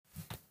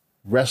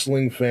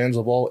wrestling fans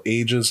of all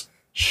ages,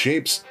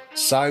 shapes,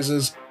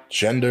 sizes,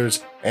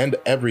 genders, and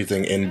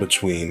everything in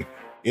between.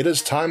 It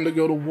is time to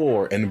go to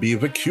war and be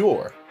the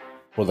cure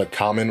for the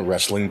Common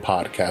Wrestling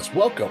Podcast.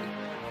 Welcome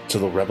to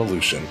the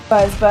revolution.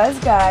 Buzz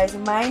guys,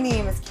 my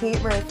name is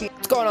Kate Murphy.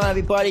 What's going on,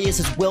 everybody? This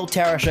is Will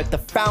Tarashuk, the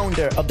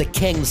founder of the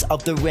Kings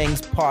of the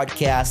Rings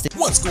podcast.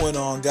 What's going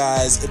on,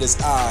 guys? It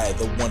is I,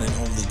 the one and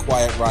only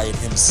Quiet Riot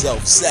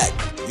himself, Zach,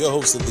 your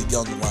host of the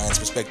Young Lions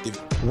Perspective.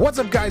 What's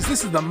up, guys?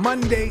 This is the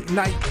Monday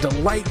Night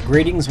Delight.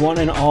 Greetings, one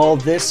and all.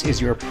 This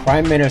is your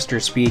Prime Minister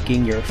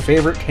speaking, your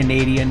favorite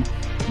Canadian,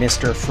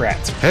 Mr.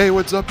 Fret. Hey,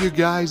 what's up, you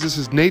guys? This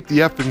is Nate the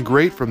Effing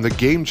Great from the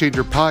Game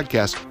Changer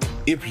podcast.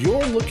 If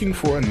you're looking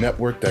for a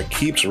network that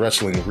keeps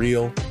wrestling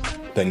real,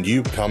 then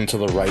you've come to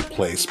the right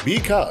place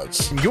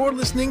because You're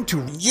listening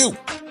to You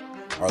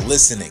are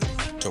listening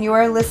to You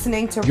are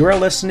listening to You are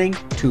listening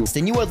to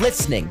And you are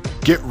listening.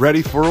 Get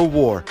ready for a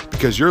war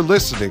because you're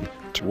listening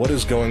to What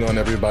is going on,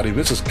 everybody?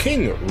 This is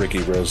King Ricky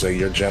Rose,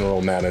 your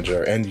general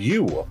manager, and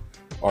you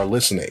are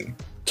listening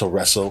to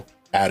Wrestle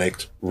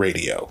Addict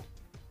Radio.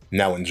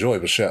 Now enjoy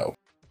the show.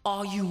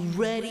 Are you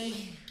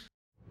ready?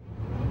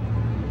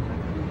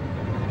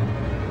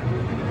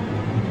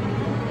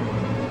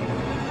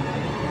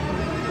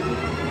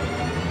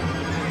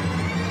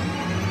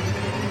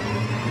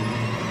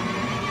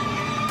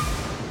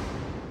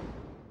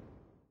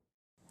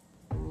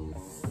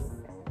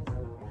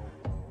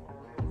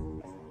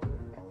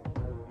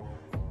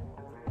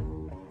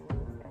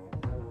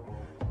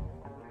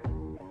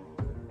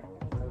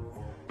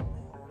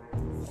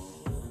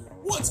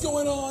 What's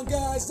going on,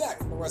 guys? Zach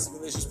from the Wrestling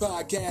Delicious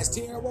Podcast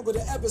here. Welcome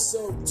to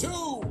episode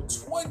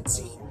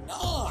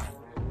 229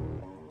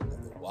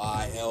 of the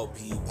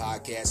YLP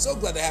Podcast. So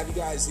glad to have you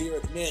guys here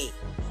with me,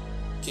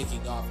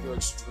 kicking off your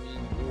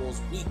Extreme Rules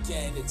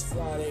weekend. It's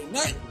Friday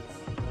night.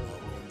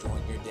 We're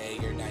enjoying your day,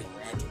 your night,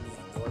 your afternoon,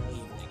 your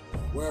evening,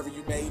 wherever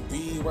you may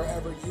be,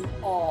 wherever you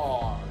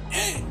are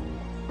in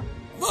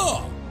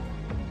the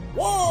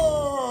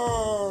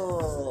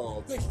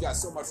world. Thank you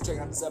guys so much for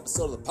checking out this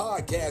episode of the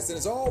podcast. And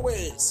as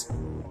always,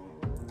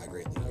 I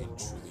greatly and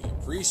truly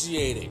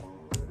appreciate it.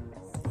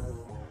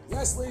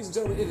 Yes, ladies and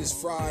gentlemen, it is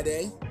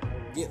Friday.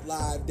 Get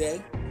live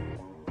day.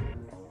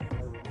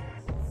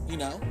 You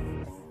know,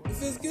 it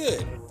feels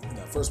good. You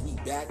know, first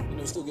week back,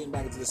 still getting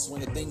back into the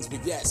swing of things.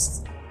 But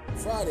yes,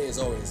 Friday is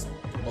always,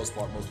 for the most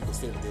part, most people's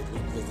favorite day of the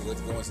week because they get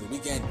to go into the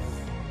weekend.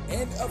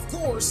 And of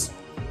course,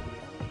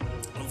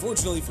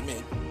 unfortunately for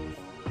me,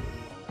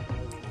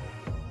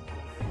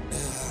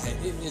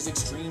 it is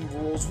Extreme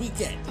Rules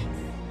weekend.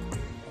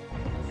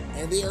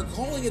 And they are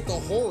calling it the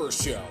horror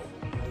show.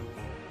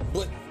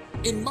 But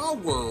in my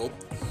world,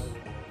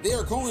 they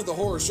are calling it the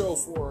horror show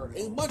for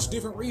a much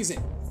different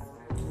reason.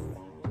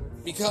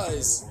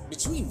 Because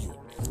between you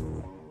and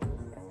me,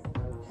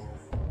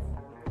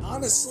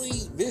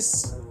 honestly,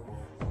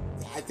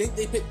 I think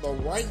they picked the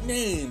right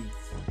name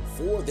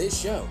for this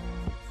show.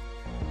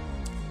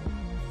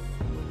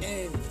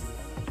 And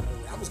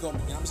I'm just gonna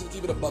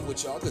keep it a buck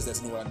with y'all because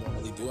that's what I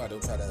normally do. I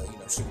don't try to,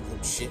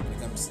 sugarcoat shit when it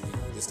comes to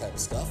this type of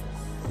stuff.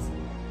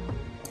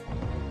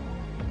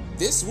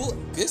 This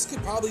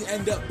could probably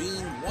end up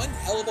being one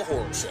hell of a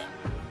horror show,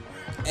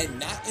 and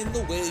not in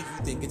the way you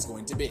think it's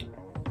going to be.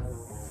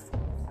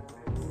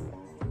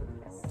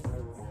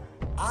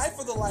 I,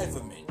 for the life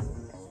of me,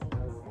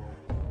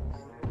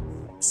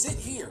 sit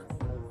here,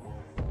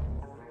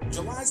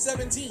 July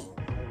 17,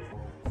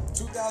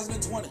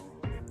 2020.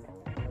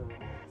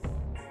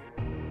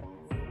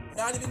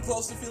 Not even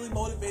close to feeling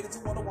motivated to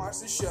want to watch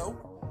this show.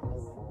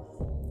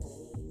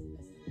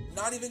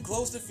 Not even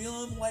close to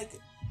feeling like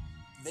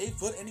they've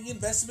put any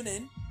investment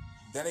in.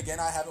 Then again,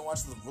 I haven't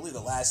watched the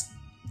last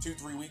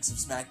 2-3 weeks of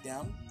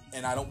SmackDown,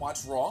 and I don't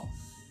watch Raw,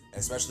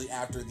 especially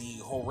after the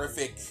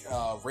horrific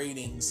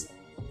ratings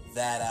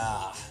that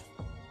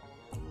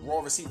Raw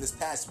received this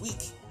past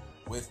week,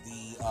 with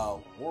the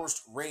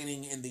worst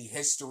rating in the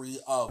history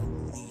of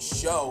the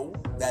show,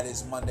 that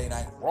is Monday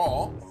Night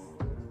Raw.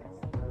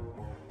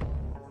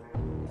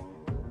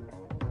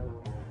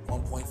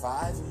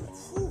 1.5?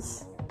 Whew,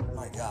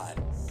 my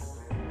God.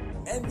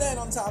 And then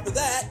on top of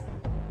that,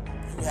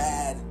 you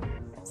had,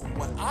 from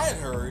what I had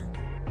heard,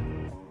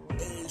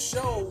 a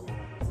show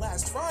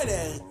last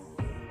Friday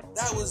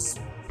that was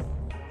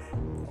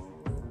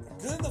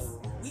good in the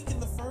week in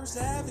the first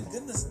half, and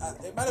good in the,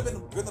 it might have been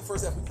good in the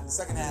first half, week in the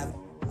second half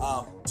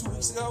 2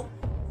 weeks ago.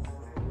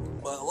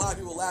 But a lot of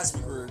people last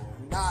week were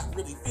not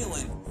really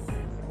feeling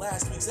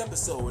last week's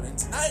episode, and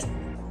tonight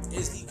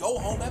is the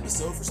go-home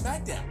episode for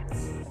SmackDown.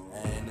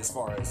 And as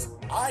far as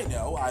I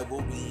know, I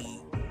will be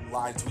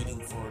live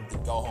tweeting for the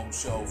go-home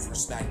show for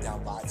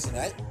SmackDown Live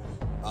tonight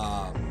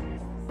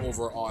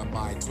over on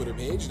my Twitter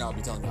page, and I'll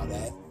be telling y'all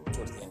that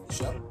towards the end of the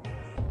show.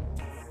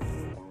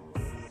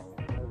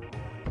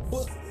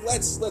 But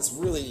let's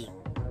really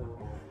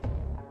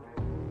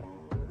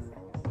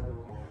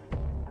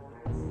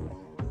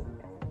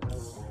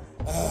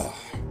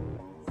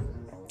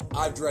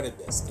I've dreaded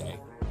this day.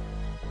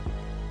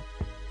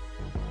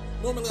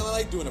 Normally, I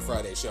like doing a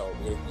Friday show.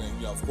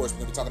 Of course, we're going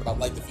to be talking about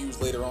Light the Fuse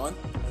later on.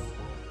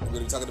 We're going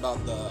to be talking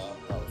about the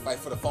Fight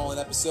for the Fallen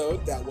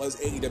episode that was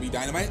AEW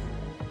Dynamite.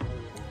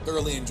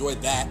 Thoroughly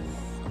enjoyed that.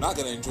 I'm not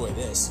going to enjoy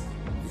this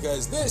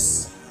because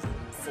this,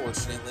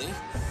 fortunately,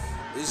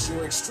 is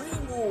your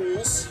Extreme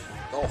Rules,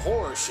 the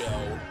horror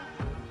show,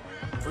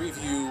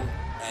 preview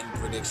and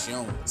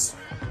predictions.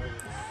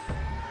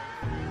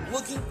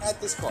 Looking at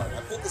this card,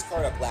 I pulled this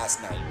card up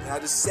last night, and I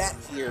just sat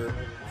here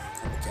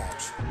on the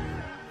couch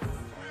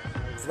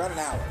for about an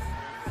hour,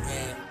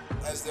 and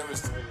as there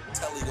was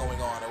telly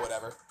going on or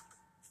whatever,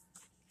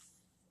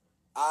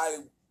 I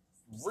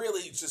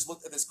really just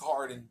looked at this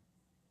card and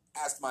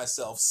asked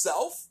myself,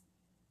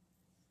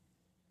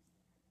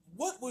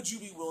 what would you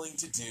be willing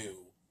to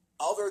do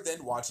other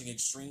than watching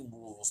Extreme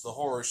Rules, the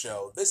horror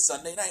show, this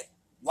Sunday night,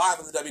 live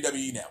on the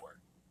WWE Network?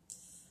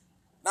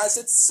 And I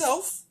said,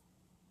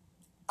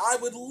 I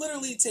would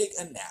literally take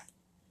a nap.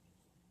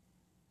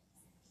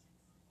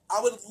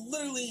 I would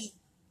literally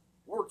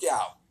work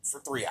out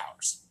for 3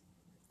 hours.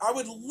 I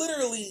would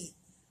literally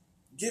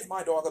give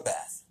my dog a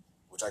bath,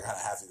 which I kind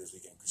of have to this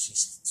weekend because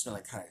she's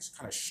smelling kind of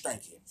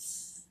stanky.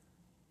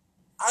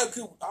 I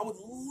would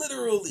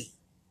literally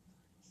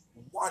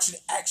watch an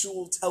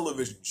actual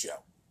television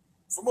show.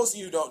 For most of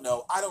you who don't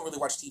know, I don't really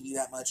watch TV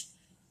that much.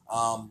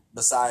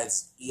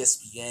 Besides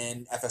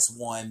ESPN,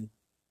 FS1,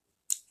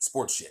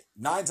 sports shit.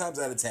 9 times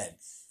out of 10.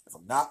 If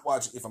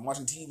I'm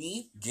watching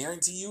TV,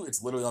 guarantee you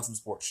it's literally on some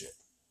sports shit.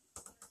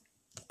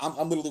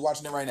 I'm literally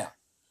watching it right now.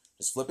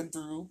 Just flipping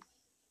through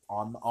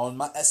on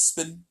my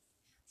ESPN.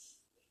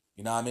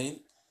 You know what I mean?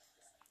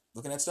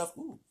 Looking at stuff.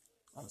 Ooh,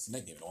 I haven't seen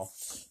that game in a while.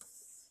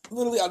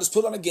 Literally, I'll just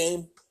put on a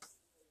game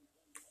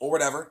or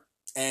whatever,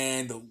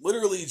 and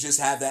literally just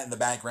have that in the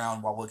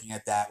background while looking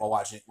at that,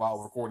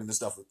 while recording the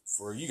stuff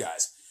for you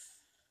guys.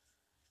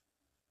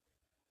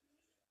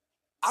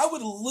 I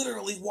would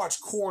literally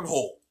watch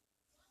cornhole.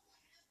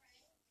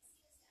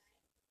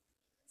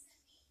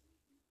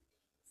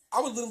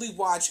 I would literally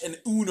watch an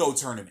Uno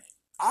tournament.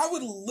 I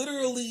would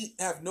literally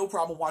have no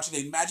problem watching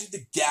a Magic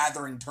the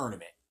Gathering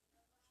tournament.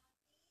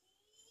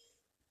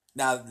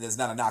 Now, there's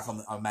not a knock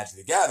on Magic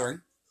the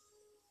Gathering.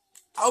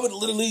 I would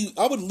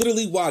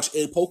literally watch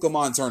a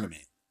Pokemon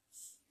tournament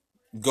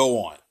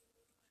go on.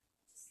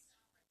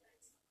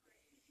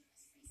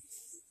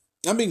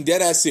 I'm being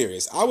dead ass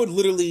serious. I would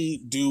literally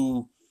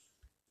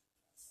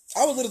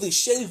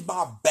shave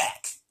my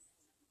back.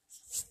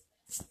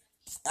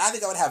 And I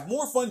think I would have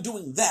more fun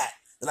doing that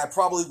than I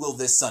probably will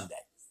this Sunday,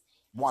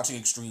 watching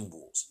Extreme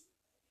Rules.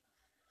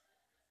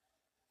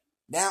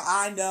 Now,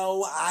 I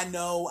know,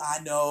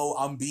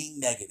 I'm being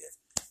negative.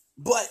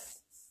 But,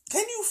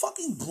 can you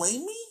fucking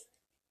blame me?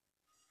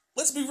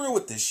 Let's be real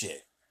with this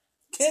shit.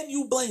 Can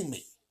you blame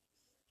me?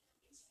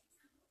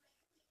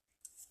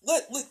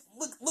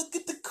 Look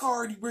at the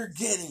card we're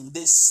getting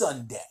this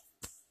Sunday.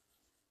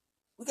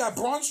 We got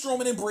Braun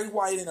Strowman and Bray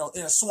Wyatt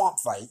in a swamp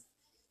fight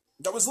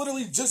that was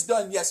literally just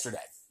done yesterday,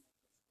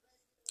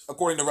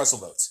 according to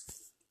WrestleVotes,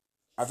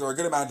 after a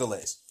good amount of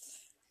delays.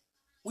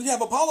 We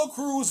have Apollo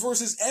Crews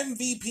versus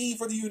MVP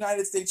for the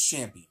United States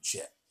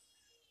Championship.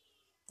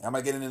 And I'm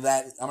going to get into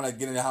that. I'm going to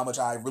get into how much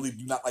I really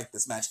do not like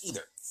this match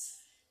either.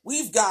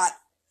 We've got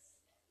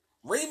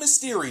Rey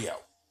Mysterio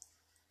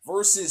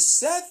versus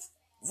Seth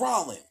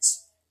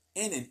Rollins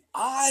in an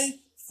eye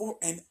for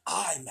an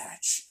eye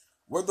match,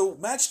 where the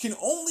match can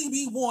only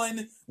be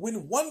won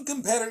when one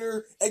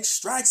competitor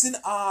extracts an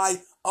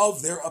eye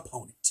of their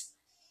opponent.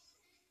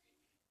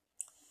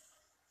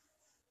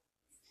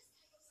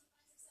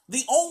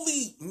 The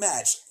only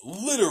match,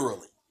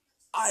 literally,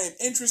 I am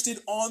interested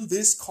on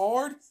this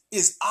card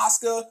is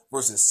Asuka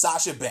versus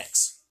Sasha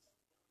Banks.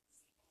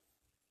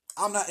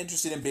 I'm not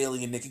interested in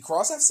Bayley and Nikki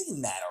Cross. I've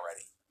seen that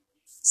already.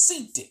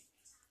 Seen it.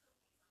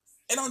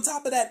 And on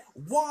top of that,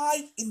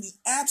 why in the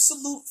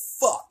absolute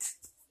fuck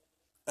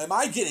am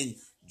I getting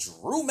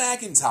Drew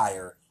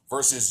McIntyre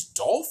versus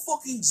Dolph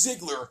fucking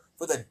Ziggler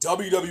for the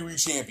WWE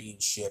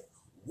Championship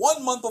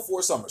 1 month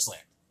before SummerSlam?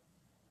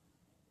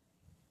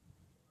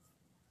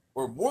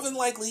 Or more than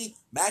likely,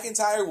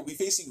 McIntyre will be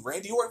facing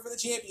Randy Orton for the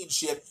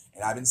championship,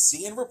 and I've been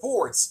seeing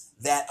reports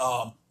that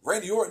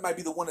Randy Orton might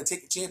be the one to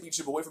take the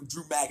championship away from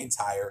Drew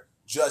McIntyre.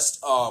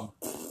 Just, I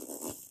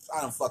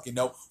don't fucking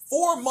know.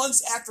 4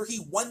 months after he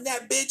won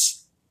that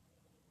bitch.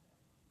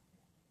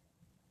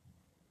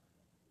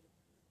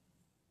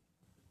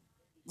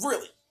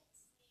 Really?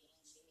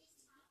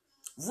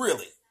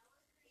 Really?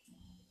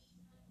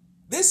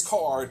 This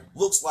card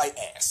looks like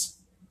ass.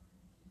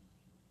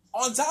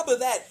 On top of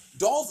that,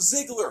 Dolph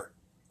Ziggler,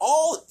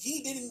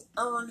 he didn't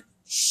earn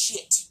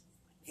shit.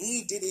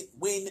 He didn't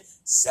win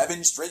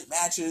 7 straight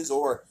matches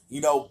or,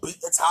 beat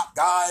the top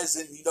guys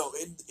and, in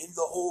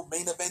the whole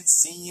main event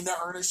scene to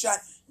earn a shot.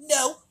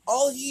 No,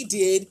 all he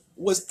did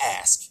was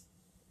ask.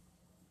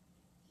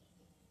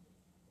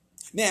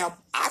 Now,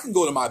 I can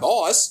go to my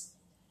boss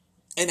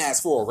and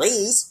ask for a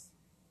raise.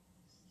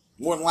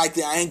 More than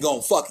likely, I ain't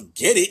gonna fucking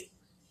get it.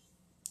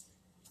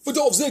 For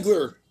Dolph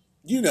Ziggler,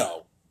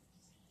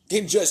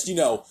 can just,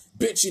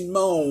 bitch and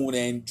moan,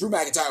 and Drew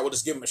McIntyre will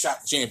just give him a shot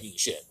at the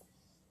championship.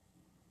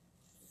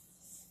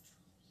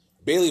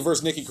 Bayley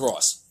versus Nikki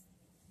Cross.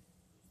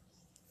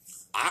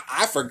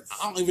 I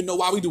don't even know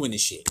why we doing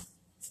this shit.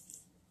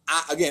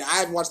 I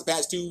haven't watched the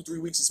past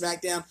 2-3 weeks of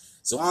SmackDown,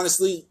 so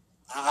honestly,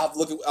 I'll have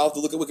to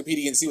look at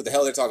Wikipedia and see what the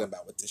hell they're talking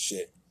about with this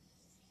shit.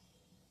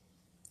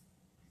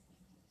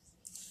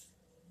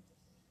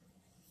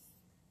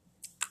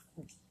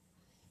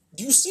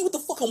 Do you see what the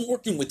fuck I'm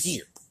working with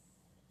here?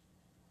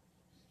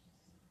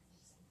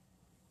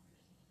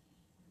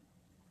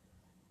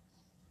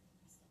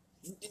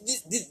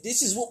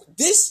 This is what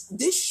this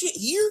shit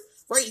here,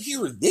 right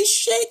here, this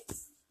shit.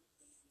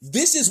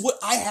 This is what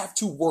I have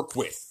to work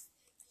with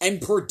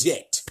and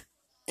predict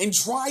and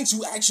try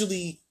to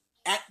actually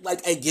act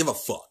like I give a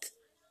fuck.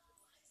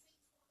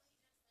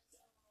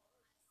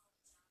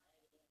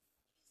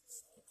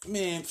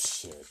 Man,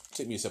 shit.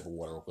 Take me a sip of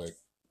water real quick.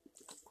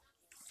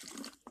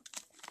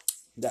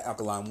 That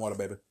alkaline water,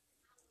 baby.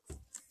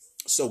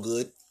 So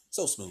good.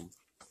 So smooth.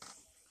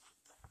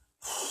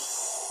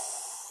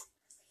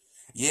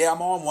 Yeah,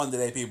 I'm on one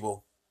today,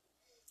 people.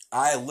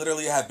 I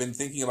literally have been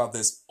thinking about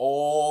this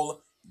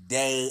all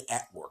day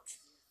at work.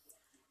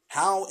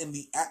 How in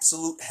the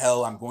absolute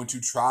hell I'm going to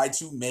try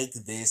to make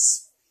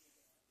this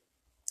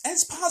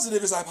as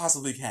positive as I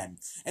possibly can.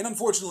 And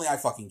unfortunately, I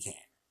fucking can't.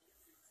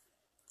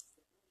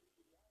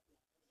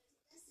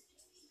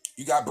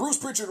 You got Bruce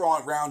Pritchard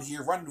around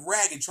here running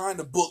ragged trying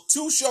to book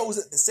 2 shows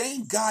at the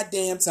same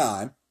goddamn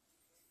time.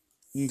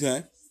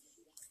 Okay?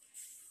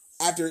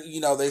 After,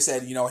 they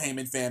said,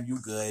 Heyman fam, you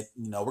good.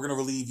 We're going to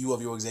relieve you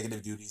of your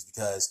executive duties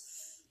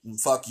because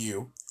fuck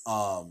you.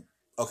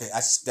 Okay,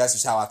 that's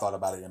just how I thought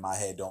about it in my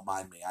head. Don't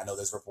mind me. I know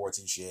there's reports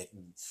and shit.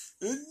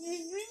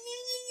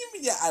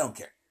 Yeah, I don't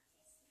care.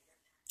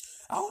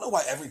 I don't know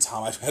why every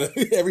time I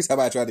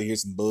try to hear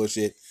some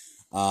bullshit,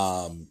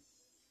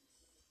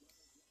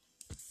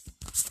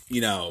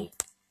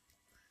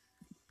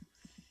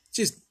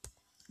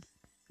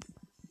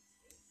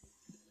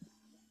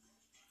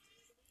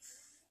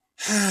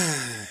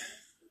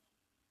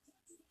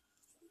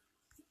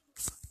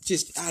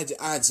 just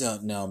I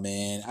don't know,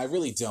 man. I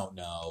really don't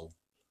know.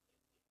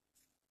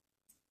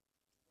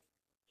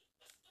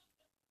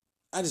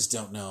 I just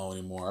don't know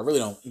anymore. I really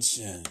don't.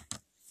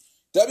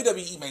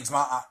 WWE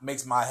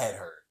makes my head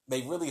hurt.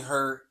 They really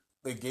hurt.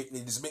 They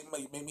just make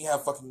me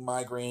have fucking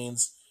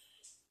migraines.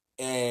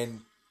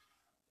 And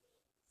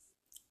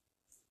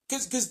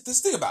because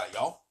just think about it,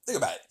 y'all. Think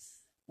about it.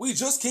 We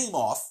just came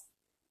off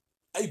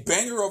a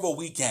banger of a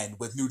weekend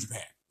with New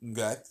Japan.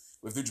 Okay,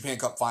 with New Japan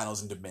Cup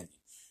Finals in Dominion.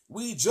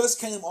 We just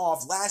came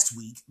off last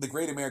week the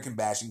Great American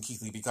Bash and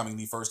Keith Lee becoming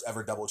the first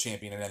ever double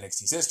champion in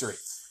NXT's history.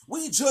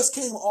 We just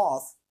came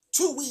off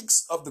 2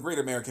 weeks of the Great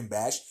American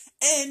Bash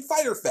and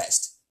Fyter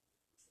Fest.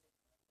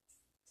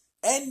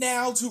 And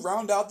now to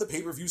round out the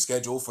pay-per-view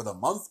schedule for the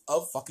month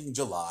of fucking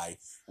July,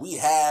 we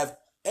have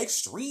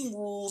Extreme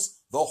Rules,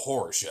 the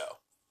Horror Show.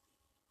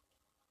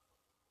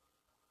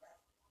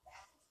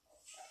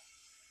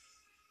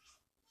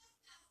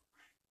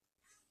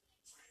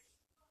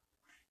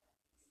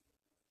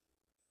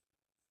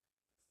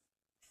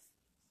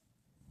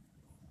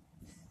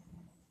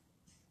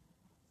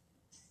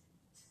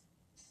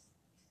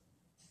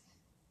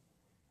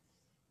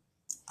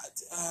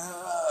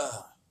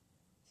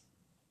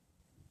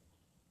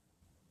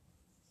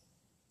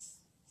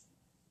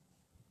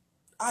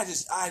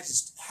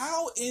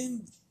 How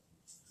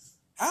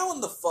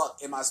in the fuck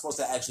am I supposed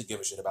to actually give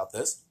a shit about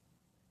this?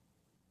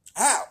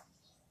 How?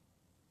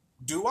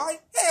 Do I?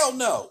 Hell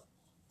no.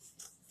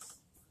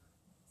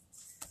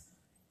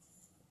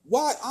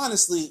 Why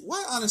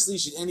honestly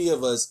should any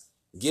of us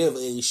give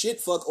a shit,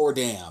 fuck, or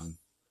damn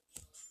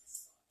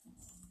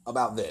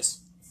about this?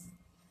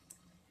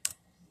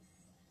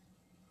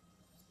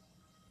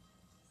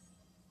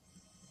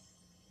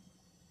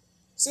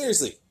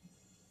 Seriously.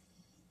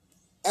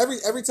 Ever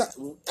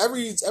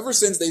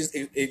since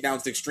they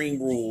announced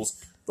Extreme Rules,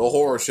 the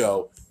Horror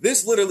Show,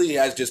 this literally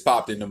has just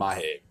popped into my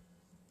head.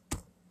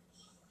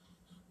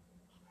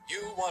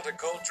 You want a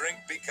cold drink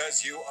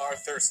because you are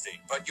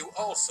thirsty, but you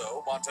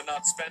also want to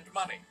not spend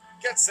money.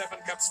 Get 7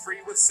 cups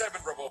free with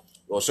 7 Revolt.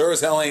 Well, sure as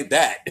hell ain't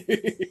that.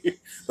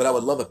 But I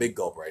would love a big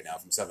gulp right now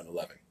from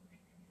 7-Eleven.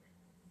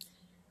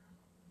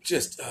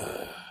 Just,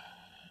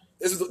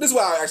 this is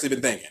what I've actually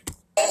been thinking.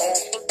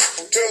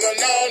 To the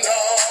no,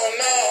 yeah,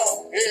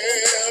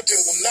 to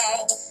the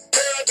no,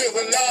 yeah, to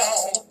the no,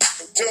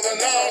 to the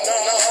no,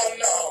 hell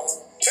no,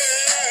 to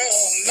the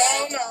no,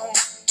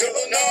 yeah, to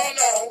the no,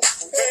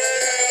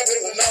 yeah, to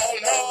the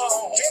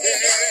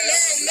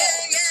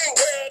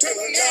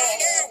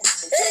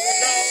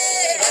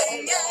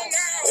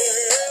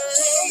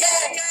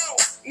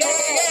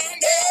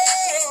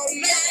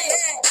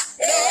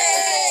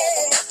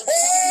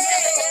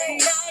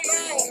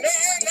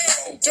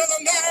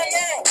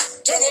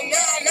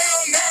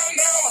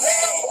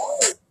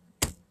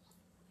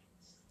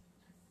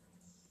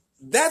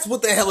That's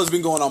what the hell has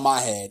been going on my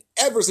head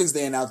ever since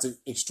they announced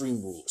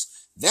Extreme Rules.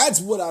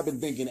 That's what I've been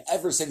thinking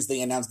ever since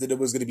they announced that it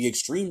was going to be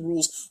Extreme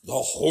Rules, the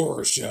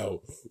Horror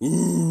Show.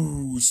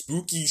 Ooh,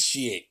 spooky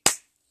shit.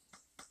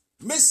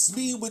 Miss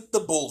me with the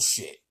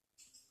bullshit.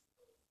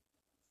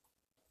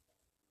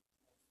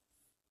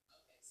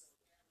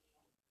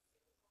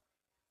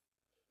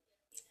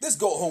 This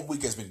go home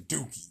week has been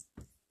dookie.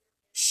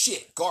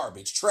 Shit,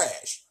 garbage,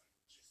 trash.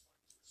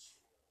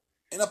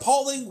 An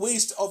appalling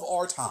waste of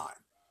our time.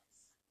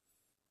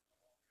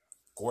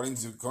 According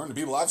to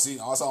people I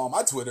saw on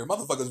my Twitter,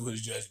 motherfuckers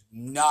was just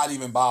not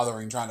even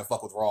bothering trying to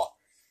fuck with Raw.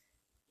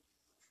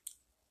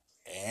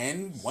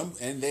 And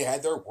they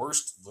had their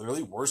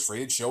literally worst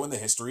rated show in the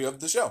history of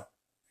the show.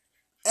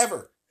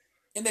 Ever.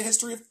 In the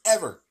history of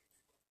ever.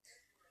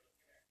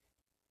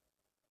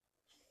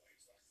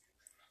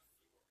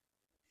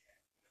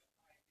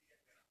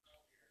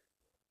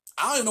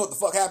 I don't even know what the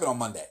fuck happened on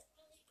Monday.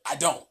 I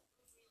don't.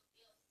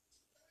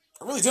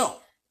 I really don't.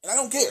 And I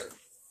don't care.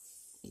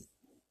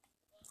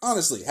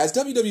 Honestly, has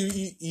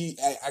WWE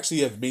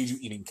actually have made you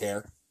even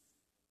care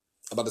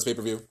about this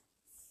pay-per-view?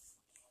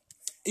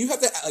 You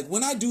have to, like,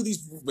 when I do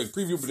these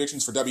preview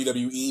predictions for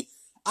WWE,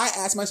 I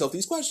ask myself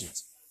these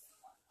questions.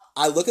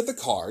 I look at the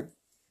card.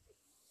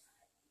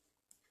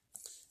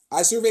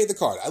 I survey the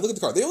card. I look at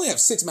the card. They only have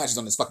 6 matches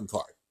on this fucking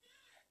card,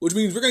 which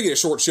means we're going to get a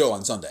short show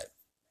on Sunday.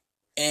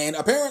 And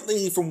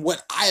apparently, from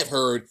what I have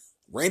heard,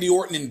 Randy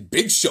Orton and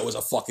Big Show is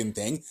a fucking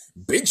thing.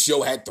 Big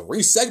Show had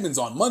 3 segments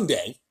on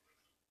Monday.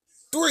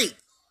 3.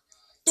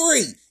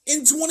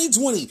 In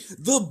 2020,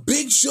 the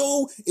Big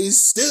Show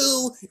is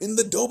still in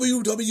the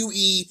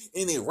WWE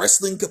in a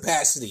wrestling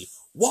capacity.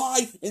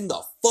 Why in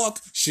the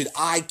fuck should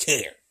I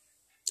care?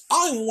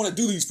 I don't even want to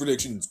do these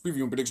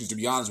preview predictions, to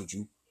be honest with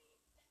you.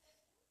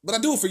 But I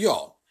do it for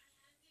y'all.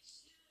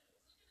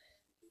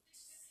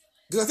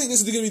 Because I think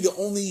this is going to be the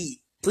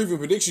only preview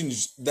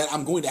predictions that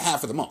I'm going to have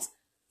for the month.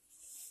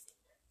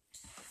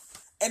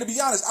 And to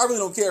be honest, I really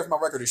don't care if my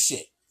record is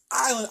shit.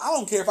 I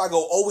don't care if I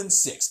go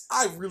 0-6.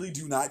 I really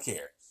do not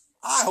care.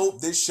 I hope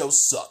this show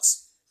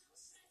sucks.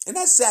 And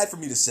that's sad for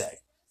me to say.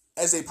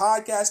 As a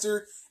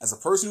podcaster, as a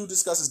person who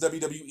discusses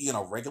WWE on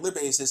a regular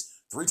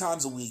basis, 3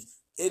 times a week,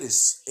 it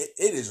is,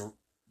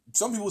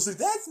 some people say,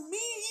 that's me.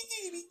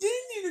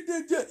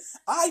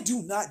 I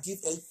do not give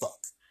a fuck.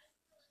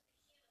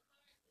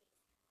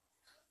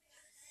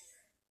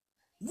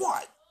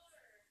 Why?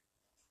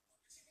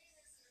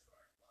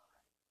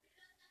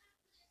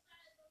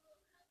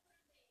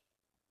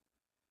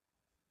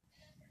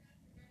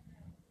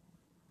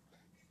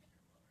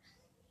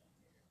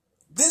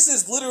 This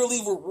is literally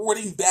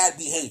rewarding bad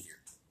behavior.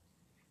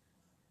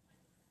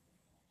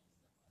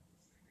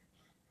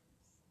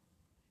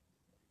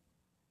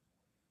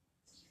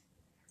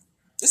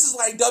 This is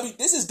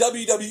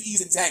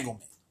WWE's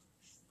entanglement.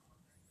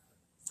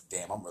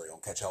 Damn, I'm really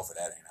gonna catch hell for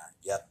that, ain't I?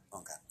 Yep,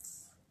 okay.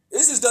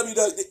 This is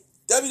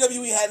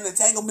WWE had an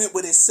entanglement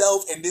with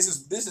itself, and this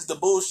is the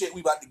bullshit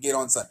we about to get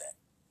on Sunday.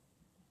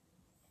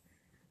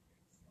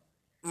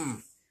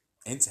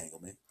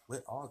 Entanglement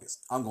with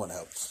August. I'm going to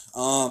help.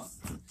 All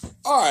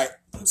right.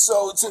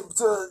 So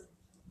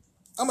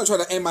I'm gonna try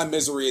to end my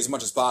misery as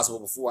much as possible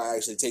before I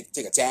actually take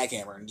a tag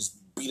hammer and just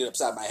beat it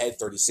upside my head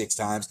 36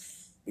 times.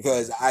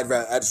 Because I'd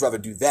just rather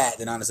do that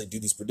than honestly do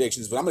these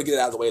predictions. But I'm going to get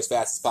it out of the way as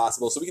fast as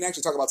possible so we can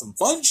actually talk about some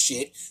fun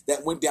shit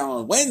that went down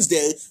on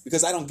Wednesday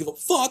because I don't give a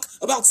fuck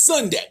about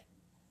Sunday.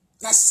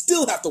 And I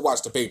still have to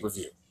watch the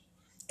pay-per-view.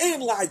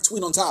 And live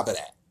tweet on top of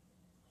that.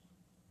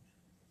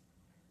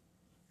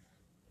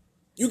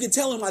 You can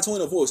tell in my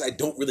tone of voice I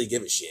don't really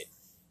give a shit.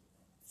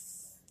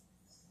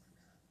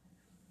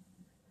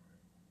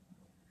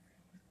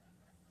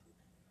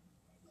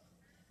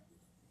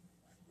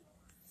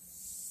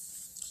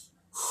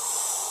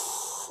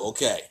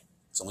 Okay,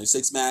 it's only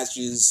 6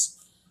 matches.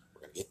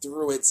 We're going to get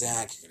through it,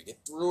 Zach. You're going to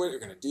get through it.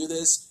 You're going to do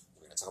this.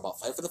 We're going to talk about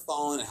Fight for the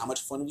Fallen and how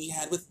much fun we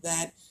had with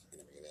that.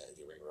 And then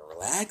we're going to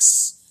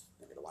relax.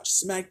 We're going to watch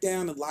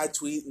SmackDown and live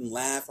tweet and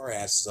laugh our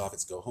asses off.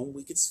 It's go home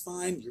week. It's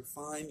fine. You're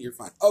fine. You're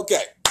fine.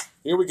 Okay,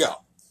 here we go.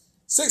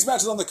 6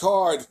 matches on the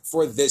card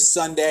for this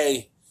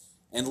Sunday.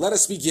 And let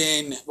us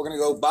begin. We're going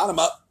to go bottom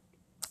up.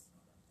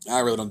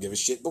 I really don't give a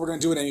shit, but we're going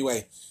to do it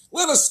anyway.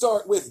 Let us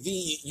start with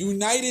the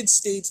United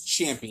States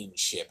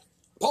Championship.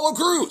 Apollo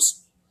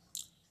Crews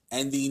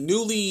and the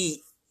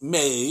newly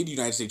made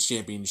United States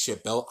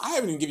Championship belt. I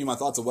haven't even given you my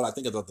thoughts on what I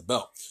think about the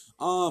belt.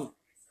 So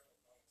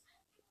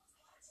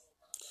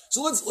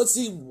let's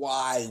see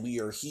why we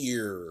are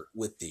here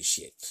with this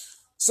shit.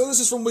 So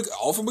this is from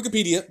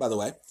Wikipedia, by the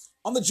way.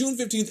 On the June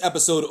 15th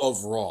episode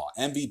of Raw,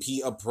 MVP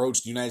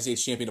approached United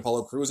States champion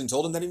Apollo Crews and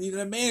told him that he needed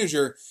a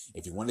manager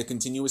if he wanted to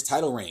continue his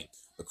title reign.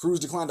 But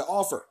Crews declined to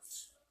offer.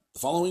 The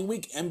following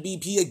week,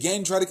 MVP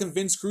again tried to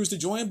convince Crews to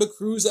join, but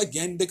Crews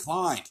again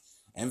declined.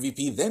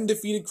 MVP then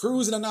defeated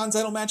Crews in a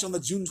non-title match on the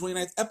June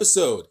 29th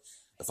episode.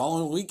 The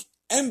following week,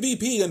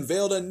 MVP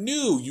unveiled a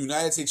new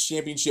United States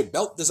Championship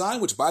belt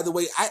design, which, by the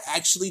way, I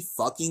actually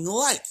fucking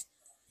like.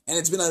 And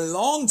it's been a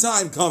long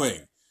time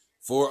coming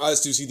for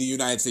us to see the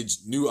United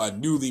States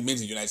newly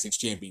minted United States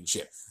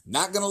Championship.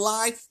 Not gonna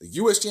lie, the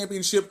U.S.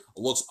 Championship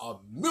looks a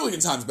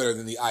million times better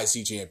than the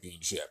IC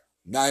Championship.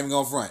 Not even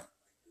gonna front.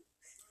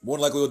 More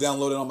than likely, we'll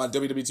download it on my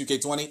WWE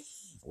 2K20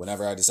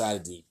 whenever I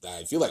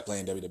feel like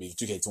playing WWE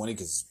 2K20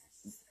 because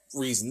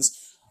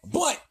reasons.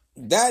 But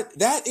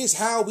that is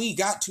how we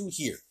got to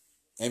here.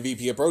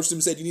 MVP approached him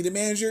and said, "You need a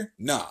manager?"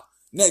 Nah.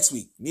 Next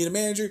week, need a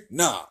manager?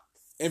 Nah.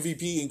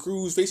 MVP and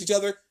Cruz face each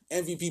other.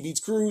 MVP beats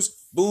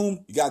Cruz.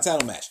 Boom, you got a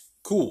title match.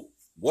 Cool.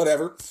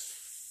 Whatever.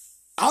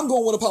 I'm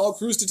going with Apollo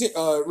Crews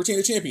to retain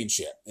the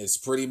championship. It's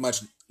pretty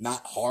much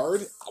not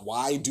hard.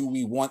 Why do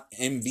we want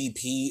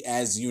MVP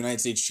as the United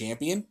States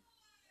champion?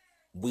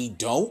 We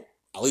don't.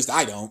 At least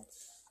I don't.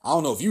 I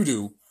don't know if you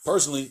do.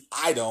 Personally,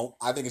 I don't.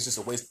 I think it's just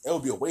a waste. It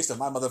would be a waste of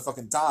my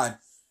motherfucking time.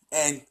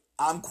 And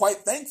I'm quite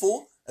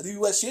thankful that the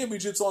U.S.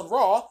 Championship's on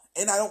Raw,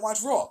 and I don't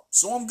watch Raw.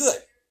 So I'm good.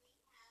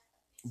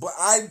 But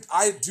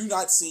I do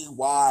not see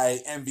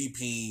why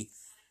MVP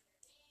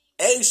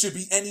should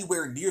be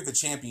anywhere near the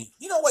champion.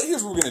 You know what?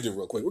 Here's what we're going to do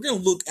real quick. We're going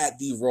to look at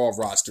the Raw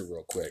roster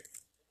real quick.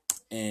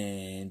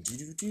 And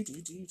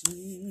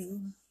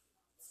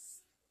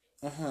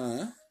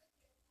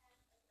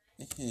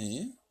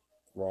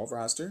Raw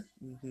roster.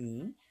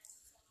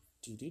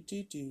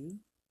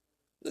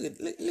 Look at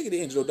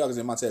the Angelo Dawkins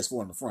and Montez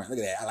Ford in the front. Look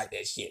at that. I like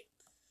that shit.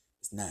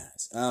 It's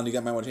nice. I don't think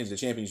I might want to change the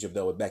championship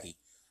though with Becky.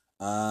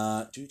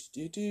 All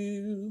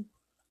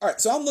right,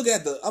 so I'm looking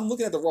at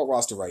the Raw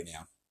roster right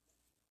now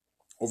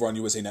over on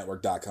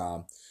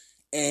USANetwork.com,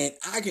 and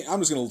I'm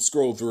just gonna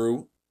scroll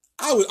through.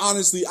 I would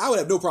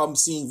have no problem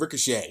seeing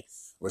Ricochet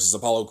versus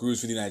Apollo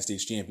Crews for the United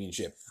States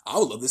Championship. I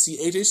would love to see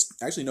AJ.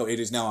 Actually, no,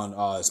 AJ's now on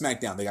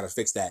SmackDown. They got to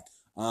fix that.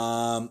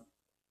 I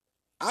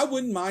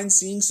wouldn't mind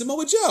seeing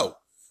Samoa Joe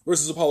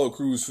versus Apollo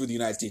Crews for the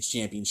United States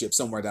Championship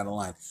somewhere down the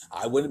line.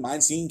 I wouldn't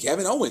mind seeing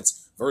Kevin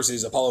Owens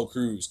versus Apollo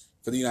Crews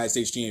for the United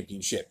States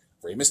Championship.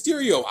 Rey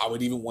Mysterio, I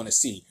would even want to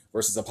see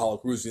versus Apollo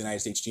Crews for the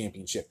United States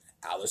Championship.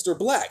 Aleister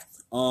Black.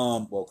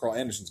 Well, Carl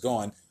Anderson's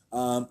gone.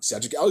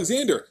 Cedric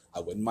Alexander. I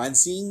wouldn't mind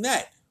seeing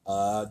that.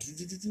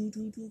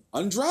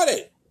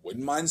 Andrade.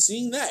 Wouldn't mind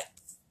seeing that.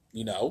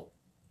 You know.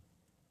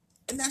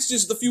 And that's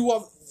just a few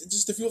of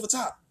the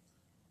top.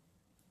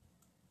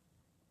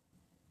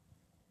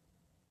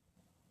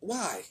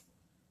 Why?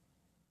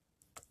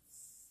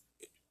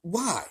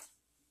 Why?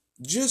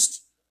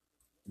 Just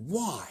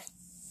why?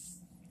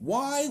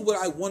 Why would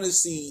I want to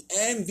see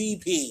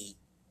MVP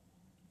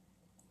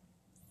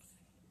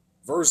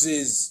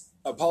versus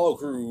Apollo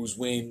Crews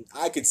when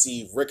I could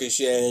see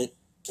Ricochet,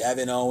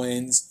 Kevin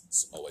Owens,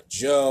 Samoa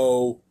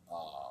Joe,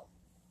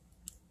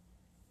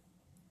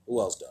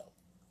 who else though?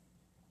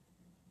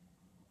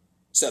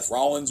 Seth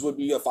Rollins would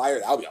be a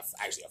fire. That would be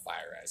actually a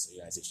fire as the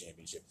United States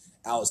Championship.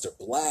 Aleister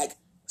Black,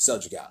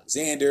 Cedric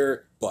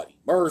Alexander, Buddy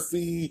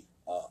Murphy,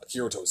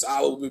 Akira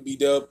Tozawa would be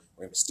dope.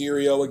 Rey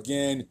Mysterio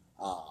again.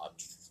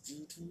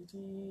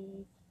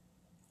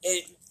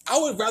 And I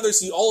would rather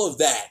see all of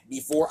that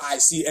before I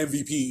see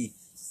MVP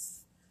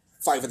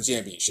fight for the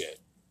championship.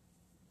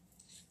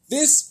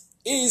 This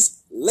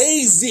is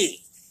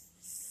lazy.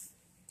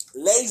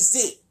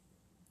 Lazy.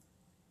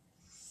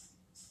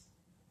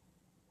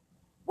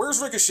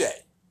 Where's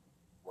Ricochet?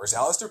 Where's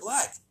Aleister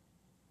Black?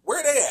 Where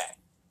are they at?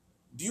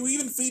 Do you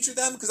even feature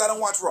them? Because I don't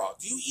watch Raw.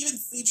 Do you even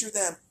feature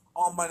them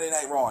on Monday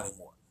Night Raw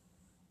anymore?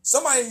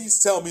 Somebody needs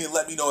to tell me and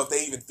let me know if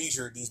they even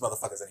feature these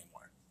motherfuckers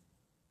anymore.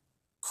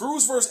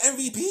 Crews versus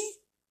MVP?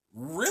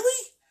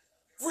 Really?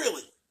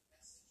 Really?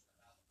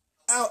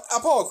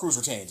 Apollo Crews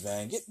retains,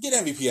 man. Get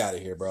MVP out of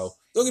here, bro.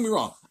 Don't get me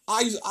wrong.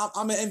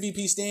 I'm an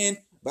MVP stan,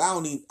 but I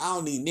don't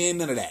need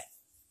none of that.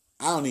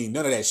 I don't need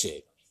none of that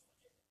shit.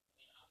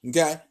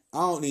 Okay? I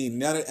don't need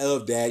none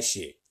of that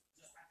shit.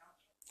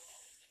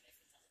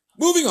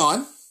 Moving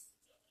on.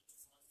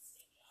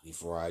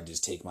 Before I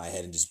just take my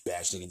head and just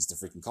bash it against the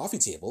freaking coffee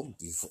table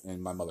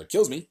and my mother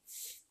kills me.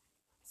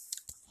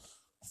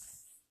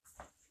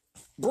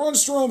 Braun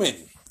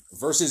Strowman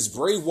versus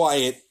Bray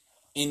Wyatt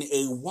in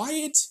a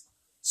Wyatt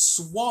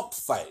swamp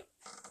fight.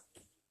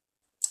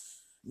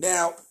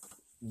 Now,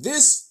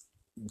 this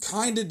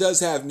kind of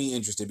does have me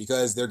interested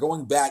because they're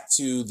going back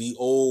to the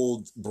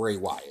old Bray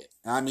Wyatt.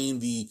 I mean,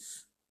 the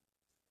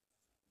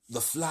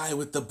fly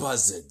with the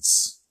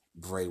buzzards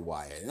Bray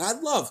Wyatt. And I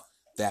love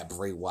that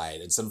Bray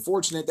Wyatt. It's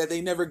unfortunate that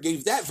they never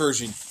gave that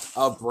version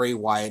of Bray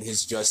Wyatt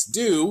his just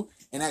due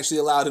and actually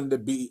allowed him to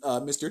be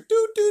Mr.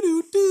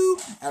 Do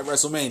at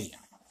WrestleMania.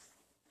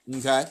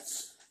 Okay?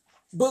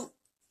 But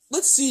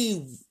let's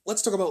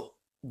talk about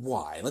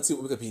why. Let's see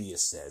what Wikipedia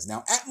says.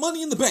 Now, at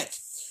Money in the Bank,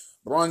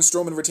 Braun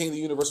Strowman retained the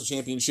Universal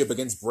Championship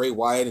against Bray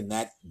Wyatt in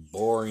that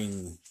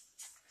boring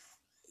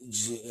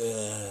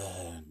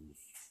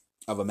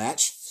of a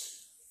match.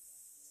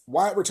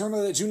 Wyatt returned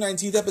on the June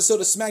 19th episode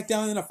of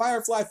SmackDown in a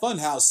Firefly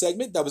Funhouse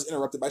segment that was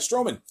interrupted by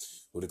Strowman,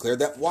 who declared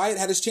that Wyatt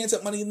had his chance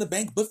at Money in the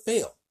Bank but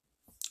failed.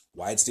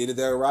 Wyatt stated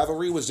their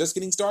rivalry was just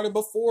getting started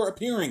before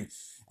appearing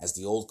as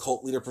the old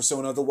cult leader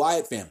persona of the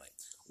Wyatt family.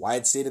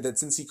 Wyatt stated that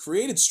since he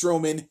created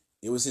Strowman,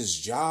 it was his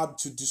job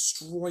to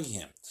destroy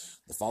him.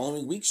 The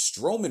following week,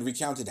 Strowman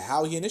recounted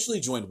how he initially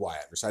joined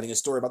Wyatt, reciting a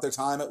story about their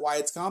time at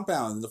Wyatt's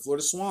compound in the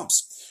Florida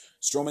swamps.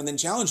 Strowman then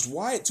challenged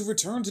Wyatt to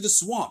return to the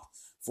swamp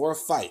for a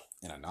fight,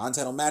 and a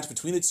non-title match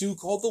between the two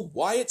called the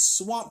Wyatt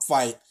Swamp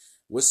Fight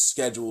was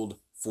scheduled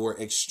for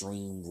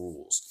Extreme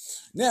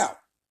Rules. Now,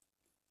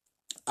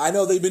 I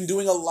know they've been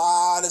doing a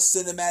lot of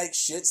cinematic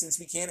shit since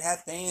we can't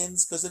have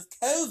fans because of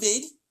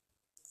COVID.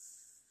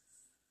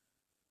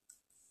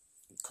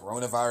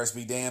 coronavirus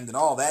be damned and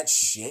all that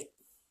shit.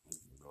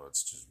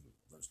 It's just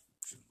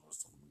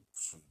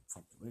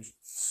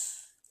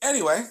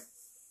anyway,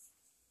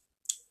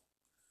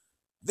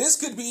 this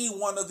could be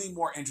one of the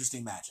more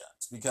interesting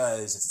matchups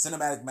because it's a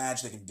cinematic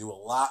match. They can do a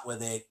lot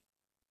with it.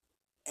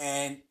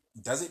 And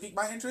does it pique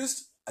my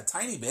interest? A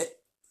tiny bit.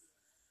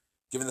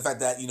 Given the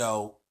fact that,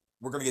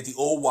 we're going to get the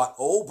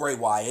old Bray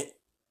Wyatt.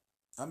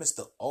 I miss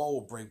the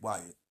old Bray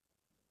Wyatt.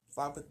 If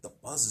I put the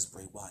buzzes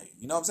Bray Wyatt.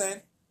 You know what I'm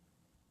saying?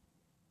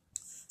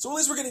 So at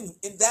least we're getting,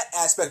 in that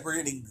aspect, we're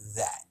getting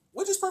that.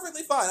 Which is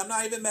perfectly fine. I'm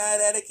not even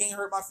mad at it. Can't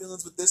hurt my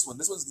feelings with this one.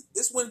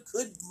 This one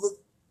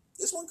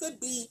could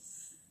be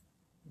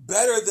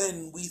better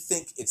than we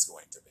think it's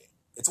going to be.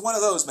 It's one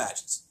of those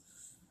matches.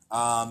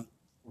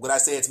 Would I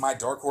say it's my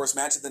dark horse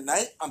match of the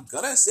night? I'm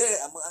gonna have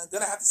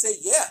to say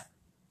yeah.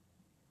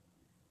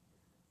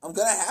 I'm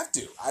gonna have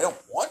to. I don't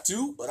want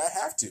to, but I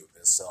have to.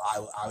 So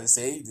I would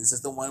say this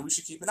is the one we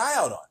should keep an eye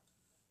out on.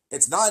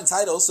 It's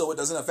non-title, so it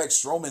doesn't affect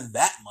Strowman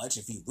that much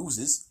if he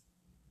loses.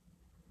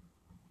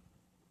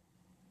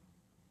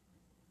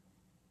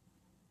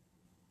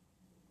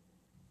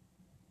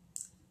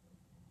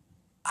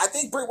 I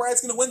think Bray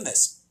Wyatt's going to win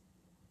this.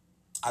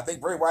 I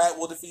think Bray Wyatt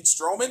will defeat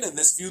Strowman, and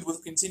this feud will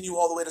continue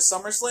all the way to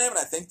SummerSlam, and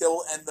I think they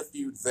will end the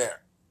feud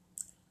there.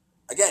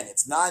 Again,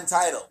 it's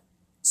non-title.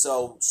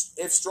 So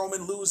if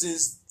Strowman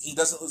loses, he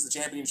doesn't lose the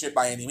championship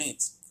by any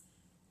means.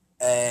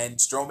 And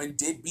Strowman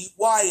did beat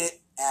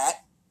Wyatt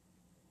at...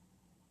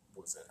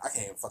 what was it? I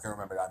can't even fucking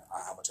remember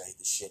how much I hate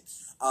this shit.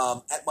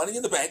 At Money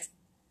in the Bank.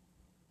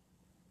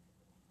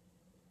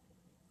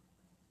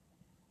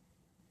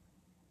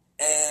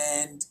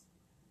 And...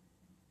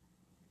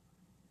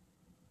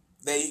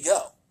 there you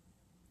go.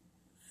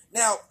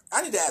 Now,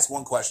 I need to ask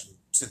one question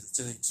to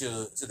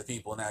the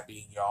people, and that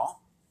being y'all.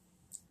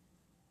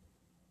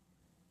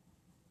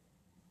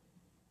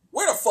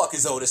 Where the fuck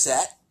is Otis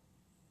at?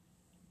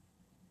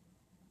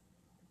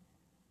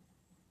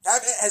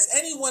 Has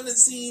anyone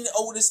seen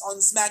Otis on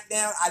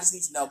SmackDown? I just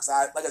need to know, because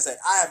like I said,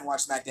 I haven't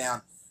watched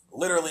SmackDown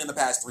literally in the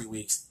past 3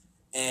 weeks.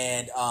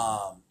 And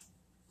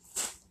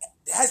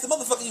has the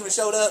motherfucker even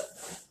showed up?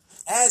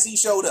 Has he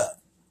showed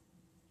up?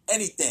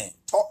 Anything.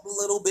 Talked a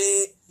little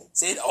bit.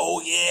 Said,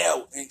 oh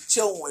yeah, and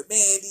chilling with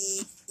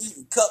Mandy,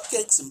 eating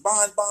cupcakes and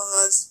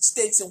bonbons,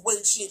 steaks and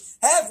whey shit.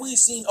 Have we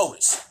seen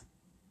Otis?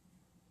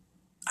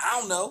 I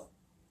don't know.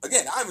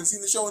 Again, I haven't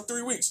seen the show in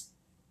 3 weeks.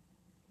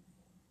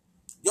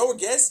 Your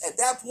guess at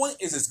that point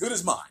is as good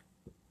as mine.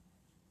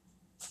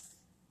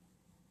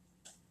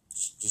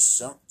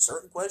 Just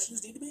certain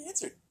questions need to be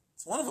answered.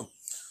 It's one of them.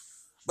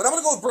 But I'm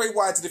going to go with Bray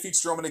Wyatt to defeat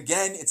Strowman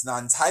again. It's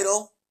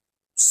non-title.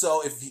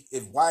 So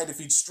if Wyatt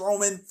defeats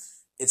Strowman,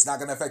 it's not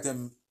going to affect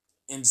him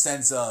in the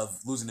sense of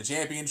losing the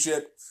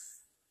championship.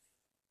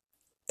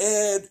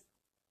 And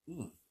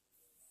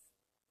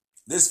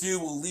this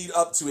feud will lead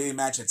up to a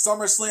match at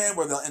SummerSlam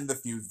where they'll end the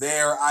feud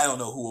there. I don't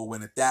know who will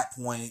win at that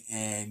point,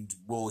 and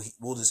we'll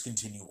just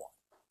continue on.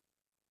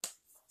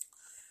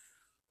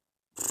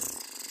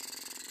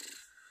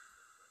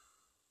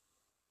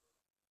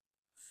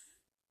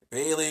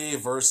 Bayley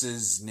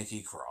versus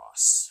Nikki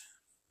Cross.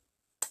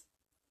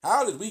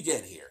 How did we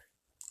get here?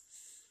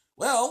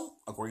 Well,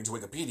 according to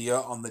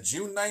Wikipedia, on the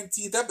June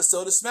 19th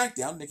episode of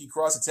SmackDown, Nikki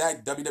Cross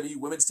attacked WWE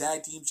Women's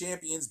Tag Team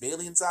Champions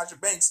Bayley and Sasha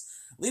Banks,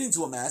 leading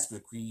to a match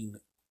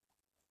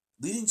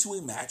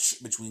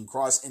between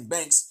Cross and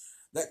Banks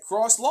that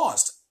Cross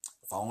lost.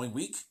 The following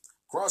week,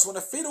 Cross won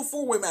a fatal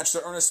four-way match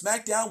to earn a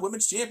SmackDown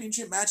Women's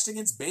Championship match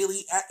against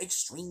Bayley at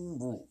Extreme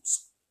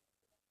Rules.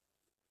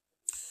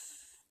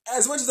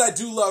 As much as I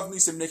do love me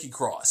some Nikki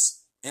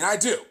Cross, and I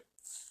do,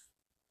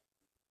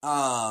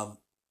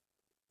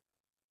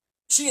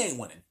 she ain't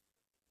winning.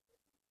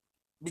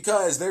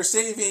 Because they're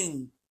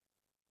saving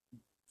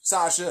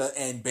Sasha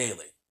and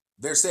Bayley.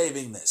 They're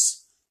saving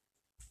this.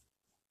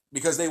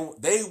 Because they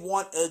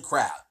want a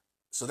crowd.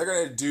 So they're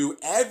going to do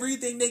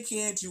everything they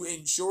can to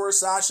ensure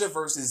Sasha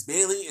versus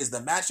Bayley is the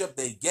matchup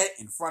they get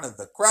in front of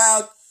the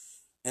crowd.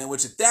 And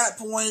which at that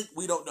point,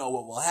 we don't know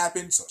what will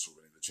happen. Sasha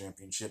winning the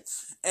championship.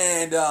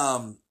 And,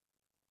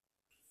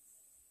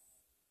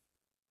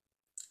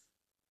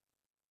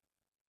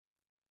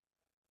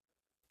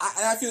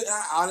 I feel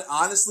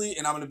honestly,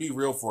 and I'm going to be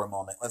real for a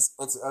moment. Let's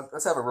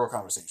have a real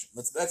conversation.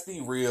 Let's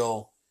be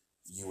real,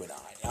 you and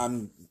I.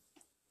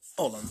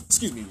 Hold on.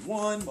 Excuse me,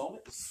 one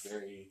moment. This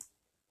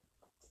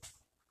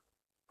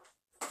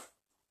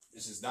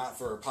is not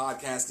for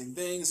podcasting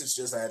things. It's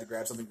just I had to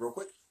grab something real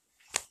quick.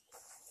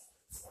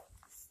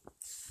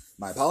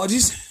 My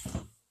apologies.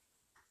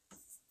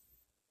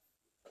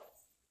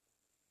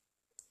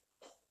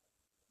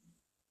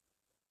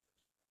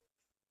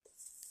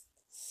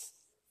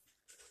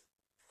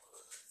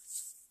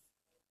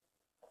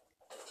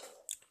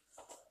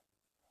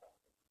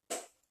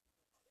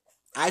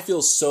 I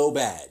feel so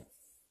bad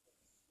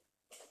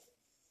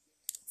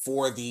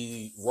for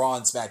the Raw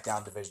and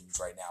SmackDown divisions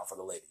right now for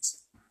the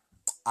ladies.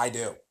 I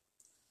do.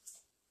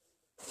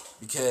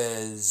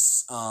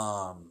 Because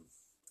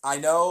I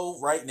know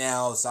right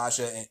now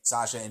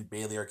Sasha and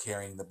Bayley are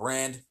carrying the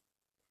brand.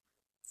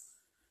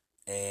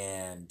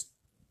 And,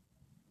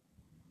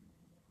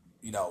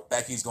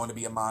 Becky's going to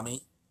be a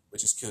mommy,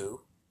 which is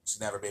cool. She's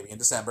going to have her baby in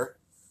December.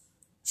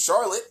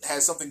 Charlotte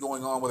has something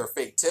going on with her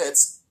fake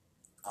tits.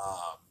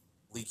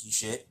 Leaky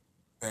shit.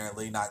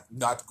 Apparently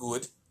not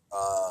good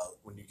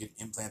when you get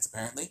implants,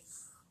 apparently.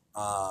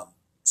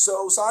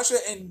 So Sasha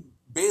and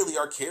Bayley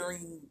are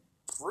carrying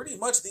pretty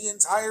much the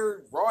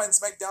entire Raw and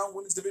SmackDown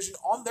Women's Division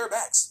on their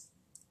backs.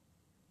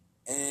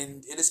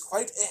 And it is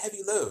quite a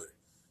heavy load.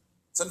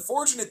 It's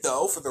unfortunate,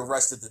 though, for the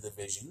rest of the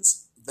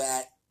divisions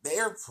that they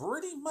are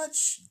pretty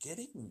much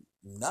getting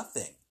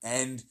nothing.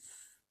 And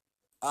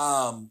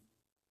I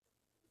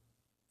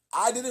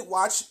didn't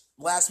watch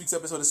last week's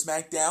episode of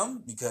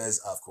SmackDown because,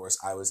 of course,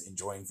 I was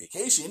enjoying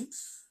vacation.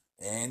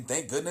 And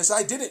thank goodness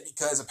I didn't,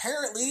 because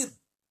apparently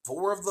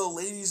 4 of the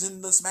ladies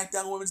in the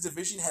SmackDown Women's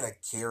Division had a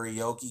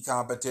karaoke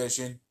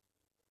competition.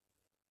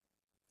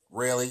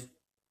 Really?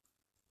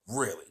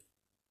 Really?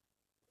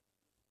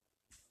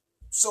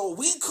 So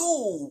we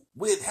cool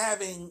with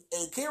having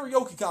a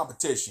karaoke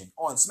competition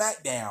on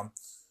SmackDown,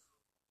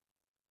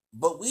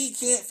 but we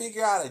can't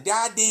figure out a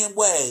goddamn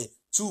way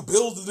to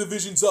build the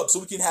divisions up so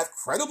we can have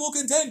credible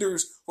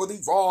contenders for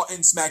the Raw and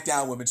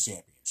SmackDown Women's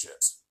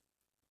Championships.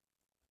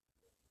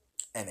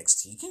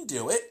 NXT can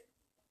do it.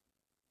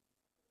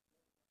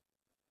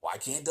 Why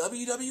can't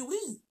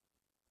WWE?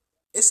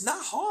 It's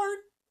not hard.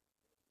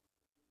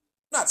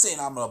 I'm not saying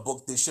I'm gonna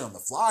book this shit on the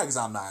fly because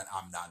I'm not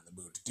in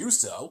the mood to do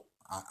so.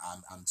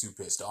 I'm too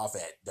pissed off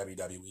at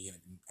WWE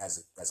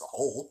as a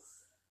whole.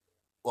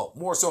 Well,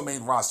 more so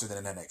main roster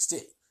than in NXT.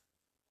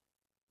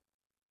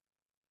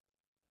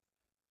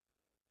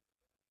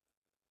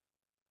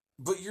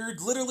 But you're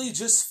literally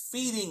just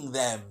feeding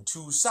them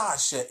to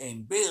Sasha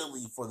and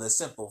Bayley for the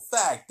simple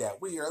fact that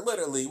we are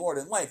literally more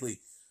than likely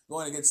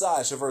going to get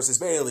Sasha versus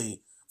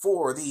Bayley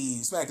for the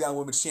SmackDown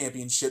Women's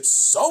Championship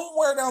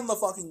somewhere down the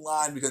fucking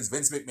line because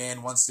Vince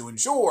McMahon wants to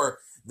ensure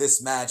this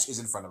match is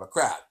in front of a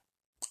crowd.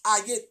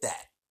 I get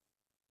that.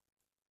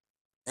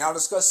 And I'll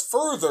discuss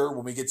further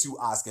when we get to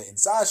Asuka and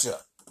Sasha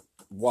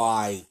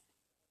why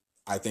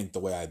I think the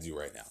way I do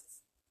right now.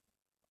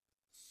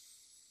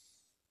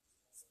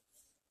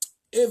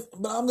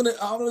 But I'm gonna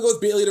go with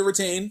Bayley to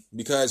retain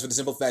because for the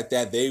simple fact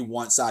that they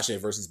want Sasha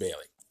versus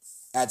Bayley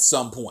at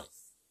some point.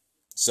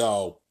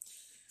 So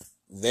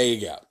there you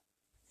go.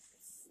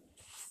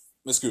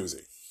 Miss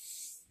Guzzi.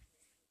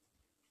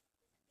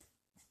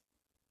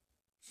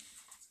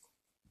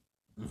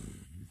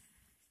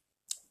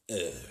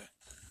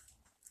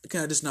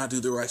 Can I just not do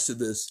the rest of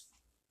this?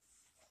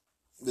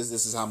 This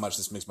is how much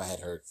this makes my head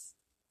hurt.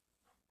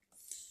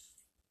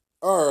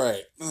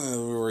 Alright. Where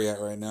are we at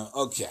right now?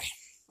 Okay.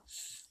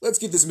 Let's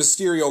get this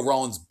Mysterio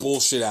Rollins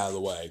bullshit out of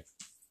the way.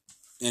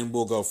 And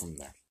we'll go from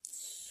there.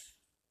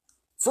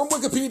 From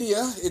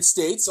Wikipedia, it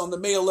states, on the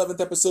May 11th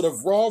episode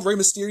of Raw, Rey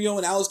Mysterio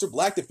and Aleister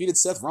Black defeated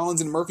Seth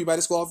Rollins and Murphy by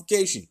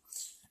disqualification.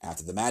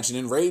 After the match and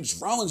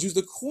enraged, Rollins used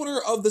the corner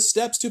of the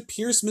steps to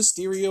pierce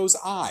Mysterio's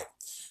eye,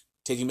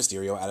 taking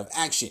Mysterio out of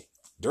action.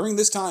 During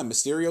this time,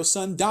 Mysterio's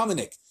son,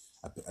 Dominic,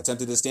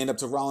 attempted to stand up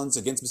to Rollins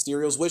against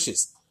Mysterio's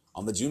wishes.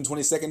 On the June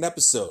 22nd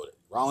episode,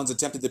 Rollins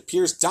attempted to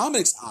pierce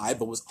Dominic's eye,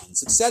 but was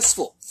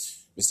unsuccessful.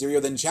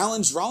 Mysterio then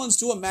challenged Rollins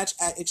to a match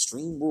at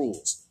Extreme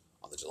Rules.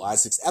 On the July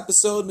 6th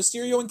episode,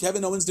 Mysterio and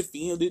Kevin Owens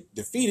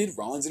defeated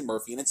Rollins and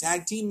Murphy in a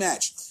tag team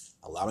match,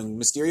 allowing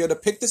Mysterio to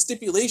pick the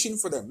stipulation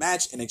for their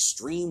match in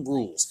Extreme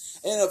Rules.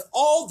 And of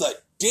all the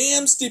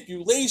damn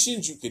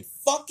stipulations you could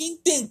fucking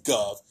think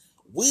of,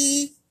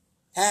 we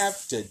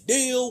have to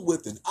deal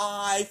with an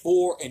eye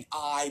for an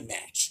eye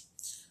match.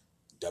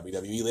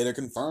 WWE later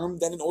confirmed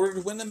that in order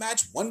to win the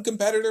match, one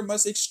competitor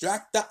must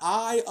extract the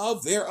eye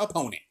of their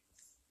opponent.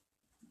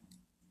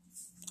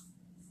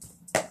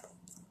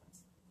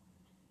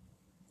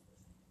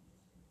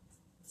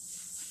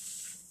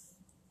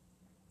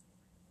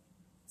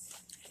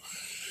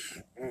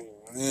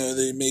 Yeah,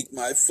 they make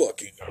my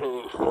fucking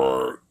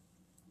hurt.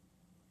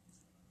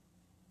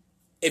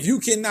 If you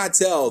cannot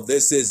tell,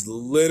 this is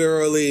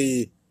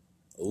literally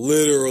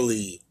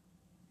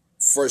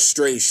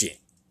frustration.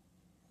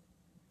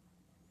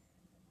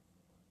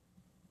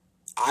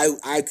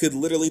 I could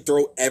literally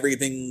throw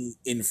everything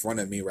in front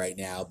of me right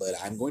now, but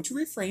I'm going to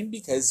refrain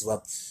because,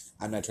 well,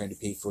 I'm not trying to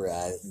pay for,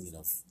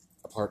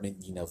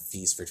 apartment,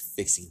 fees for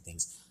fixing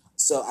things.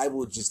 So I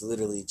will just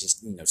literally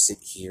just, sit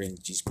here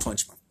and just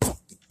punch my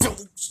fucking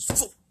belly.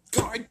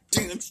 God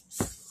damn.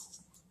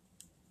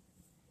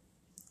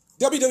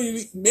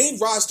 WWE main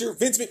roster,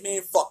 Vince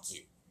McMahon, fuck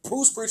you.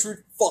 Bruce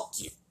Pritchard, fuck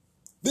you.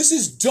 This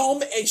is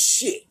dumb as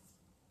shit.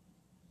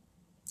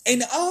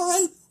 An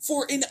eye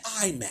for an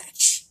eye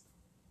match.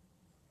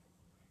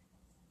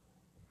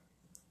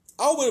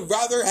 I would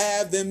rather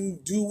have them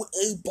do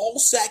a ball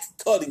sack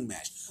cutting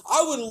match.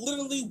 I would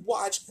literally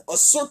watch a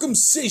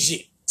circumcision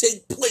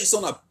take place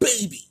on a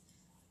baby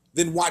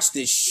than watch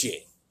this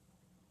shit.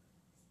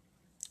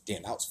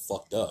 Damn, that was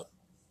fucked up.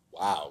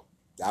 Wow.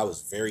 That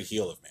was very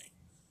heel of me.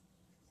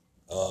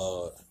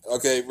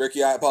 Okay,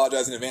 Ricky, I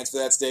apologize in advance for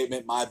that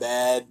statement. My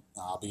bad.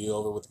 I'll be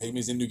over with the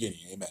pygmies in New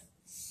Guinea. Amen.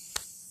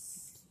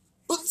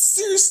 But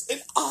There's an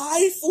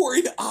eye for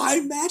an eye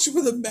match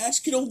where the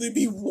match can only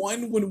be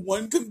won when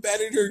one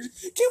competitor.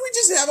 Can we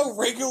just have a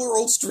regular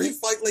old street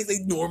fight like they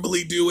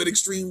normally do at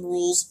Extreme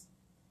Rules?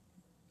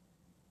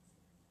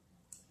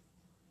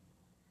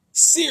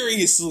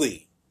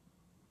 Seriously.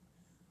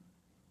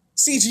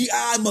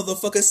 CGI,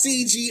 motherfucker,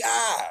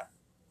 CGI.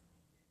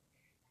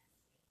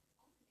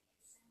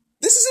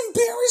 This is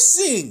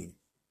embarrassing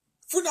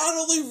for not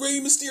only Rey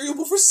Mysterio,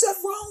 but for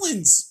Seth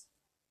Rollins.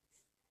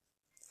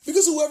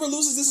 Because whoever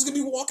loses this is going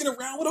to be walking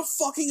around with a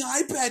fucking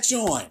eye patch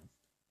on.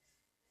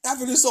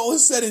 After this all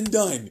is said and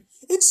done.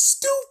 It's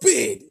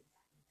stupid.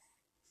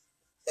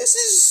 This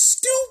is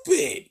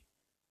stupid.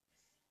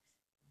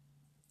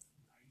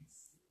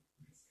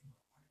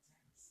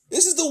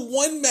 This is the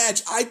one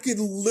match I could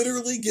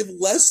literally give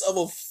less of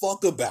a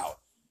fuck about.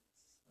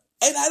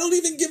 And I don't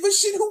even give a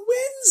shit who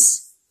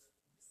wins.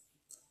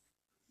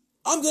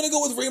 I'm going to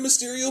go with Rey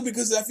Mysterio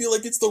because I feel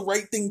like it's the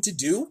right thing to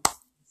do.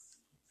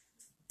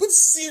 But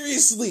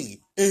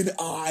seriously, an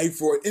eye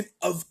for it. And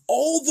of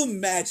all the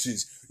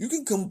matches you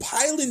can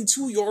compile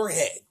into your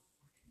head,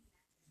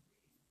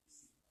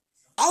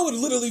 I would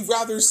literally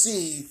rather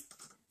see.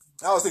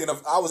 I was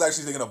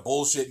actually thinking of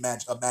bullshit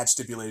match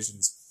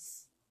stipulations.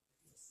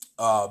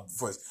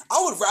 For this.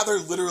 I would rather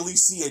literally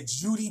see a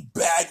Judy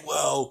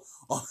Bagwell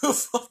on a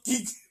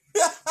fucking.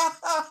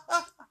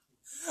 I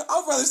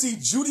would rather see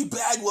Judy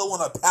Bagwell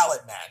on a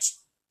pallet match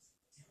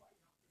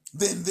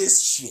than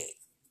this shit.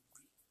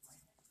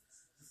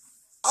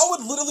 I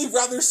would literally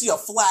rather see a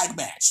flag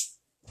match.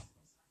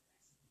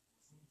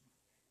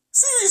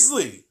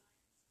 Seriously.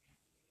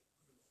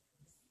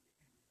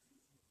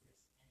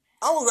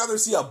 I would rather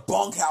see a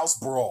bunkhouse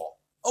brawl.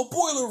 A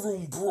boiler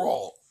room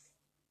brawl.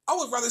 I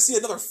would rather see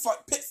another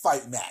pit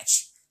fight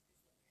match.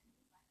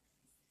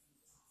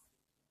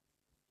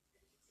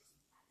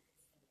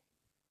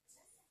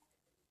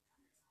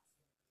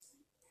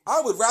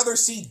 I would rather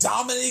see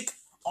Dominic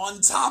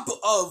on top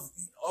of,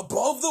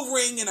 above the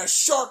ring in a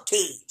shark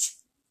cage.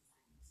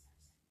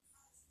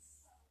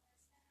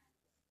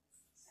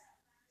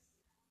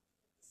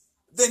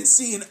 Than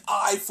see an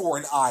eye for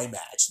an eye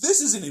match.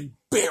 This is an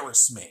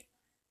embarrassment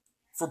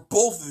for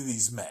both of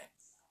these men.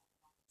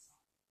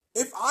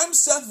 If I'm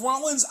Seth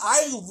Rollins,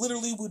 I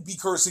literally would be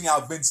cursing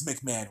out Vince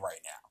McMahon right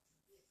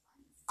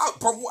now.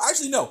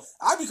 Actually, no.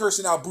 I'd be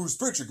cursing out Bruce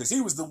Pritchard because he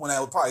was the one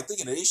I was probably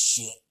thinking of this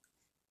shit.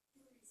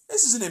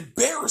 This is an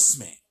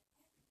embarrassment.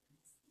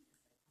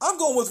 I'm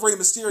going with Rey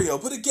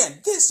Mysterio, but again,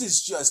 this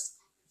is just...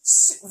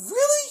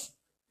 Really?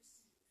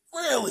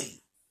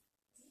 Really?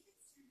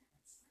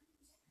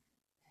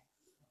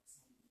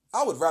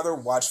 I would rather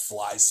watch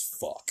flies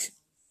fuck.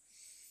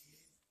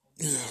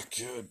 Oh,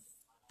 good.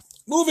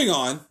 Moving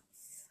on.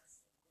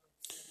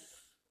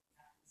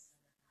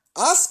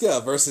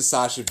 Asuka versus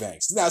Sasha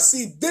Banks. Now,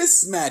 see,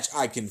 this match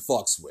I can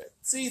fucks with.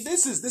 See,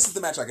 this is the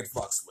match I can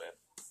fucks with.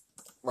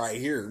 Right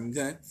here,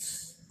 okay?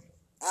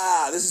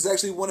 This is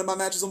actually one of my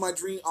matches on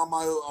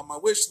my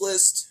wish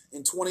list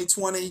in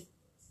 2020.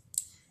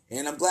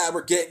 And I'm glad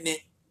we're getting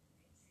it.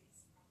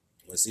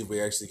 Let's see if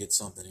we actually get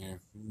something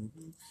here.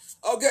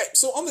 Okay,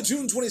 so on the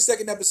June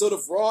 22nd episode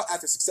of Raw,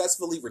 after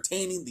successfully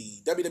retaining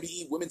the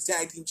WWE Women's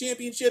Tag Team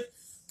Championship,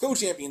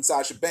 co-champion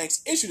Sasha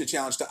Banks issued a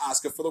challenge to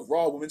Asuka for the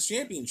Raw Women's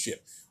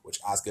Championship, which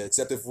Asuka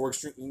accepted for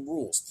Extreme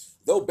Rules.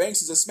 Though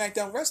Banks is a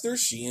SmackDown wrestler,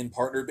 she and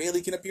partner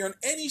Bayley can appear on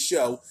any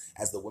show,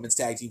 as the Women's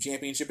Tag Team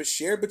Championship is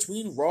shared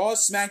between Raw,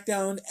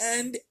 SmackDown,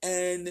 and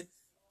NXT.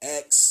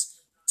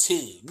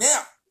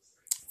 Now,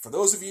 for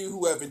those of you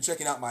who have been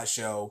checking out my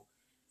show,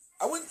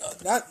 I wouldn't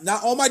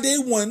not on my day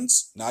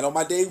ones. Not on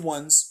my day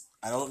ones.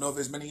 I don't know if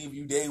there's many of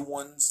you day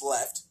ones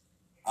left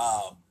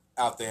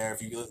out there.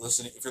 If you're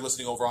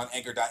listening over on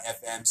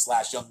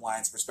Anchor.fm/Young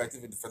Lions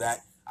Perspective, and for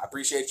that, I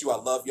appreciate you. I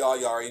love y'all.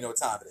 Y'all already know what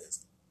time it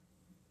is.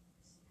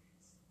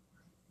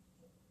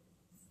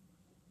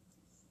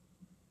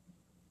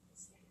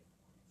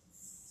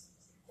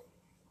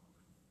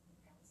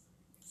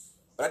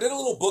 But I did a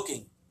little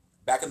booking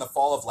back in the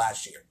fall of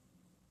last year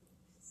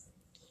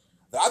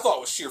that I thought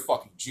was sheer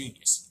fucking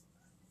genius.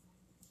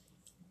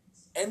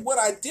 And what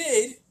I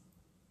did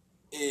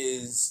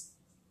is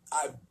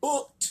I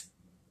booked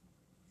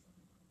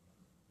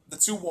the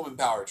 2-woman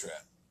power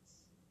trip.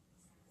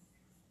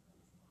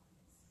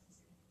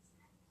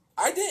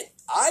 I did.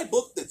 I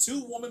booked the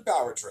 2-woman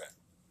power trip.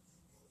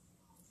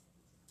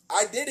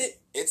 I did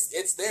it.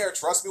 It's there.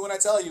 Trust me when I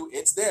tell you,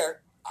 it's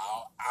there.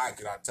 I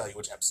cannot tell you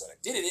which episode I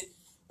did it in,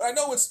 but I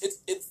know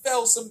it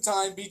fell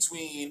sometime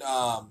between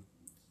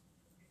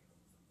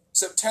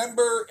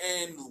September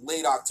and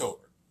late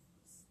October.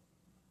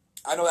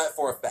 I know that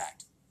for a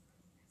fact.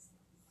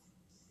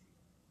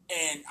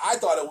 And I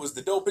thought it was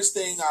the dopest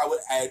thing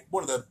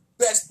one of the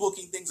best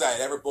booking things I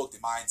had ever booked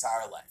in my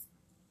entire life.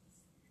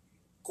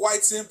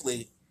 Quite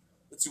simply,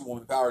 the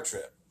 2-woman power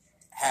trip.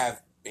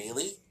 Have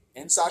Bayley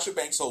and Sasha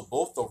Banks hold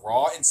both the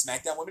Raw and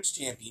SmackDown Women's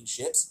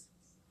Championships,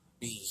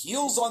 be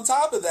heels on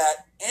top of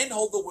that, and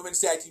hold the Women's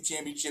Tag Team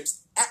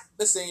Championships at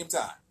the same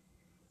time.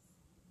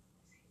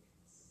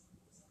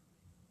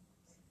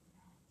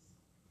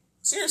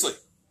 Seriously.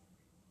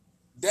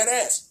 Dead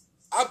ass.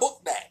 I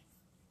booked that.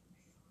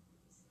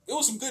 It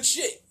was some good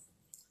shit.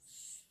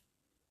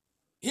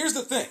 Here's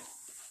the thing.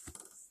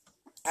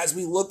 As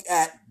we look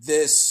at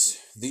this,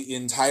 the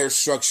entire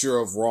structure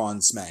of Raw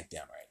and SmackDown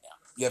right now.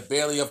 You have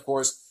Bayley, of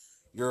course,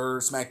 your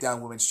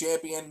SmackDown Women's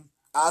Champion.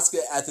 Asuka,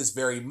 at this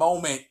very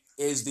moment,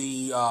 is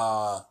the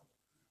Raw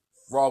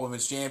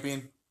Women's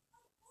Champion.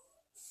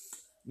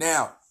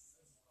 Now,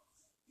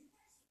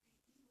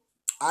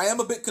 I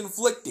am a bit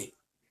conflicted.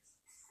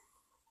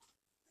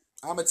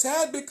 I'm a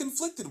tad bit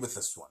conflicted with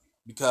this one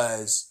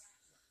because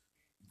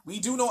we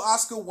do know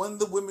Asuka won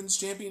the Women's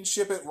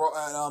Championship at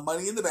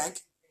Money in the Bank.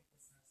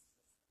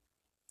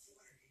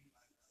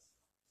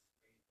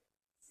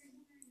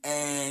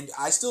 And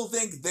I still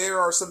think there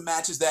are some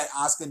matches that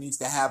Asuka needs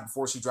to have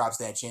before she drops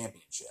that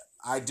championship.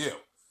 I do.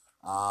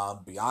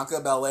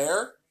 Bianca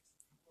Belair,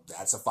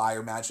 that's a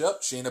fire matchup.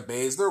 Shayna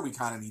Baszler, we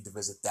kind of need to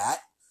visit that.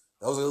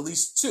 Those are at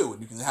least two,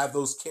 and you can have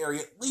those carry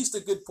at least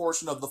a good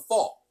portion of the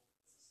fall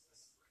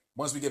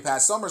once we get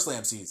past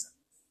SummerSlam season.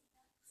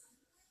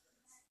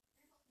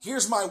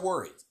 Here's my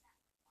worry,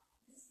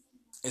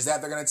 is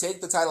that they're going to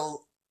take the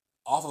title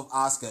off of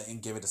Asuka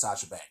and give it to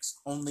Sasha Banks.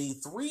 Only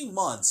 3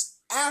 months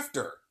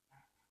after.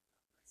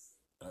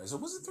 So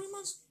was it 3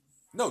 months?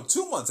 No,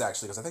 2 months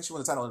actually, because I think she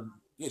won the title.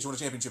 She won the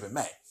championship in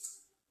May.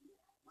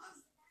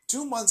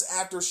 2 months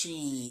after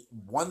she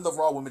won the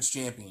Raw Women's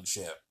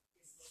Championship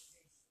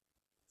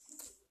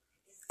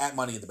at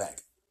Money in the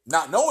Bank.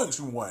 Not knowing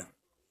she won,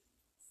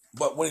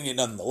 but winning it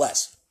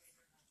nonetheless.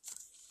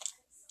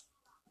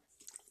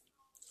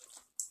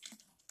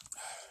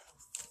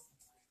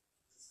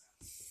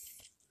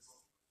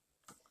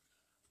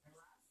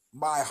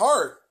 My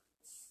heart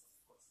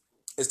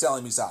is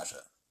telling me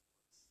Sasha.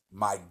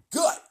 My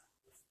gut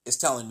is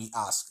telling me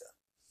Asuka.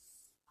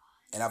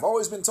 And I've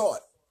always been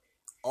taught,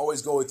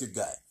 always go with your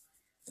gut.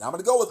 And I'm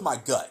going to go with my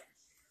gut.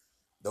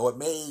 Though it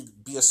may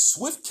be a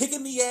swift kick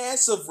in the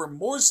ass of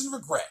remorse and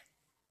regret,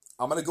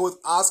 I'm going to go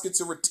with Asuka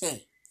to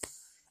retain.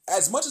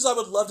 As much as I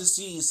would love to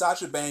see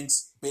Sasha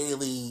Banks,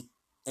 Bayley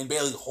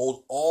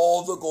hold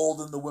all the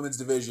gold in the women's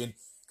division,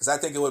 because I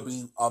think it would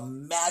be a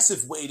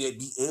massive way to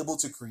be able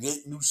to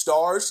create new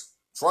stars.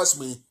 Trust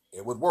me,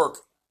 it would work.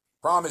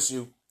 Promise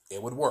you,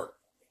 it would work.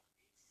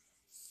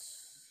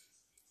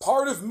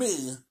 Part of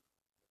me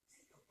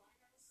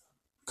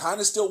kind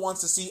of still wants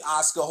to see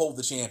Asuka hold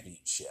the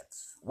championship.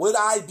 Would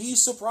I be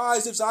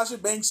surprised if Sasha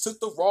Banks took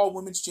the Raw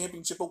Women's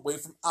Championship away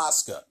from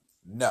Asuka?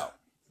 No.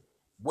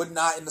 Would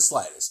not in the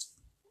slightest.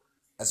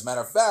 As a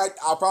matter of fact,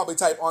 I'll probably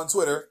type on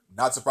Twitter,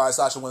 not surprised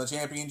Sasha won the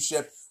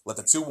championship, let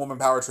the 2-woman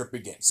power trip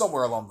begin.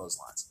 Somewhere along those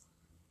lines.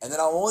 And then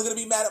I'm only going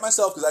to be mad at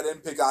myself because I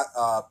didn't pick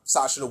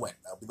Sasha to win.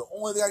 That'll be the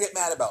only thing I get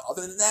mad about.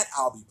 Other than that,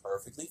 I'll be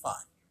perfectly fine.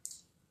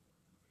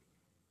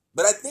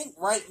 But I think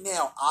right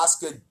now,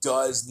 Asuka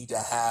does need to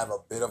have a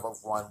bit of a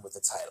run with the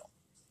title.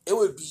 It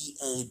would be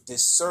a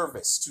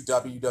disservice to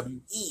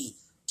WWE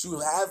to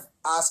have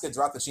Asuka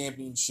drop the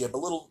championship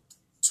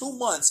 2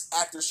 months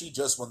after she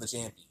just won the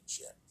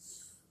championship.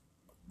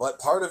 But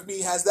part of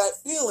me has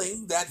that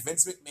feeling that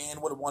Vince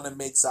McMahon would want to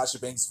make Sasha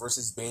Banks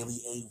versus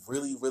Bayley a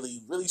really,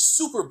 really, really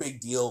super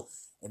big deal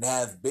and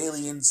have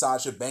Bayley and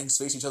Sasha Banks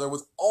face each other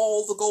with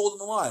all the gold on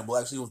the line.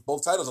 Well, actually, with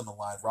both titles on the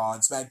line, Raw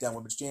and SmackDown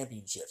Women's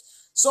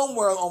Championships.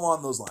 Somewhere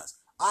along those lines.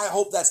 I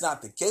hope that's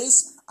not the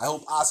case. I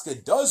hope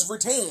Asuka does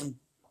retain.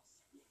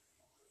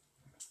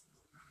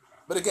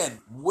 But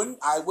again,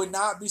 I would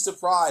not be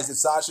surprised if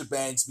Sasha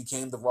Banks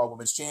became the Raw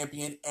Women's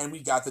Champion and we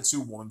got the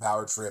 2-woman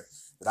power trip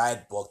that I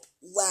had booked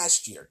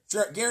last year.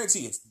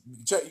 Guarantee it.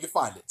 You can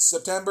find it.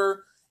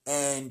 September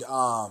and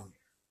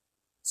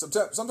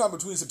sometime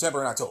between September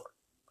and October.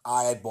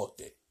 I had booked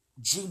it.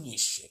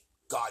 Genius shit.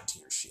 God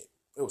tier shit.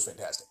 It was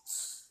fantastic.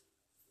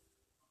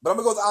 But I'm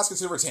gonna go with Asuka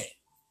to retain.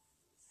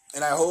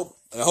 And I hope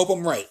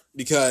I'm right,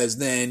 because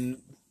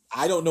then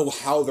I don't know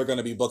how they're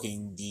gonna be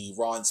booking the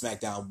Raw and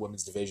SmackDown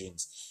women's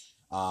divisions.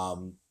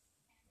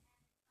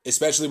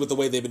 Especially with the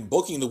way they've been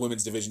booking the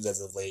women's divisions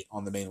as of late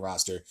on the main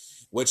roster,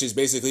 which is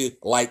basically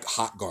like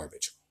hot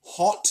garbage.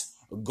 Hot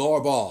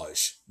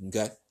garbage.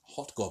 Okay?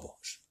 Hot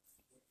garbage.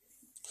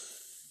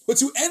 But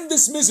to end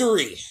this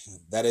misery,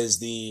 that is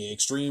the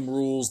Extreme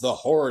Rules, the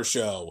horror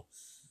show.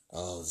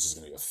 Oh, this is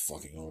going to be a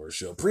fucking horror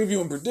show.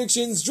 Preview and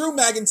predictions, Drew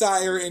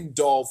McIntyre and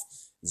Dolph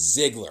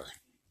Ziggler.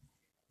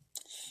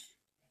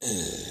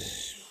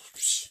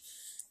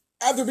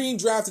 After being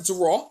drafted to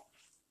Raw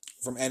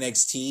from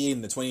NXT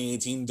in the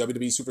 2018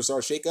 WWE Superstar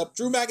Shakeup,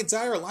 Drew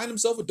McIntyre aligned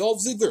himself with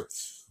Dolph Ziggler.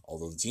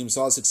 Although the team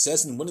saw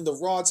success in winning the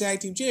Raw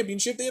Tag Team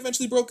Championship, they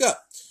eventually broke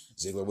up.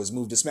 Ziggler was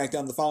moved to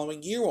SmackDown the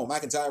following year, while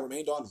McIntyre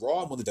remained on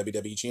Raw and won the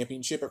WWE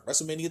Championship at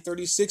WrestleMania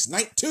 36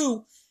 Night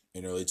 2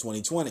 in early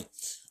 2020.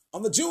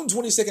 On the June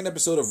 22nd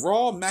episode of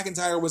Raw,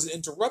 McIntyre was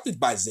interrupted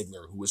by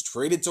Ziggler, who was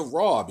traded to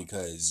Raw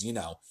because,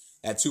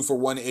 that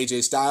 2-for-1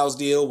 AJ Styles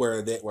deal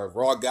where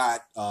Raw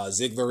got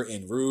Ziggler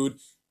and Rude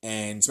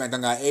and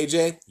SmackDown got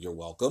AJ. You're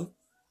welcome.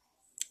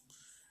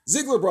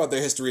 Ziggler brought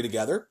their history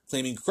together,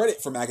 claiming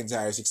credit for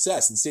McIntyre's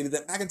success, and stated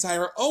that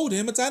McIntyre owed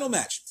him a title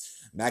match.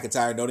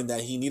 McIntyre, noting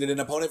that he needed an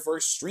opponent for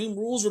Extreme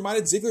Rules,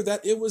 reminded Ziggler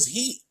that it was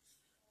he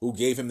who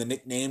gave him the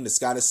nickname the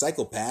Scottish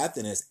Psychopath,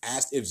 and has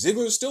asked if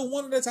Ziggler still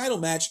wanted a title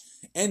match,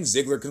 and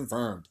Ziggler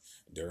confirmed.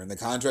 During the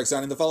contract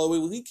signing the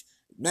following week,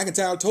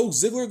 McIntyre told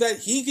Ziggler that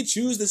he could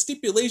choose the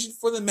stipulation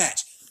for the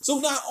match. So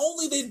not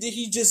only did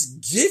he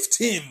just gift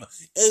him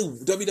a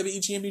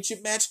WWE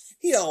Championship match,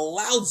 he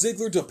allowed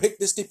Ziggler to pick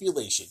the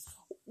stipulation.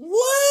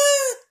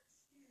 What?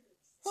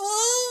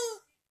 Huh?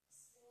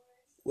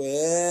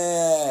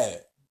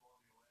 Where?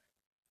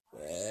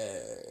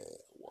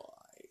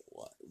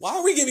 Why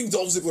are we giving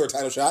Dolph Ziggler a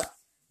title shot?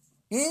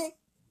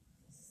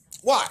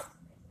 Why?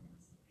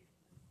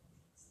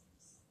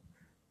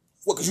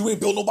 What, because you ain't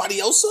build nobody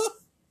else up?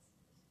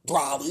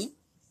 Probably.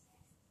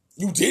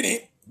 You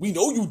didn't. We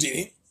know you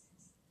didn't.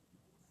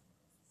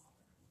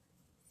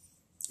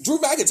 Drew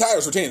McIntyre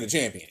is retaining the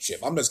championship.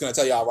 I'm just going to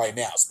tell y'all right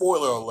now.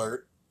 Spoiler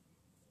alert.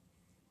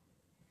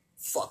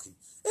 Fucking.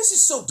 This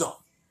is so dumb.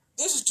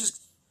 This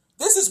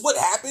is what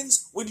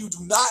happens when you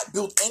do not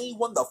build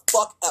anyone the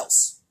fuck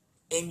else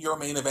in your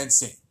main event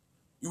scene.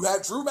 You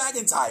have Drew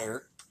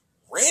McIntyre,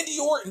 Randy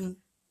Orton,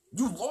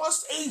 you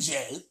lost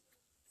AJ,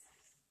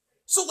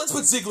 so let's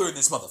put Ziggler in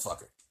this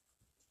motherfucker.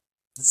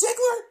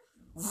 Ziggler?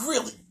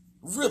 Really?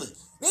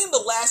 Name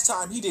the last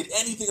time he did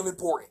anything of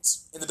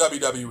importance in the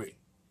WWE.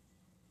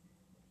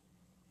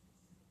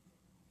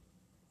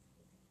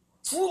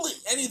 Truly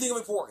anything of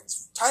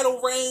importance.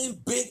 Title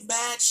reign, big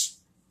match.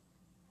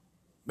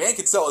 Man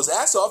can sell his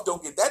ass off,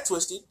 don't get that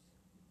twisted.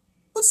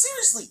 But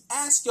seriously,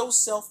 ask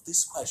yourself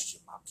this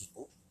question, my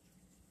people.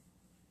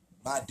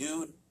 My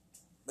dude,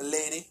 my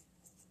lady.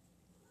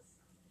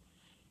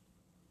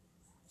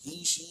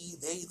 He, she,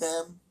 they,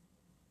 them.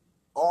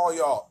 All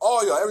y'all,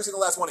 every single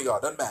last one of y'all,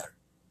 doesn't matter.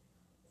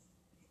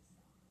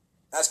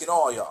 Asking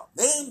all y'all.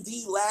 Name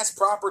the last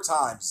proper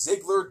time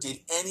Ziggler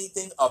did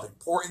anything of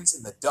importance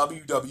in the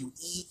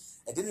WWE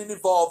and didn't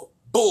involve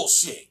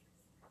bullshit.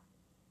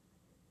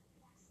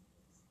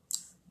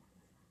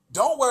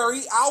 Don't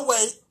worry, I'll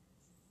wait.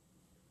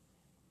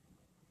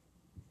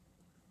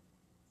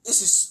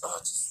 This is...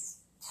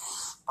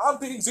 I'm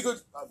picking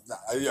Ziggler.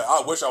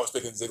 I wish I was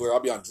picking Ziggler.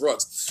 I'll be on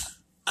drugs.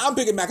 I'm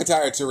picking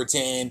McIntyre to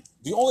retain.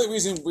 The only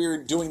reason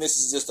we're doing this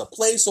is just a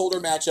placeholder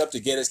matchup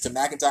to get us to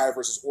McIntyre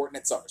versus Orton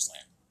at SummerSlam.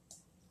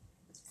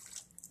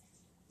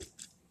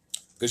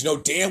 Because you know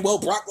damn well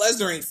Brock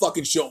Lesnar ain't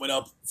fucking showing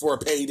up for a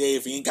payday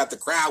if he ain't got the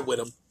crowd with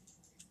him.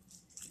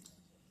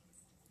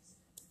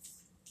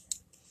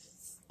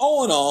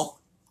 All in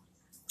all,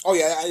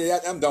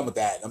 I'm done with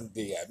that.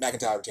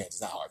 McIntyre retains.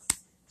 It's not hard.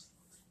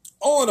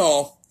 All in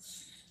all,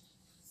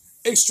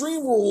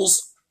 Extreme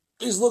Rules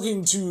is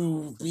looking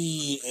to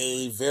be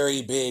a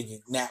very big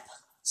nap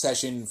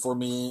session for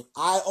me.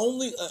 I'm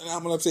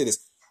going to say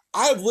this.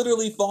 I've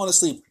literally fallen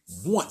asleep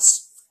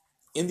once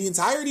in the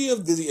entirety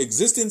of the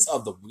existence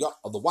of the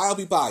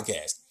YLP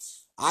podcast.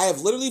 I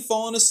have literally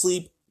fallen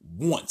asleep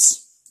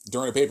once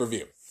during a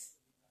pay-per-view.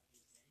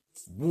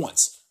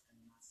 Once.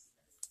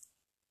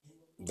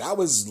 That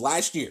was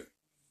last year.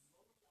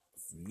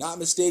 If I'm not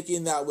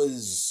mistaken, that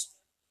was...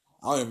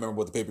 I don't even remember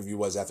what the pay-per-view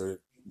was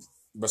after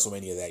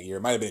WrestleMania that year.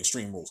 It might have been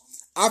Extreme Rules.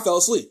 I fell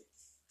asleep.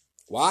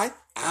 Why?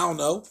 I don't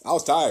know. I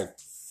was tired.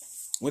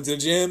 Went to the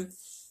gym,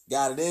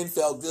 got it in,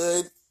 felt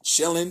good,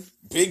 chilling,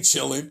 big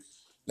chilling.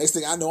 Next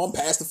thing I know, I'm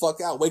passed the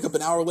fuck out. Wake up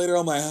an hour later,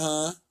 I'm like,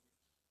 huh?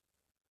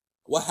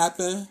 What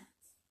happened?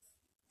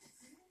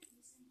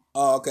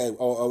 Oh, okay.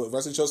 Oh,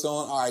 wrestling show still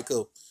on? All right,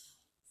 cool.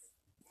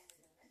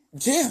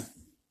 Yeah.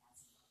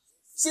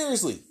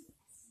 Seriously.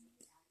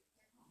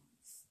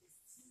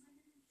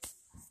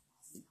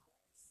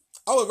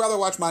 I would rather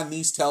watch my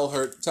niece tell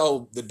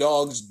the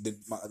dogs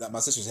that my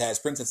sister has,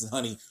 Princess and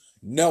Honey,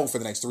 no for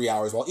the next 3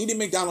 hours while eating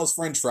McDonald's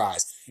French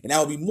fries. And that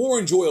would be more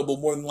enjoyable,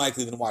 more than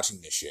likely, than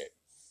watching this shit.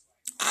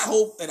 I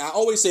hope, and I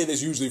always say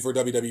this usually for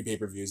WWE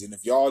pay-per-views, and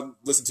if y'all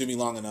listen to me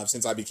long enough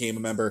since I became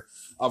a member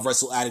of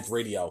Wrestle Addict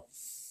Radio,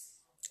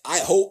 I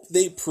hope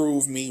they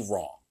prove me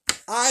wrong.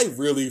 I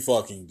really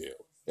fucking do.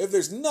 If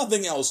there's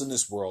nothing else in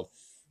this world,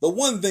 the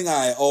one thing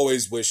I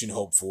always wish and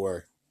hope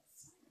for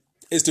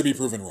is to be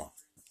proven wrong.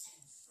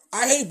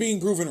 I hate being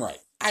proven right.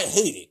 I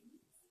hate it.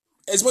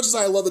 As much as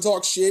I love to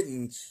talk shit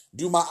and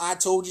do my I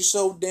told you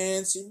so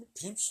dance, see my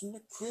pimps in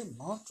the crib,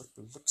 drop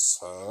your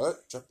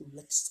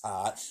licks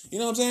hot. You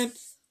know what I'm saying?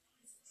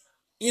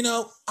 You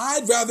know,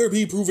 I'd rather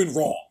be proven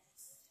wrong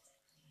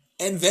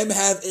and them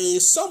have a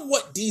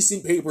somewhat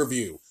decent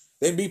pay-per-view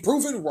than be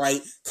proven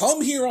right,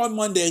 come here on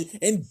Monday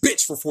and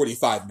bitch for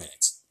 45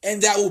 minutes.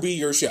 And that will be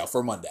your show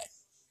for Monday.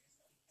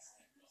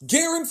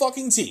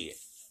 Guarantee it.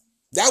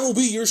 That will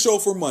be your show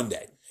for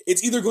Monday.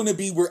 It's either going to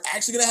be, we're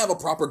actually going to have a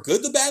proper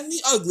Good, the Bad, and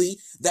the Ugly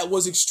that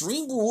was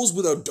Extreme Rules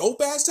with a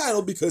dope-ass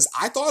title because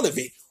I thought of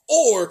it,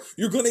 or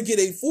you're going to get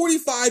a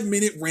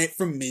 45-minute rant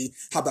from me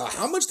about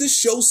how much this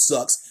show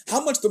sucks,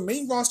 how much the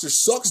main roster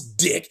sucks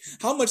dick,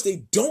 how much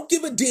they don't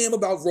give a damn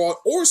about Raw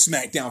or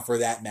SmackDown for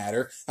that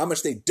matter, how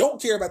much they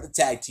don't care about the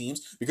tag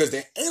teams because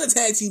there ain't a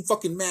tag team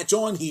fucking match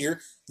on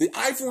here. The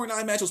Eye for an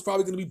Eye match was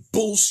probably going to be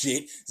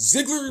bullshit.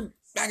 Ziggler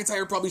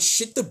McIntyre probably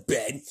shit the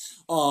bed.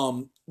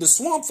 The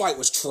Swamp fight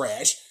was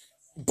trash.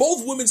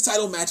 Both women's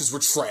title matches were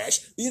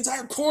trash. The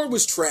entire card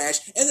was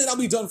trash. And then I'll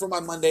be done for my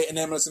Monday, and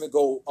then I'm just going to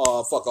go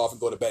fuck off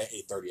and go to bed at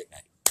 8:30 at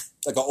night.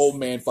 Like an old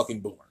man fucking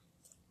boomer.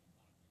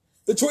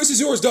 The choice is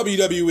yours,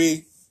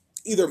 WWE.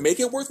 Either make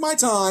it worth my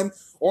time,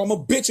 or I'm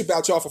going to bitch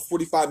about y'all for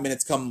 45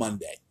 minutes come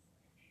Monday.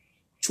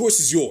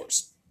 Choice is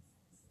yours.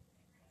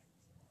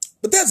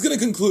 But that's going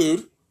to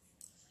conclude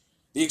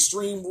the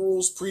Extreme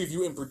Rules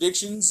preview and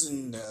predictions,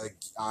 and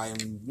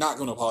I'm not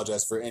going to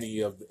apologize for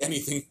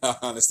anything I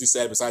honestly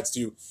said besides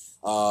to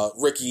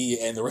Ricky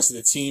and the rest of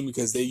the team,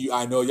 because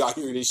I know y'all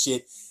hear this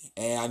shit,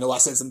 and I know I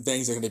said some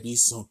things that are going to be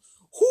so,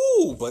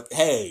 but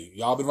hey,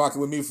 y'all been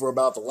rocking with me for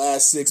about the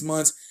last 6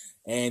 months,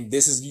 and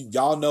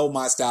y'all know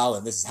my style,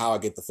 and this is how I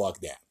get the fuck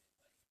down.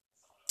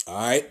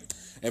 Alright?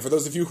 And for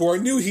those of you who are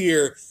new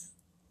here,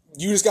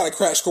 you just got a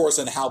crash course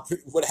on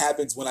what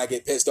happens when I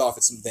get pissed off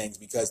at some things,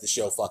 because the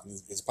show fucking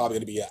is probably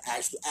going to be an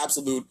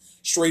absolute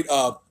straight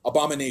up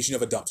abomination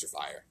of a dumpster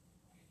fire.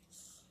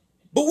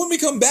 But when we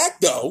come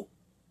back, though,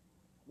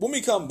 I'm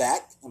going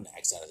to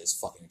X out of this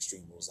fucking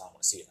Extreme Rules. I don't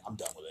want to see it. I'm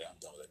done with it.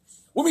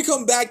 When we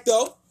come back,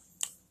 though,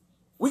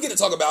 we get to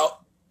talk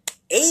about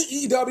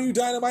AEW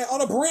Dynamite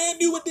on a brand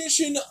new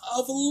edition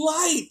of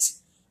Light,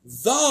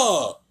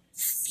 the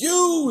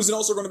Fuse. And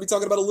also we're going to be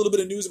talking about a little bit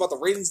of news about the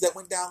ratings that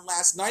went down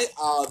last night.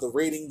 The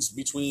ratings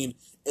between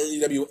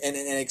AEW and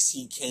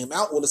NXT came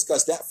out. We'll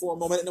discuss that for a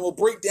moment, and then we'll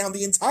break down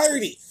the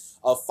entirety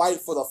of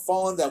Fight for the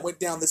Fallen that went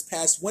down this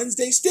past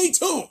Wednesday. Stay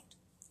tuned.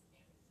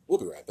 We'll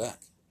be right back.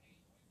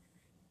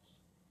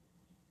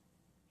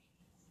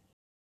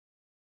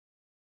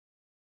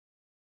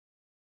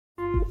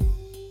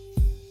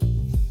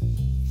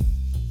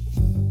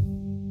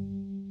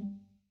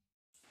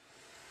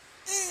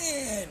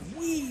 And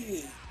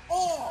we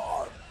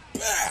are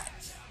back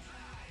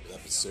with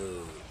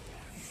episode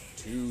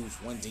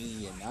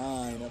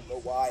 229 of the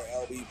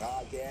YLB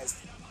podcast.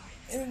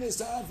 And it is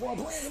time for a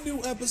brand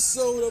new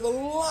episode of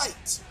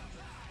Light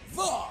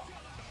the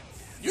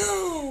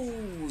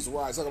Fuse,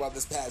 where I talk about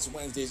this past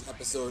Wednesday's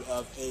episode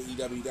of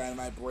AEW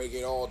Dynamite, break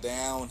it all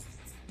down,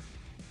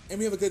 and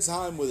we have a good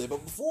time with it.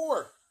 But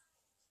before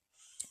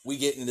we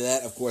get into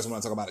that, of course, I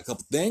want to talk about a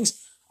couple things.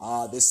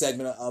 This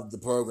segment of the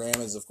program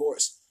is, of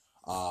course,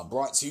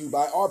 brought to you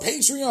by our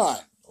Patreon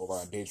over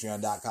on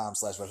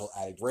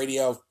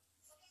patreon.com/WrestleAddictRadio.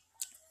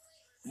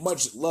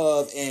 Much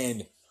love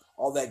and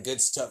all that good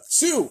stuff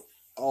to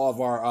all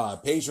of our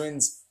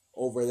patrons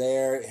over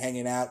there,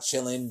 hanging out,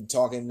 chilling,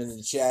 talking in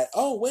the chat.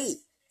 Oh, wait,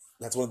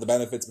 that's one of the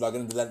benefits, but I'll get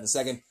into that in a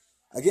second.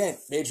 Again,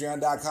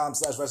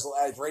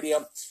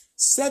 patreon.com/WrestleAddictRadio.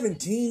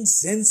 17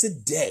 cents a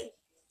day.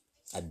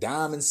 A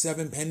dime and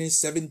 7 pennies,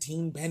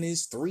 17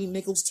 pennies, 3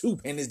 nickels, 2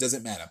 pennies,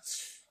 doesn't matter.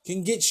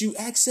 Can get you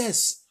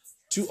access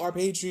to our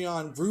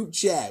Patreon group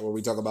chat where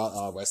we talk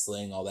about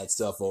wrestling, all that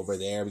stuff over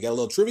there. We got a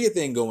little trivia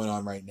thing going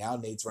on right now.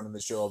 Nate's running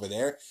the show over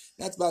there.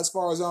 That's about as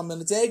far as I'm going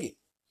to take it.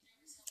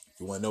 If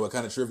you want to know what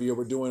kind of trivia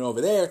we're doing over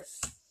there,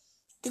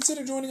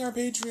 consider joining our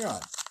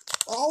Patreon.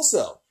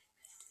 Also,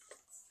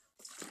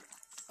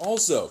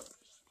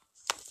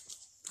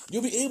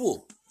 you'll be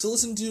able to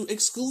listen to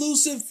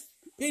exclusive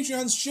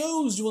Patreon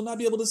shows you will not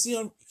be able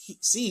to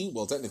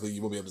well, technically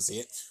you won't be able to see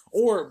it,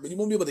 or you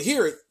won't be able to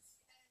hear it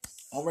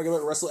on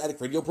regular Wrestle Addict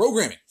radio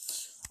programming.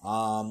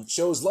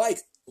 Shows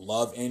like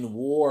Love and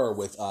War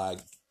with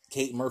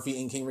Kate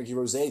Murphy and King Ricky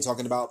Rose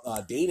talking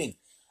about dating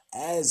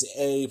as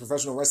a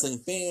professional wrestling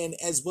fan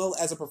as well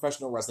as a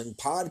professional wrestling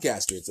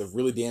podcaster. It's a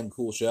really damn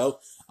cool show.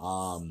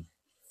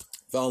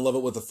 Fell in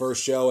love with the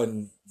first show,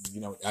 and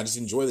I just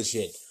enjoy the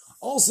shit.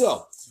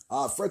 Also,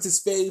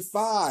 Fret's Fave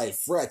 5.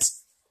 Fret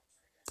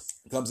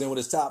comes in with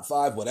his top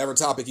 5, whatever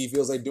topic he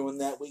feels like doing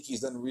that week. He's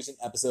done recent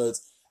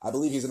episodes. I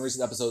believe he's in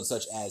recent episodes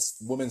such as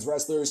women's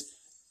wrestlers,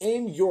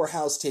 in your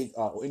house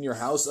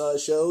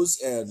shows,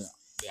 and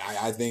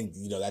I think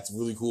that's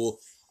really cool.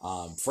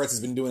 Fretz has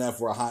been doing that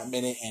for a hot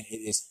minute, and it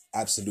is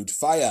absolute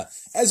fire.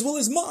 As well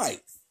as my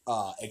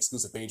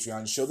exclusive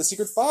Patreon show, The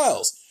Secret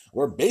Files,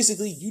 where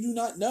basically you do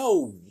not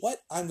know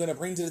what I'm going to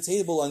bring to the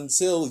table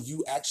until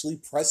you actually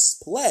press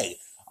play.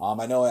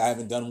 I know I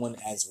haven't done one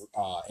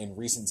in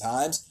recent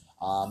times.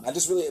 I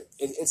just really,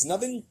 it's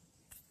nothing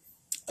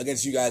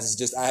against you guys. It's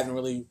just I haven't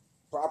really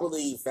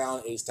properly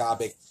found a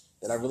topic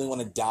that I really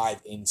want to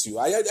dive into.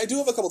 I do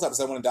have a couple topics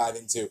I want to dive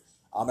into.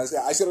 I just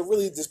got to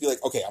really just be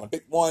like, okay, I'm going to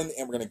pick one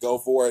and we're going to go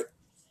for it.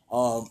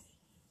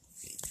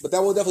 But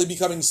that will definitely be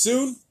coming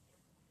soon.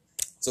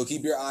 So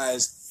keep your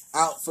eyes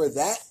out for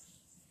that.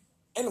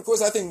 And of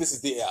course, I think this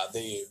is the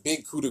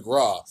big coup de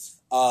grace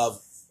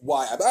of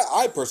why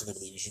I personally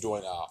believe you should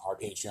join our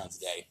Patreon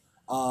today.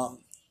 How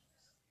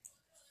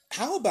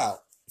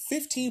about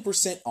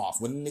 15% off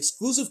with an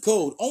exclusive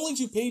code only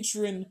to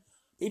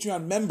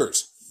Patreon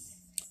members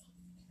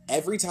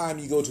every time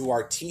you go to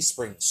our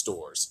Teespring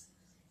stores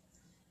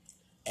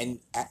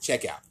and at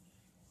checkout?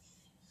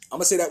 I'm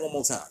going to say that one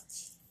more time.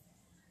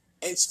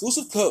 An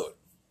exclusive code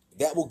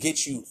that will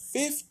get you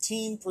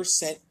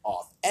 15%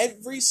 off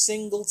every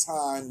single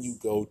time you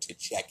go to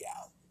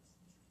checkout.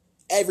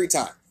 Every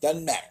time.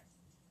 Doesn't matter.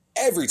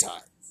 Every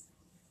time.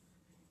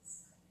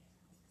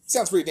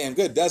 Sounds pretty damn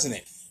good, doesn't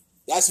it?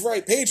 That's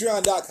right.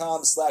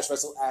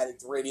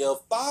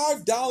 Patreon.com/WrestleAddictRadio.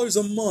 $5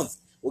 a month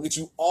will get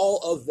you all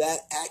of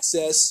that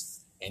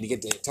access, and you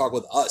get to talk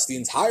with us, the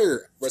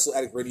entire Wrestle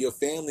Addict Radio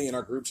family in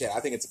our group chat.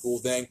 I think it's a cool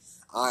thing.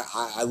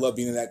 I love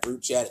being in that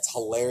group chat. It's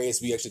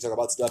hilarious. We actually talk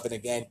about stuff, and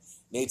again,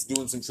 Nate's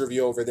doing some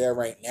trivia over there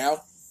right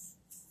now.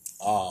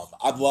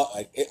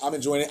 I'm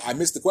enjoying it. I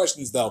miss the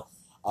questions though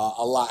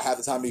a lot half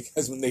the time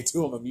because when they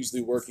do them, I'm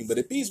usually working. But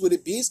it bees what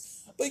it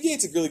bees. But yeah,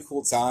 it's a really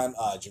cool time.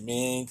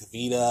 Jermaine,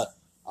 Kavita,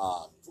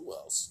 who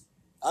else?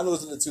 I know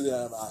those are the two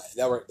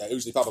that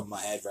usually pop up in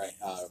my head right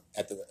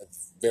at the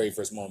very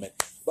first moment.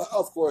 But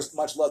of course,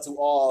 much love to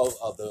all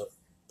of the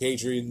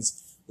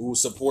patrons who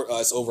support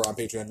us over on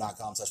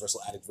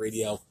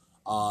Patreon.com/WrestleAddictRadio.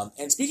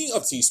 And speaking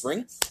of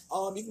Teespring,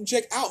 you can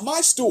check out my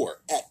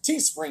store at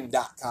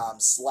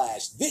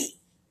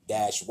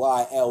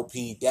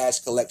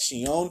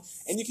teespring.com/the-YLP-collection,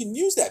 and you can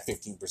use that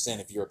 15%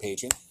 if you're a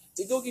patron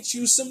to go get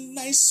you some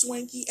nice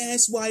swanky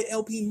ass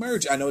YLP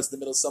merch. I know it's the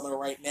middle of summer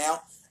right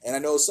now, and I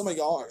know some of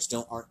y'all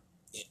aren't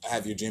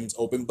have your gyms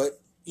open,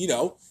 but you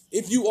know,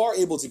 if you are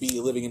able to be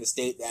living in a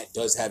state that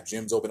does have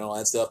gyms open and all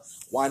that stuff,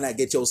 why not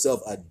get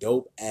yourself a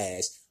dope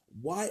ass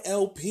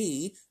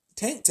YLP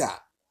tank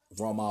top?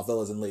 For all my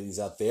fellas and ladies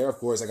out there, of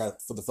course,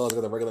 for the fellas, I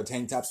got the regular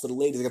tank tops. For the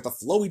ladies, I got the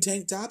flowy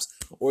tank tops,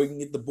 or you can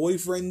get the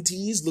boyfriend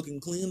tees,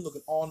 looking clean,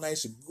 looking all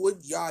nice and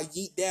good. Y'all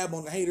yeet dab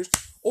on the haters,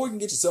 or you can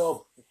get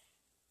yourself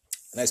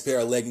a nice pair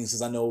of leggings,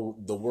 because I know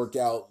the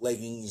workout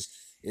leggings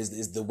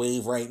is the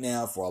wave right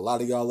now for a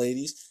lot of y'all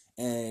ladies.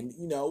 And,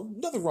 you know,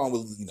 nothing wrong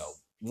with, you know,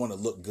 want to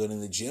look good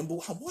in the gym,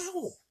 but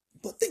wow,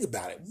 but think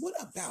about it. What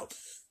about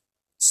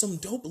some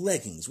dope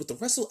leggings with the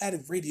Wrestle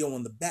Addict Radio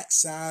on the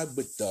backside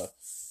with the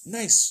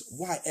nice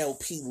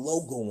YLP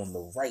logo on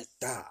the right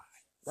thigh,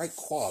 right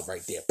quad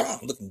right there. Boom,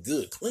 looking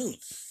good, clean.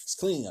 It's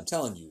clean, I'm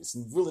telling you. It's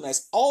really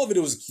nice. All of it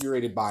was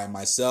curated by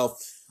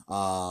myself.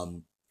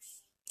 Also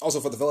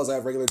for the fellas, I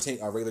have regular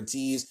tees.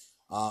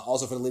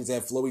 Also for the ladies, I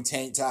have flowy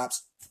tank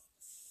tops.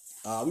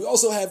 We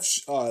also have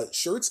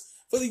shirts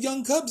for the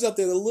young cubs out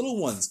there, the little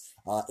ones,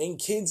 and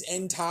kids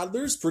and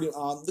toddlers.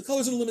 The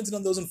colors are limited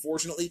on those,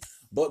 unfortunately,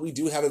 but we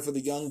do have it for the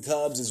young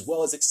cubs, as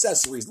well as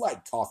accessories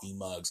like coffee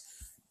mugs,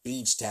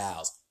 beach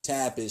towels,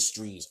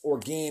 tapestries,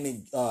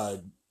 organic,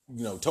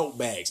 tote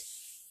bags.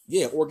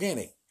 Yeah,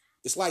 organic.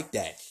 It's like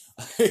that.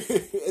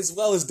 As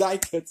well as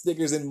die-cut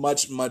stickers and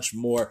much, much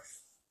more.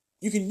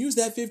 You can use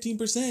that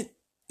 15%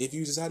 if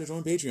you decide to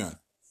join Patreon.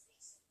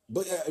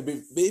 But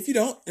if you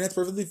don't, and that's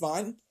perfectly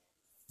fine.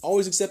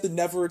 Always accepted,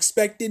 never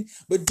expected.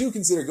 But do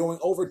consider going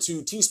over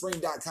to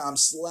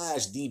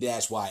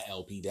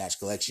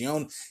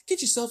teespring.com/the-YLP-collection.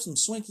 Get yourself some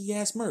swanky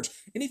ass merch.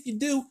 And if you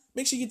do,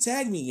 make sure you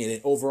tag me in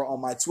it over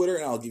on my Twitter.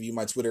 And I'll give you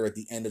my Twitter at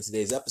the end of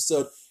today's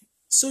episode,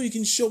 so you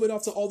can show it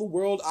off to all the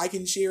world. I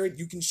can share it.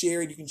 You can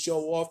share it. You can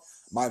show off.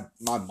 My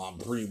mom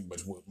pretty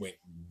much went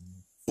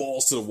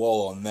balls to the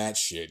wall on that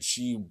shit.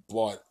 She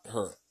bought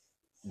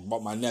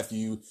my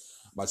nephew,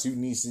 my two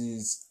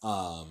nieces,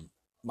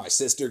 my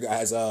sister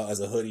has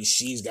a hoodie.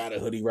 She's got a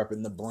hoodie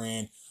repping the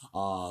brand.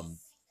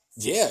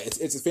 Yeah,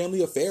 it's a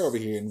family affair over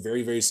here, and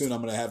very, very soon I'm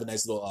gonna have a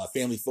nice little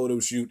family photo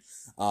shoot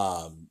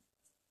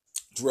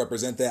to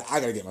represent that. I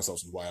gotta get myself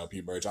some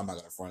YLP merch. I'm not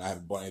gonna front. I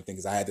haven't bought anything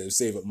because I had to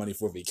save up money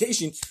for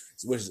vacation,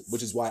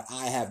 which is why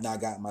I have not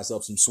gotten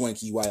myself some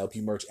swanky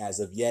YLP merch as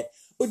of yet.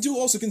 But do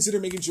also consider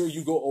making sure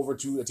you go over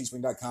to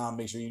teespring.com.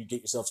 Make sure you get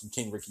yourself some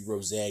King Ricky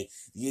Rose, the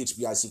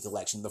HBIC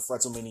collection, the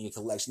Fretzelmania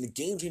collection, the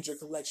Game Changer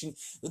collection,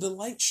 the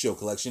Delight Show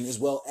collection, as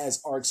well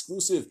as our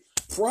exclusive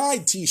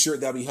Pride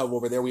t-shirt that we have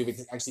over there. We've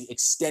actually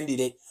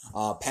extended it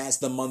past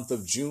the month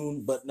of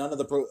June, but none of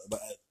but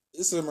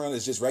this time around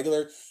is just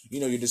regular. You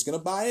know, you're just going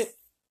to buy it.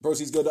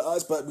 Proceeds go to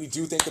us, but we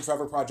do thank the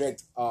Trevor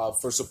Project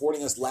for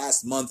supporting us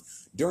last month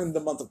during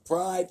the month of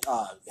Pride,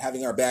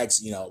 having our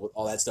bags, with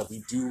all that stuff.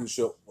 We do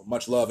show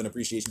much love and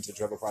appreciation to the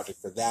Trevor Project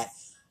for that.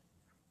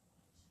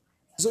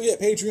 So yeah,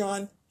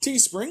 Patreon,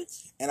 Teespring,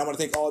 and I want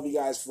to thank all of you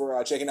guys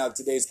for checking out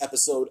today's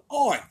episode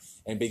on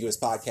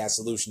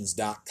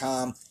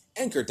AmbiguousPodcastSolutions.com,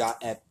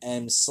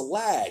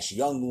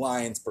 Anchor.fm/Young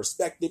Lions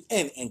Perspective,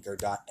 and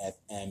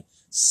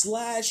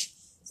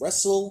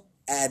Anchor.fm/Wrestle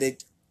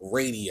Addict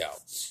Radio.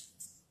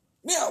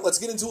 Now, let's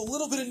get into a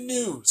little bit of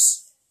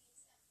news.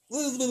 A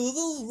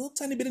little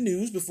tiny bit of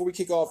news before we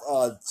kick off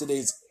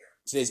today's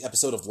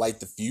episode of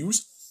Light the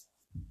Fuse.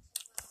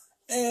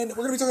 And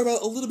we're going to be talking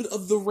about a little bit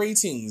of the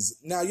ratings.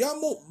 Now,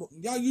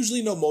 y'all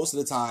usually know most of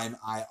the time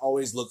I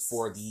always look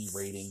for the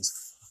ratings.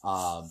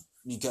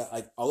 Because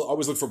I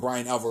always look for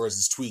Brian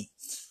Alvarez's tweet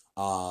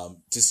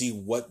to see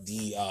what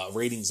the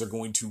ratings are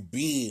going to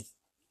be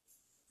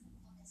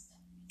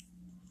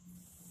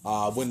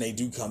when they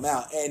do come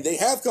out. And they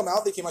have come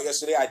out. They came out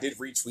yesterday. I did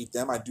retweet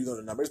them. I do know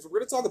the numbers, but we're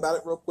going to talk about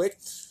it real quick.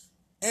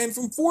 And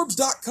from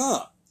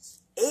Forbes.com,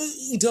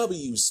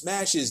 AEW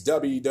smashes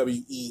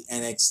WWE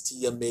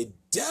NXT amid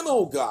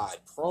Demo God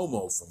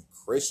promo from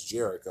Chris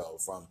Jericho.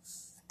 From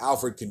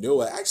Alfred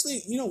Konuwa.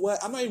 Actually, you know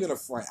what? I'm not even going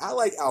to front. I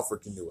like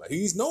Alfred Konuwa.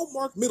 He's no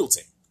Mark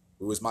Middleton,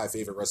 who is my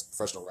favorite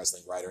professional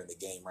wrestling writer in the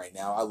game right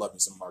now. I love me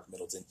some Mark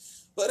Middleton.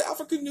 But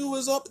Alfred Konuwa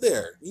is up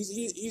there.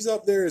 He's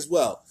up there as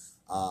well.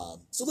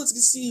 So let's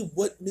see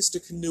what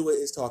Mr. Konuwa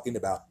is talking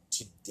about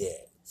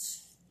today.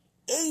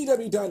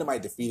 AEW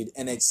Dynamite defeated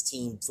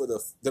NXT for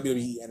the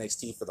WWE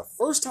NXT for the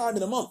first time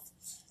in a month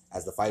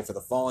as the Fight for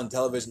the Fallen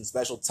television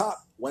special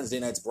topped Wednesday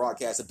night's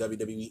broadcast of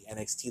WWE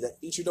NXT that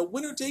featured a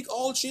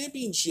winner-take-all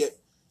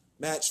championship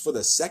match for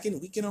the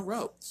second week in a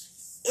row.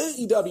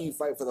 AEW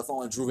Fight for the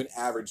Fallen drew an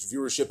average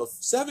viewership of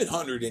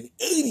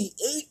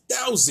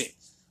 788,000,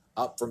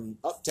 up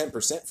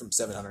 10% from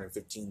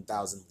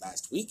 715,000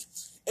 last week.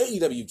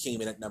 AEW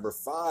came in at number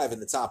 5 in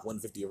the top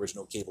 150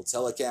 original cable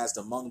telecast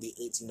among the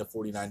 18 to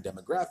 49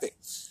 demographic.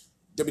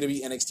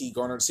 WWE NXT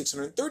garnered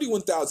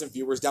 631,000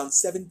 viewers, down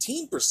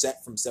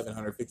 17% from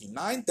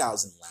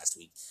 759,000 last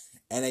week.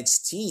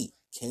 NXT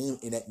came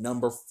in at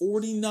number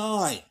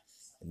 49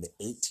 in the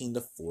 18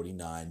 to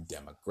 49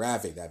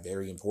 demographic, that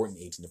very important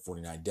 18 to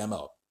 49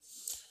 demo.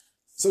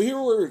 So we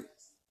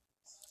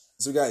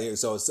got here.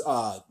 So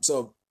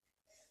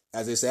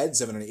as I said,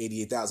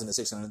 788,000 to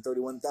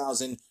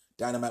 631,000.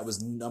 Dynamite was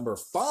number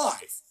 5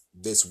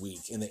 this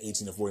week in the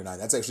 18 to 49.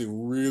 That's actually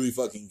really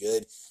fucking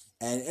good.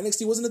 And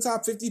NXT was in the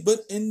top 50,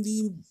 but in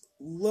the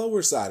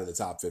lower side of the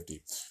top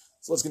 50.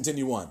 So let's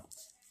continue on.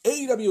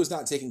 AEW is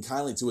not taking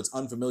kindly to its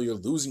unfamiliar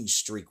losing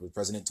streak, with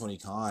President Tony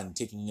Khan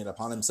taking it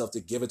upon himself to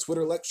give a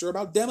Twitter lecture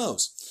about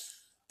demos.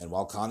 And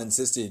while Khan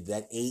insisted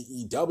that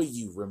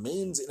AEW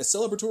remains in a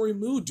celebratory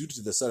mood due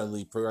to the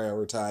suddenly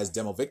prioritized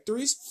demo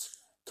victories,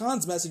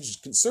 Khan's message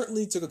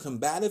certainly took a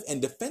combative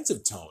and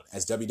defensive tone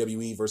as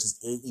WWE versus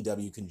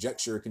AEW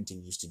conjecture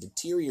continues to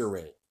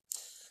deteriorate.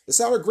 The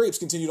sour grapes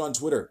continued on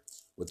Twitter,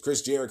 with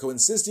Chris Jericho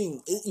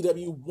insisting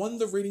AEW won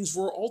the ratings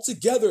war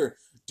altogether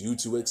due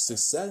to its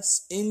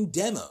success in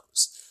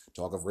demos.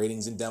 Talk of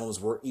ratings and demos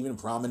were even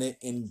prominent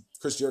in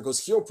Chris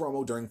Jericho's heel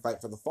promo during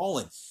Fight for the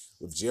Fallen,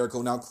 with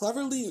Jericho now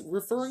cleverly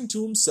referring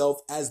to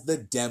himself as the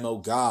Demo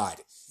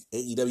God.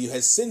 AEW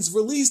has since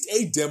released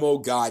a Demo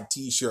God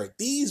t-shirt.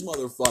 These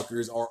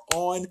motherfuckers are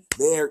on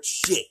their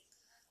shit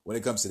when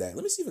it comes to that.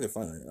 Let me see if I can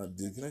find it.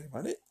 Can I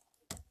find it?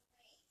 I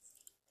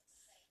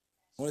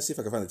want to see if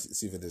I can find it,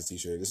 see if it is a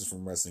t-shirt. This is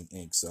from Wrestling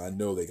Inc., so I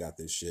know they got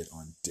this shit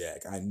on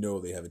deck. I know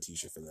they have a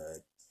t-shirt for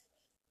that.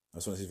 I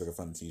just want to see if I can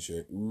find the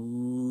t-shirt.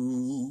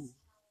 Ooh.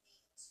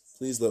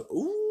 Please look.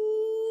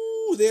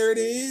 Ooh, there it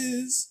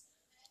is.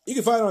 You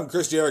can find it on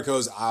Chris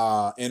Jericho's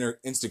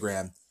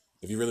Instagram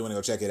if you really want to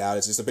go check it out.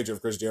 It's just a picture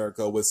of Chris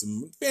Jericho with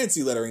some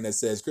fancy lettering that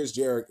says Chris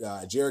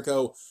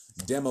Jericho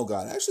Demo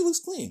God. It actually looks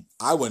clean.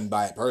 I wouldn't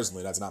buy it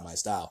personally. That's not my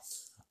style.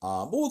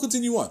 But we'll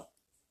continue on.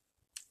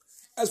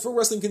 As pro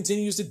wrestling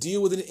continues to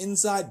deal with an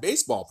inside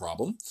baseball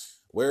problem,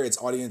 where its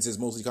audience is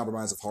mostly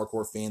comprised of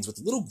hardcore fans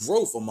with little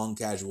growth among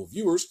casual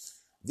viewers,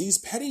 these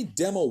petty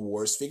demo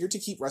wars figure to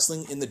keep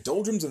wrestling in the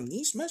doldrums of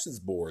niche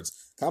message boards,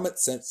 comment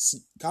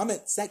sections,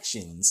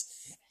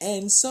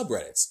 and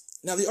subreddits.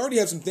 Now, they already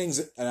have some things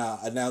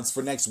announced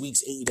for next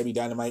week's AEW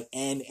Dynamite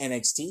and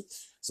NXT,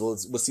 so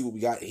let's see what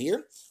we got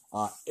here.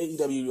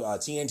 AEW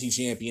TNT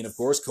champion, of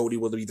course, Cody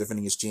will be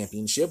defending his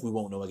championship. We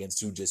won't know against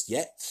who just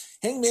yet.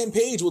 Hangman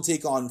Page will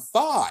take on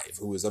Five,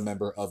 who is a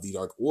member of the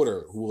Dark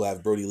Order, who will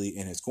have Brody Lee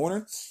in his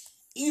corner.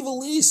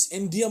 Ivelisse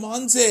and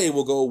Diamante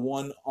will go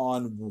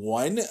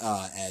one-on-one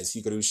as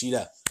Hikaru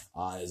Shida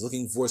is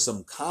looking for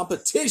some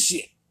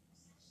competition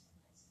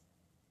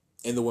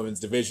in the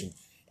women's division.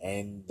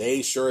 And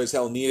they sure as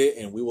hell need it,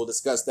 and we will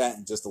discuss that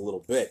in just a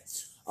little bit.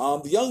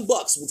 The Young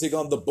Bucks will take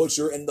on The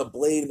Butcher and The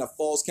Blade in a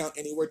Falls Count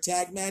Anywhere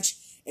tag match.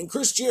 And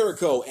Chris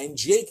Jericho and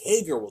Jake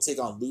Hager will take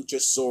on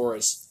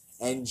Luchasaurus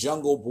and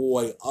Jungle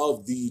Boy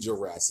of the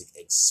Jurassic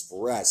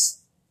Express.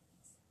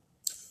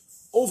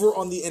 Over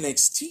on the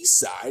NXT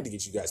side, to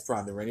get you guys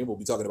primed and ready, we'll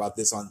be talking about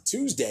this on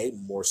Tuesday,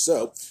 more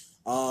so.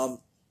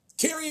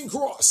 Karrion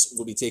Kross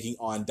will be taking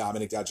on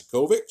Dominik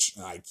Dijakovic.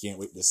 I can't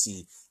wait to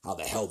see how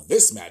the hell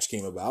this match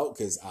came about,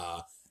 because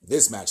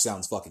this match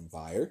sounds fucking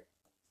fire.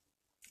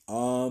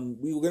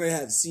 We were going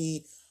to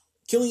see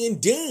Killian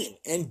Dane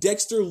and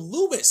Dexter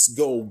Lumis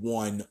go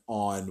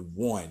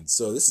one-on-one.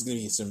 So this is going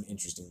to be some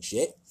interesting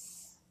shit.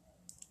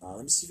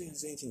 Let me see if I can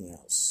say anything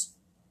else.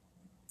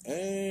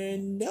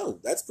 And no,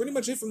 that's pretty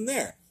much it from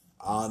there.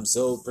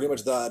 So pretty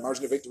much the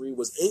margin of victory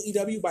was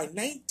AEW by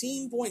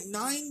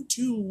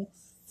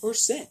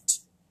 19.92%.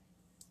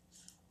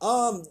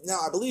 Now,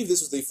 I believe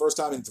this was the first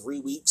time in 3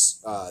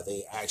 weeks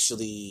they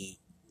actually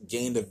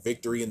gained a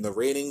victory in the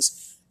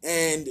ratings.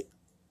 And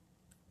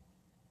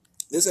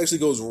this actually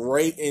goes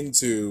right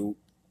into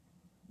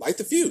Light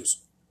the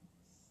Fuse.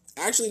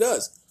 Actually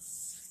does.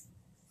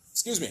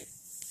 Excuse me.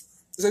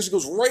 This actually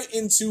goes right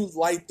into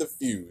Light the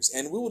Fuse.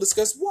 And we will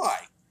discuss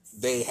why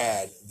they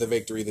had the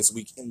victory this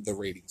week in the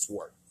ratings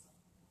war.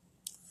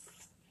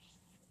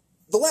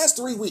 The last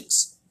 3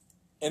 weeks,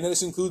 and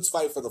this includes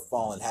Fight for the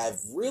Fallen,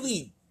 have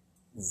really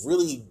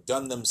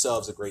done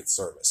themselves a great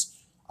service.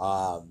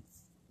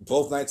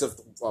 Both nights of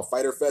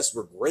Fighter Fest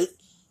were great.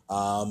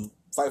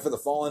 Fight for the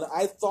Fallen,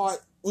 I thought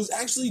was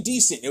actually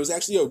decent. It was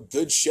actually a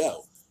good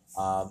show.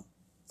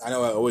 I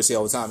know I always say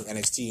all the time,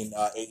 NXT and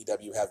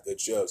AEW have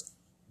good shows,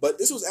 but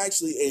this was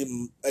actually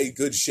a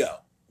good show,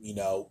 you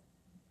know.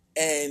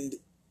 And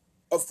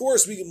of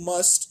course, we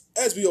must,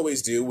 as we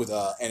always do with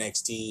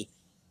NXT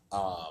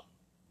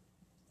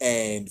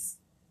and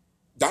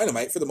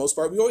Dynamite, for the most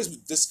part, we always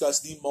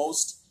discuss the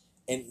most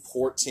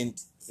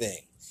important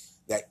thing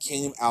that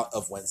came out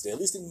of Wednesday. At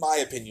least in my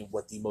opinion,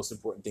 what the most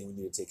important thing we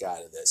need to take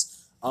out of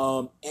this.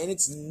 And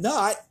it's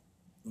not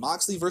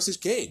Moxley versus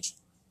Cage.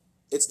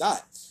 It's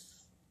not.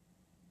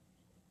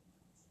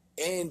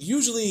 And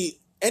usually,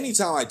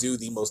 anytime I do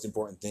the most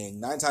important thing,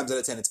 9 times out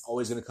of 10, it's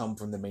always going to come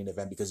from the main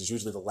event because it's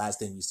usually the last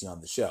thing you see on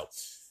the show.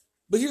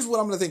 But here's what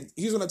I'm going to think.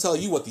 Here's what I'm tell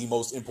you what the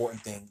most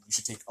important thing you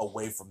should take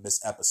away from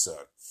this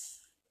episode.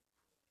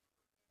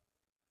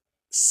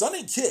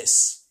 Sonny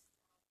Kiss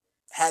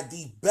had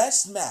the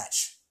best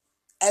match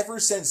ever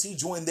since he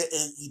joined the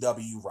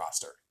AEW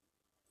roster.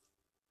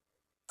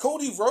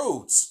 Cody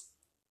Rhodes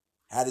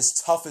had his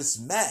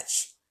toughest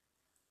match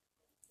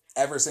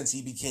ever since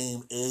he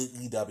became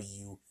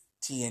AEW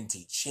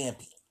TNT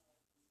champion.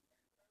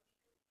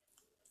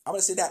 I'm going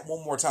to say that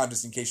one more time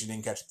just in case you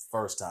didn't catch it the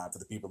first time for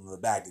the people in the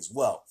back as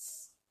well.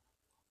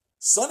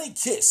 Sonny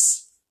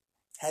Kiss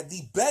had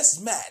the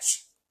best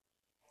match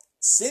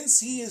since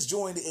he has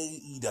joined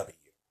AEW.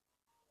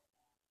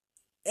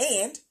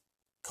 And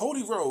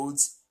Cody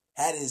Rhodes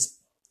had his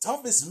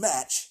toughest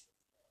match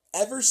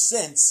ever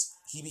since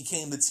he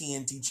became the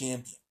TNT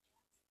champion.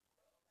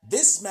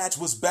 This match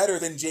was better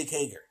than Jake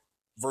Hager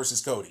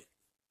versus Cody.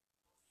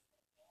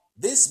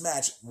 This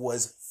match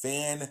was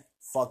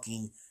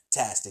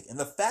fan-fucking-tastic. And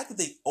the fact that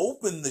they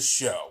opened the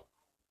show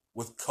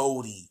with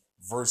Cody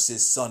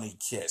versus Sonny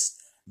Kiss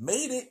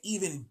made it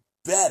even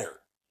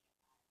better.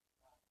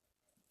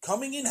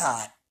 Coming in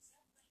hot,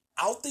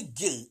 out the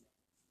gate,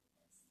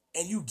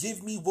 and you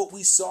give me what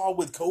we saw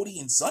with Cody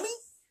and Sonny?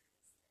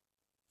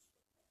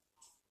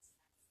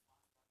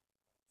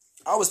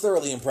 I was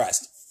thoroughly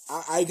impressed.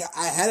 I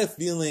had a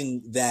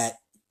feeling that,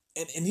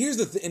 and here's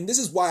the and this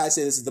is why I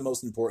say this is the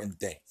most important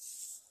thing.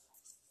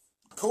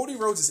 Cody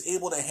Rhodes is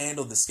able to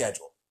handle the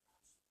schedule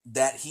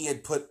that he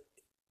had put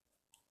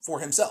for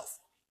himself.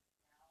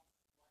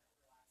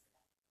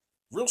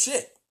 Real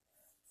shit.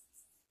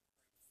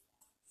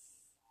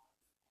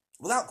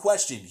 Without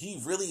question,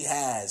 he really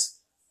has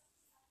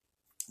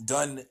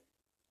done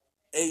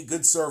a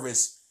good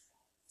service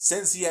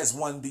since he has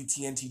won the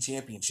TNT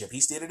Championship.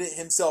 He stated it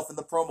himself in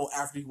the promo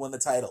after he won the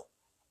title.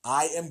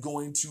 I am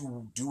going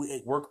to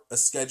work a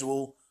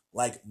schedule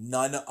like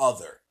none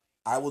other.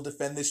 I will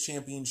defend this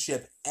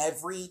championship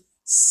every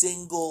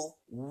single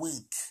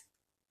week.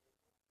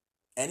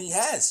 And he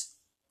has,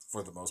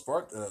 for the most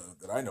part,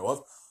 that I know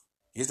of.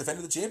 He's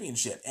defended the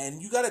championship.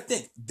 And you got to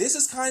think, this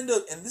is kind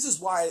of, and this is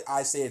why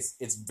I say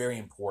it's very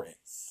important.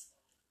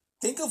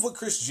 Think of what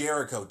Chris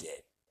Jericho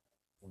did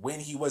when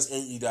he was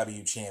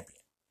AEW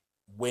champion.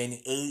 When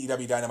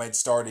AEW Dynamite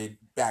started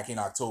back in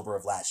October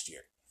of last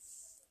year.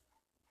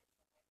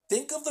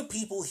 Think of the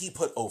people he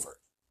put over.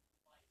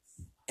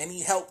 And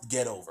he helped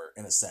get over,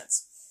 in a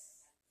sense.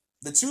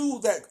 The two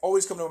that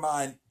always come to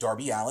mind,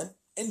 Darby Allin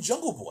and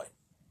Jungle Boy.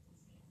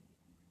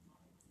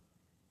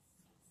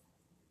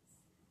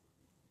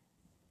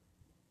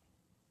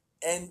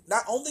 And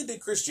not only did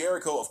Chris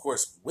Jericho, of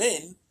course,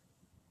 win,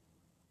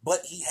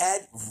 but he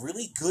had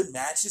really good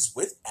matches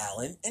with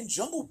Allin and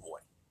Jungle Boy.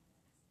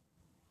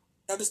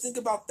 Now, just think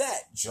about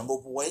that.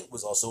 Jungle Boy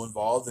was also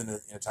involved in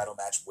a title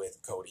match with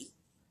Cody,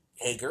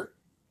 Hager,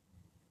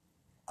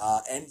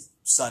 and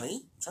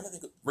Sonny. I'm trying to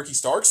think of Ricky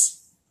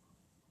Starks.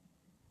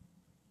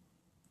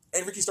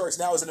 And Ricky Starks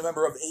now is a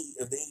member of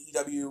the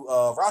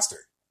AEW roster.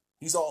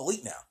 He's all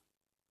elite now.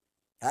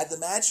 Had the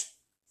match.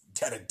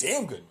 Had a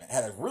damn good match.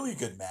 Had a really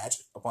good match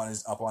upon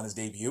his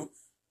debut.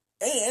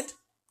 And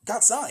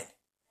got signed.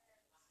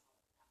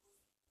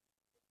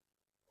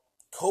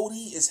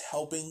 Cody is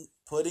helping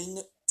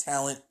putting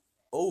talent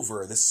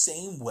over the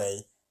same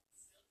way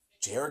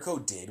Jericho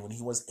did when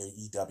he was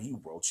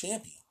AEW World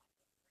Champion.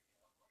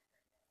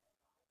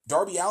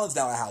 Darby Allin's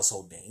now a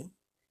household name.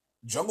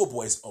 Jungle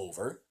Boy's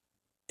over.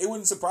 It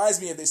wouldn't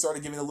surprise me if they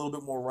started giving a little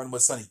bit more run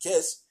with Sonny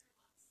Kiss.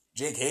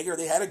 Jake Hager,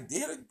 they had a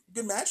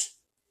good match.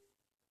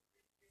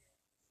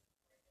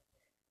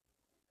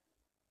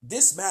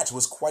 This match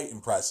was quite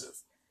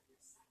impressive.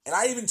 And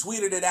I even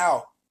tweeted it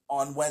out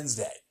on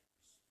Wednesday.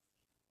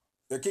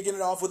 They're kicking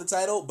it off with a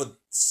title, but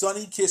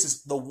Sonny Kiss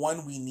is the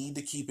one we need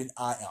to keep an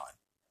eye on.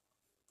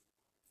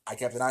 I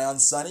kept an eye on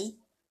Sonny,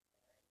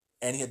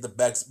 and he had the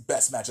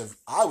best match of,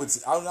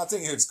 I'm not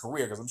saying his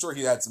career, because I'm sure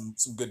he had some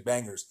good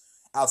bangers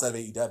outside of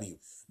AEW.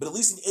 But at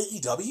least in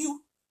AEW,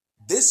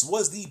 this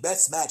was the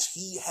best match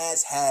he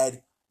has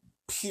had,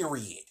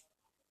 period.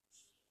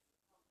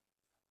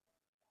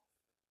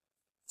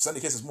 Sonny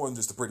Kiss is more than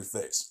just a pretty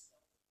face.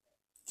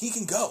 He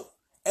can go.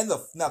 And the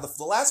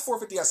last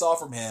 450 I saw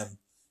from him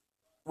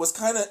was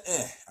kind of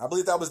I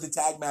believe that was the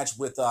tag match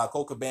with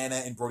Colt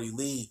Cabana and Brody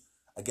Lee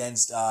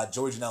against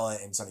Joey Janela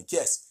and Sonny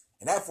Kiss.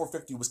 And that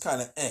 450 was kind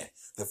of eh.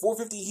 The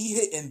 450 he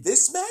hit in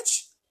this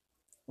match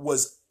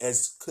was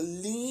as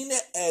clean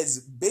as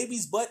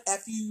baby's butt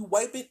after you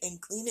wipe it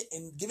and clean it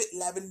and give it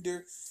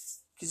lavender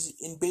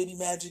in baby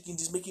magic and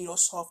just make it all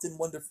soft and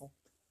wonderful.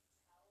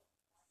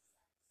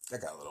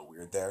 That got a little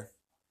weird there.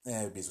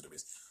 It is what it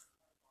is.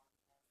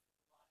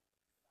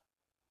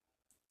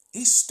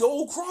 He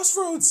stole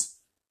Crossroads.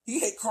 He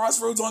hit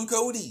Crossroads on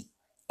Cody.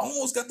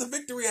 Almost got the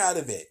victory out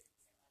of it.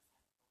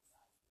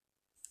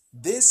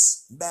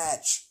 This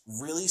match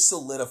really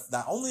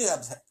not only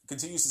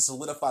continues to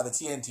solidify the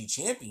TNT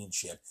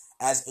Championship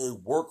as a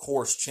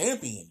workhorse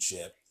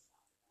championship,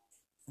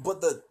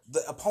 but the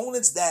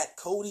opponents that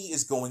Cody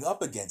is going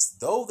up against,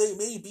 though they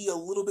may be a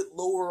little bit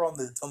lower on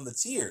the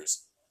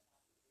tiers,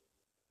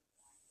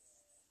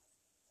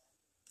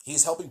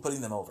 he's helping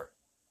putting them over.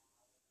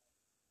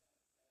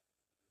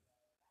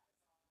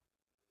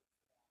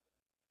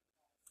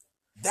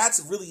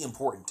 That's really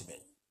important to me,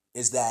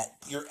 is that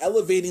you're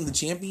elevating the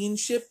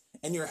championship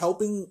and you're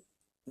helping,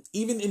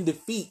 even in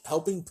defeat,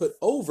 helping put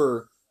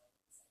over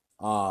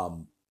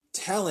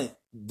talent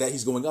that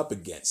he's going up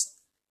against.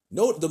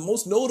 The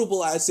most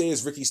notable, I'd say,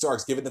 is Ricky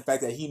Starks, given the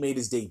fact that he made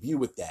his debut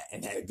with that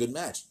and had a good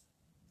match.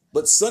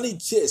 But Sonny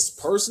Kiss,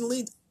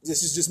 personally,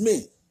 this is just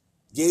me,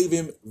 gave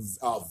him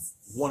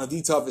one of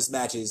the toughest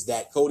matches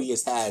that Cody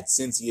has had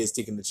since he has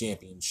taken the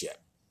championship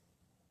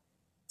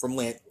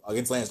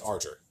against Lance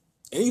Archer.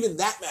 And even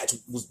that match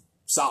was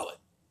solid.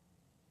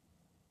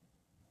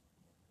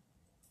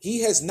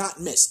 He has not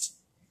missed.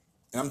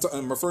 And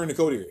I'm referring to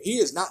Cody here. He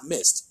has not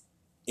missed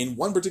in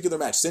one particular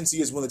match since he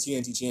has won the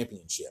TNT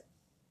Championship.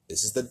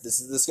 This is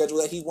the schedule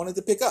that he wanted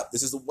to pick up.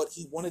 This is what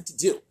he wanted to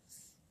do.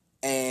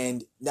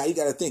 And now you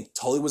got to think,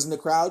 Tully was in the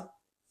crowd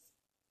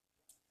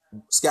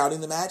scouting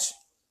the match.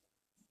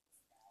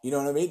 You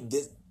know what I mean?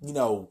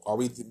 Are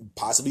we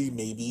possibly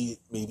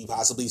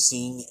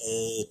seeing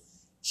a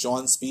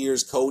Shawn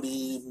Spears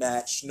Cody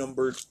match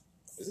number?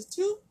 Is it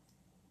 2?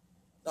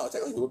 No,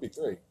 technically it would be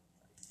 3.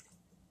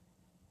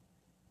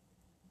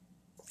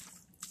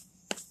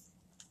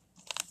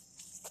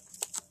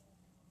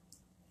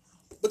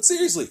 But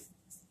seriously,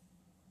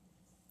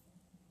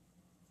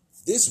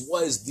 this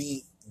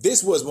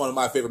was one of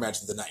my favorite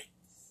matches of the night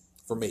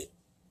for me.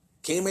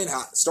 Came in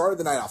hot, started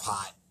the night off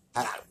hot,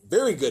 had a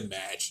very good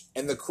match,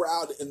 and the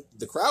crowd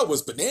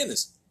was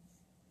bananas.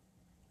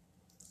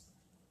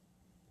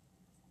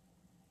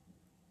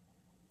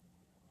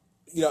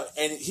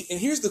 And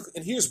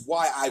here's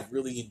why I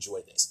really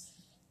enjoy this.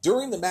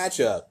 During the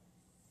matchup,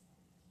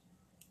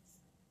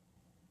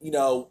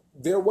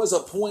 there was a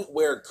point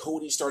where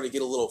Cody started to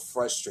get a little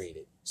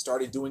frustrated,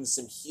 started doing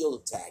some heel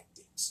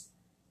tactics,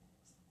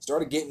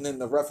 started getting in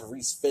the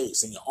referee's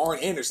face, and Arn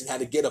Anderson had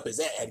to get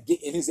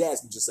in his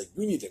ass and just like,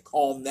 you need to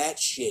calm that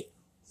shit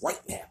right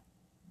now.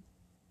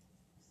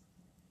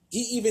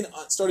 He even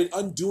started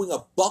undoing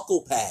a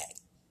buckle pad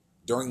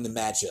during the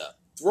matchup,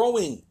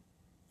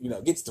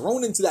 gets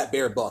thrown into that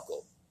bare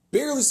buckle,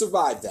 barely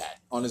survived that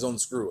on his own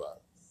screw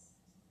up.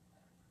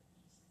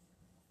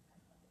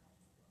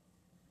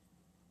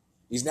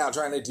 He's now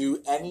trying to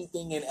do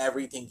anything and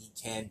everything he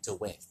can to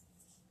win.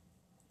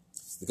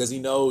 Because he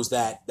knows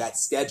that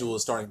schedule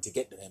is starting to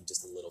get to him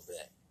just a little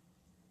bit.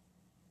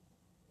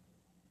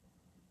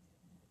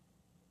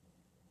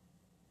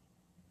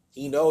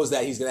 He knows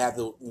that he's going to have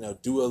to,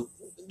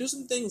 do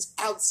some things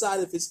outside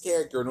of his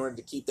character in order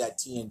to keep that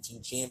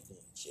TNT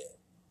Championship.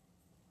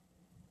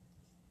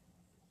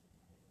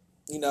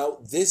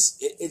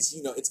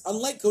 It's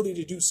unlike Cody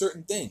to do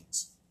certain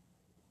things.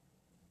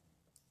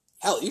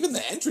 Hell, even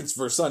the entrance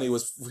for Sonny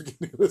was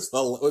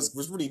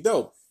pretty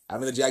dope.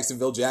 Having the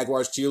Jacksonville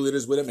Jaguars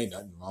cheerleaders with him, ain't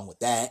nothing wrong with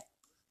that.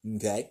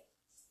 Okay?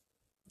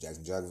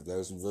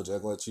 Jacksonville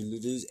Jaguars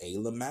cheerleaders, a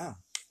Lamau.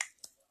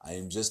 I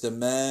am just a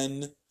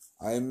man.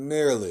 I am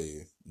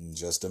merely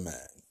just a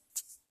man.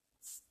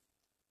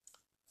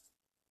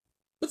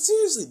 But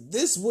seriously,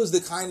 this was the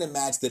kind of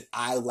match that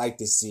I like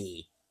to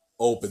see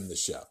open the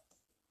show.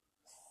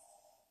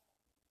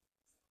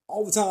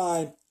 All the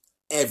time,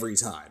 every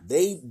time.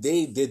 They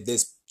did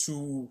this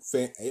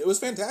it was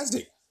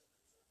fantastic.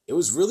 It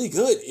was really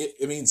good.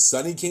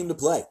 Sonny came to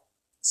play.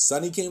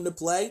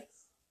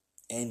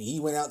 And he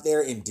went out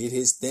there and did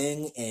his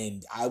thing,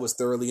 and I was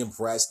thoroughly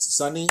impressed.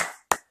 Sonny,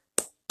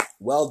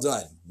 well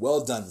done.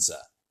 Well done, sir.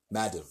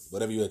 Madam,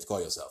 whatever you like to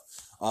call yourself.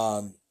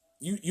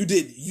 You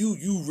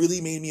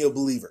really made me a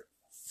believer.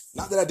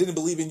 Not that I didn't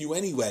believe in you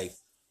anyway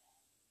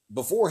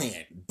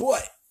beforehand,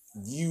 but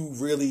you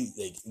really,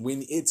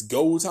 when it's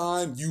go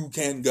time, you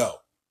can go.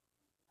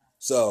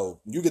 So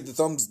you get the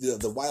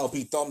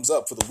YLP thumbs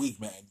up for the week,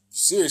 man.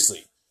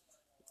 Seriously.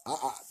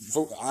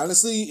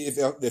 Honestly,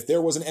 if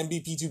there was an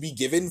MVP to be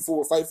given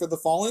for Fight for the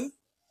Fallen,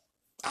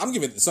 I'm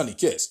giving it to Sonny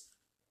Kiss.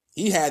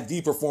 He had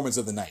the performance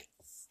of the night.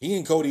 He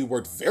and Cody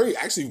worked very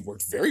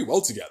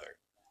well together.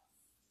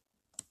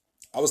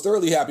 I was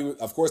thoroughly happy with,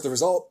 of course, the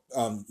result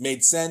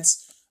made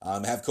sense.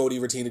 Have Cody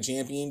retain the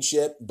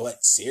championship,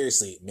 but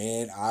seriously,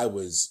 man, I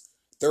was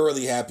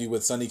thoroughly happy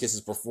with Sonny Kiss's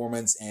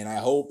performance, and I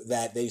hope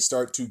that they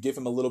start to give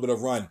him a little bit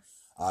of run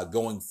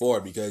going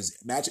forward, because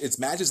it's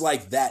matches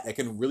like that that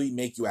can really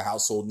make you a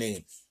household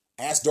name.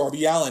 Ask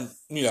Darby Allin,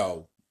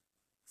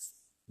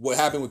 what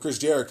happened with Chris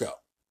Jericho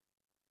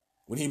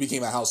when he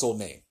became a household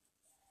name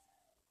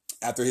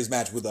after his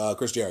match with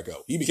Chris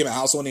Jericho. He became a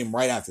household name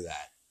right after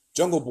that.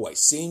 Jungle Boy,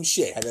 same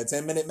shit. Had that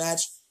 10-minute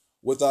match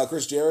with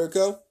Chris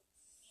Jericho.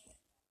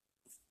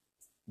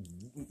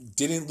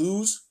 Didn't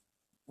lose.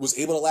 Was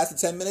able to last the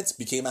 10 minutes.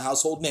 Became a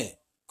household name.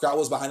 Crowd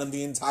was behind him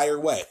the entire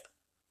way.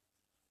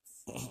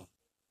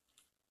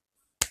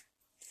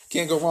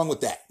 Can't go wrong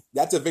with that.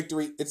 That's a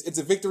victory. It's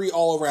a victory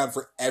all around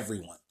for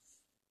everyone.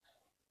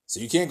 So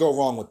you can't go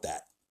wrong with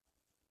that.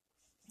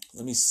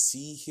 Let me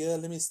see here.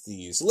 Let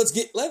So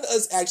let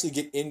us actually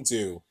get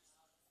into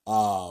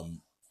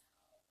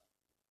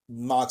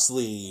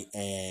Moxley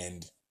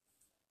and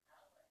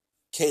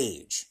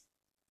Cage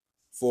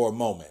for a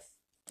moment.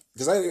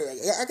 Because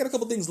I got a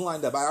couple things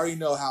lined up. I already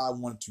know how I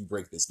want to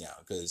break this down.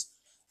 Because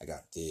I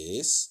got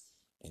this,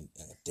 and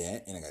I got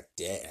that, and I got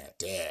that, and I got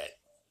that.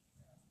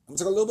 I'm going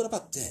to talk a little bit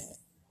about that.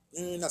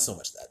 Not so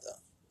much that, though.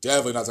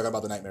 Definitely not talking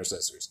about the Nightmare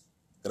Sisters.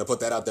 Gonna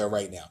put that out there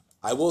right now.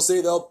 I will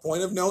say, though,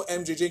 point of note,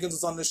 MJ Jenkins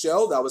was on the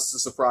show. That was a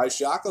surprise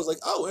shock. I was like,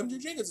 oh, MJ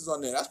Jenkins is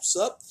on there. That's what's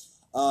up.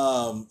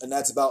 And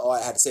that's about all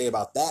I had to say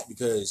about that,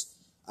 because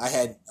we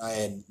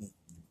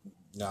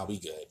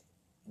good.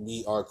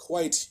 We are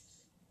quite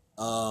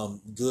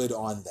good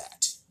on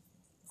that.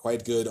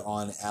 Quite good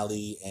on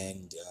Allie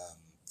and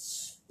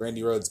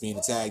Brandy Rhodes being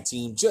a tag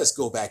team. Just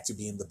go back to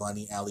being the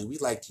bunny, Allie. We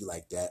liked you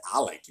like that. I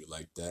liked you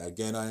like that.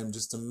 Again, I am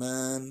just a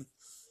man.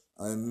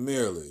 I am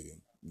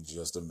merely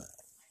just a man.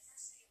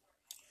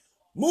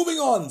 Moving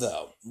on,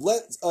 though,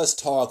 let us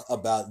talk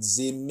about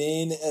the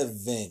main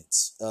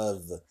event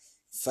of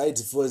Fight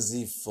for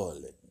the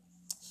Fallen.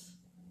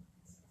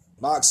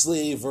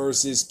 Moxley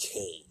versus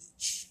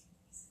Cage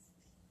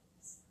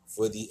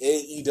for the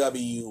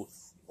AEW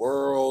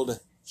World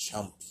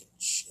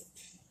Championship.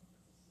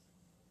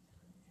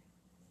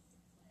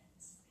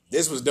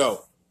 This was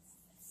dope.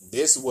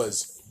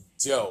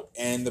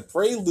 And the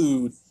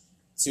prelude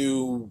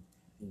to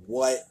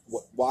why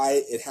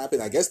it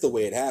happened, I guess the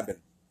way it happened,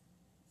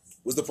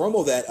 was the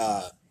promo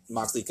that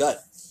Moxley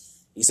cut.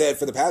 He said,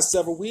 for the last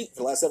several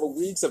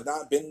weeks have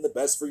not been the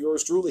best for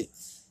yours truly.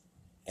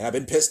 And I've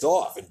been pissed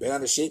off and been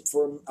out of shape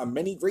for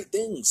many great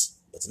things.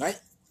 But tonight,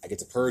 I get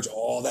to purge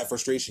all that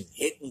frustration,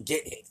 hit and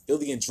get hit, feel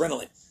the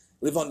adrenaline,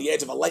 live on the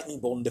edge of a lightning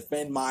bolt, and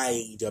defend my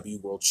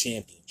AEW World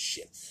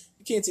Championship.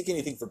 You can't take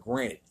anything for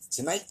granted.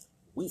 Tonight,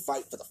 we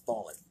fight for the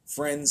fallen.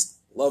 Friends,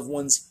 loved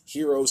ones,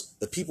 heroes,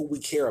 the people we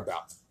care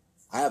about.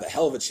 I have a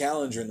hell of a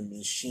challenger in the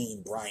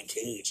machine, Brian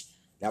Cage.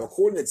 Now,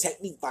 according to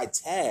Technique by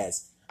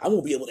Taz, I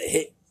won't be able to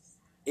hit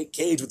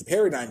Cage with the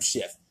paradigm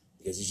shift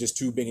because he's just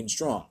too big and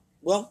strong.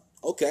 Well,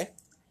 okay.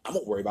 I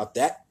won't worry about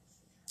that.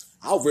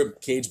 I'll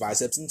rip Cage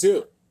biceps in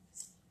two.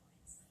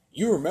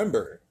 You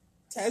remember,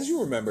 Taz,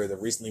 the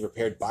recently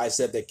repaired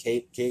bicep that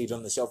Cage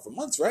on the shelf for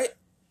months, right?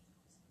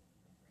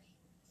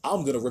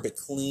 I'm going to rip it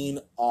clean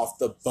off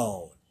the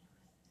bone.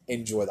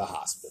 Enjoy the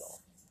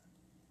hospital.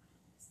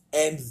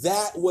 And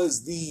that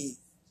was the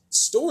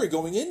story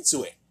going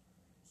into it.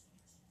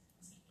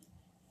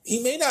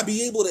 He may not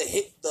be able to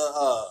hit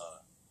the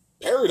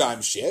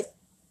paradigm shift.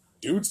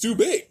 Dude's too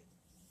big.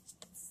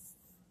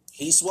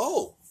 He's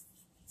swole.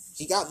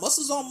 He got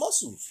muscles on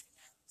muscles.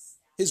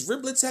 His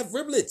riblets have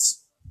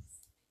riblets.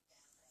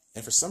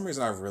 And for some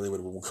reason, I really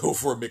would go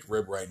for a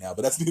McRib right now,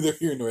 but that's neither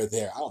here nor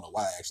there. I don't know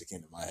why it actually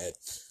came to my head.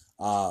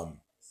 But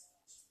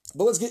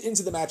let's get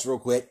into the match real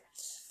quick.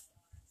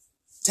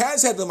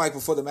 Taz had the mic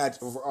before the match,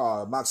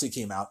 Moxley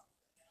came out.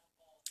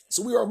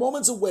 So we are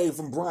moments away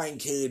from Brian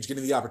Cage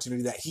getting the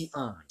opportunity that he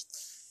earned.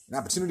 An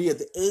opportunity at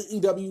the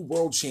AEW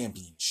World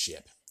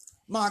Championship.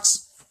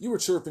 Mox, you were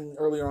chirping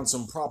earlier on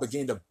some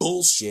propaganda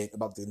bullshit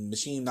about the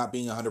machine not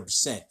being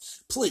 100%.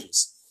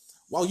 Please,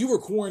 while you were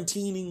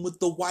quarantining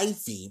with the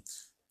wifey,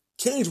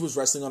 Cage was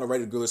wrestling on a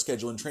regular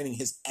schedule and training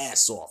his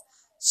ass off.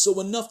 So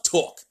enough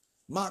talk.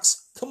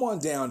 Mox, come on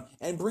down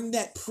and bring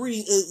that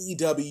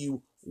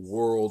pre-AEW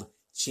World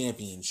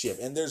Championship.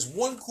 And there's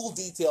one cool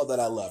detail that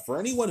I love. For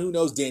anyone who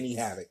knows Danny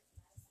Havoc,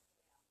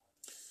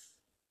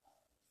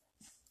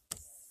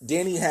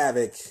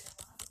 let's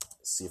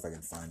see if I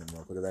can find him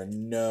real quick, because I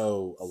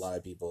know a lot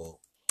of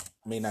people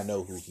may not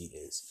know who he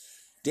is.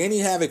 Danny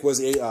Havoc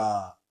was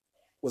a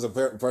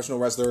professional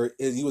wrestler.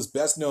 He was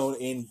best known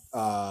in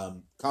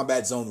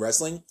Combat Zone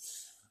Wrestling.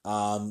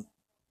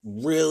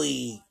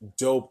 Really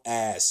dope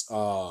ass.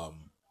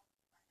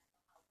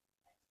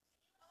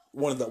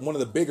 One of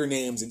the bigger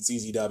names in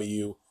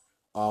CZW.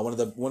 One of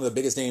the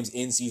biggest names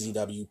in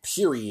CZW.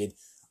 Period.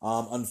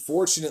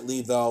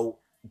 Unfortunately, though,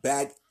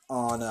 back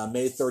on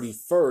May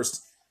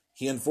 31st,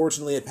 he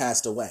unfortunately had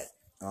passed away.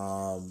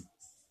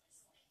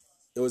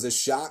 It was a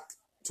shock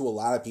to a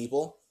lot of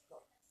people,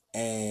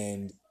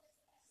 and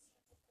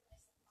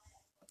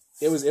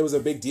it was a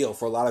big deal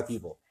for a lot of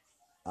people.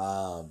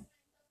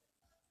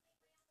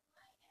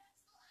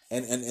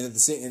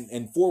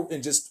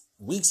 And just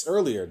weeks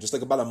earlier, just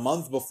like about a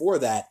month before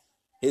that,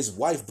 his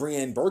wife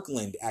Brianne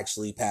Birkeland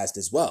actually passed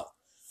as well.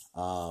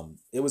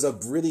 It was a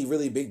really,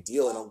 really big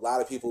deal, and a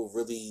lot of people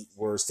really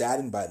were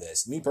saddened by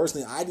this. Me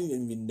personally, I didn't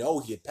even know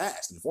he had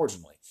passed,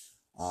 unfortunately.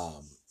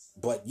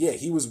 But yeah,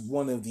 he was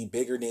one of the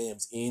bigger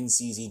names in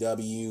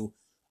CZW.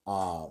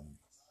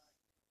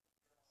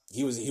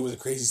 He was a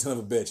crazy son of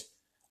a bitch.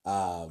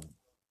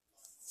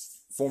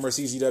 Former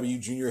CZW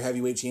Junior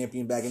Heavyweight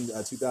Champion back in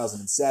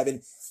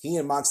 2007. He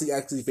and Moxley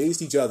actually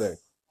faced each other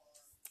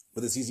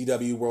for the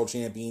CZW World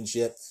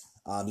Championship.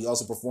 He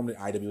also performed at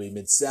IWA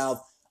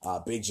Mid-South,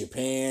 Big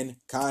Japan,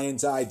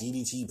 Kaientai,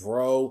 DDT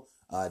Pro,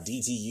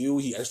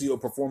 DTU. He actually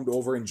performed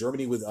over in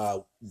Germany with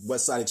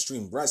Westside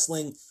Extreme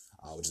Wrestling,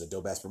 which is a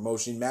dope-ass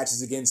promotion.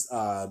 Matches against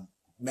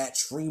Matt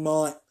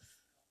Tremont.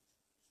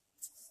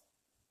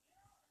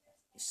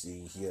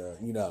 See here,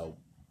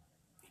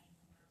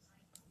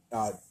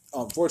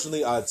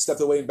 unfortunately,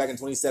 stepped away back in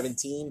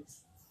 2017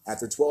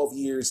 after 12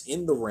 years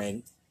in the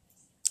ring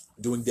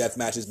doing death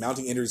matches.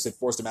 Mounting injuries had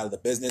forced him out of the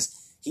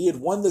business. He had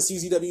won the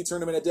CZW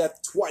Tournament of Death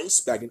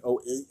twice back in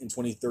 2008 and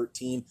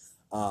 2013.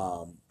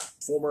 The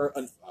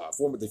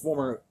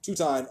former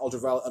two-time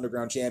Ultraviolet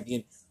Underground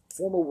champion,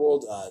 former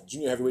World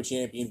Junior Heavyweight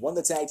champion, won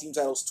the tag team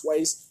titles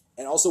twice,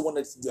 and also won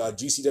the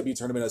GCW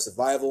Tournament of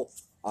Survival.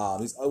 He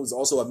was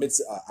also a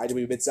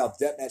IWA Mid-South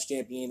Deathmatch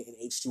champion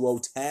and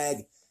H2O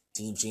Tag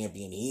Team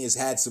champion. He has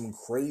had some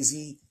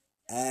crazy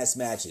ass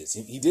matches.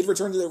 He did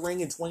return to the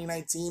ring in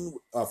 2019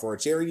 for a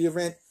charity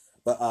event,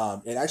 but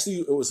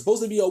it was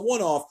supposed to be a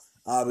one-off,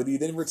 but he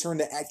didn't return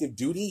to active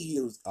duty.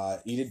 He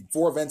did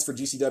 4 events for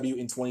GCW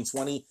in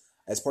 2020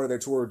 as part of their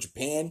tour of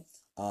Japan,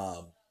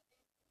 and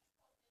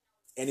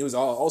he was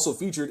also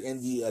featured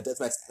in the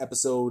Deathmatch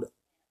episode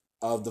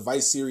of the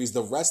Vice series,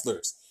 The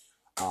Wrestlers.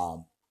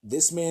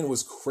 This man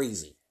was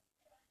crazy.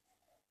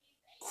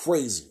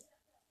 Crazy.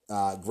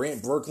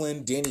 Grant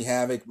Berkland, Danny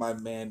Havoc, my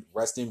man,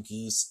 rest in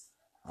peace.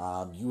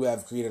 You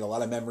have created a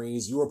lot of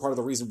memories. You were part of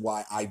the reason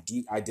why I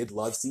did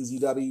love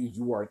CZW.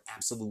 You are an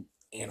absolute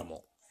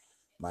animal,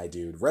 my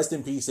dude. Rest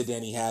in peace to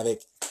Danny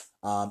Havoc.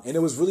 And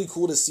it was really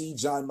cool to see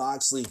Jon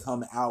Moxley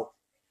come out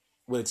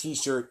with a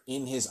t-shirt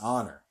in his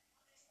honor.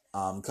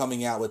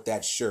 Coming out with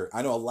that shirt.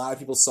 I know a lot of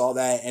people saw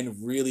that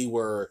and really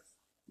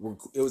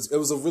it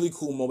was a really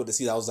cool moment to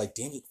see that. I was like,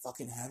 Danny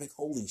fucking Havoc,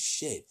 holy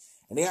shit.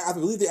 And I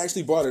believe they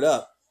actually brought it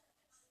up.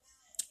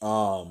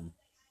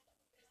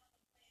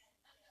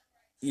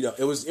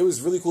 It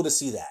was really cool to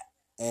see that.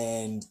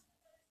 And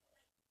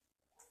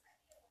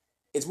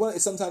it's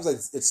sometimes like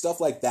it's stuff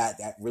like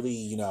that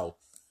really,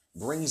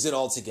 brings it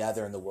all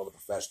together in the world of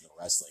professional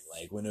wrestling.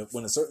 Like when a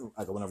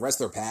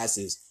wrestler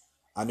passes,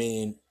 I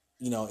mean,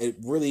 it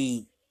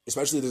really,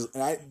 especially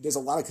there's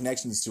a lot of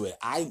connections to it.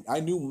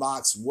 I knew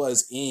Mox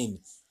was in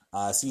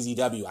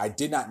CZW. I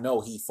did not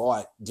know he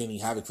fought Danny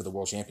Havoc for the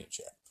World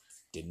Championship.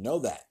 Didn't know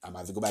that. I might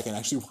have to go back and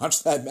actually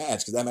watch that match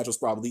because that match was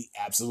probably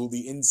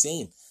absolutely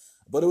insane.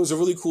 But it was a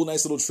really cool,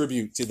 nice little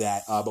tribute to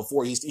that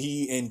before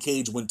he and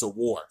Cage went to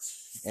war.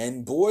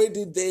 And boy,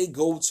 did they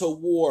go to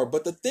war.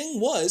 But the thing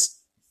was,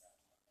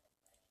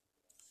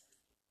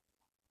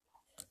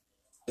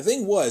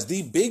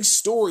 the big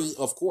story,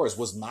 of course,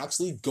 was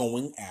Moxley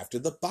going after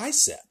the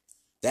bicep.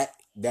 That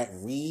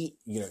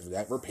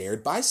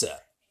repaired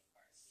bicep.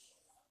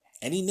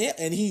 And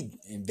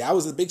that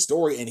was the big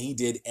story, and he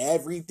did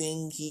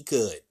everything he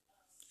could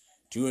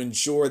to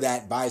ensure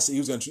that bicep. He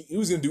was going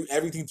to do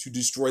everything to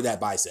destroy that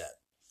bicep,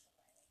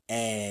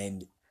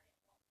 and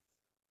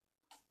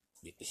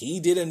he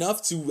did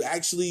enough to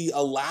actually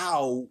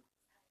to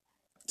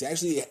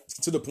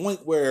the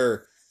point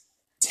where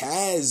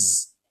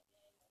Taz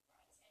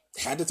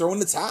had to throw in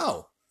the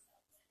towel.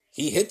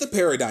 He hit the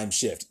paradigm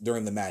shift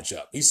during the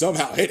matchup. He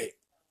somehow hit it.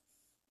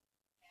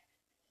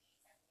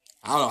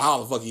 I don't know how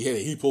the fuck he hit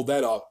it. He pulled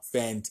that off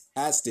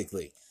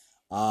fantastically.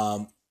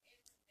 The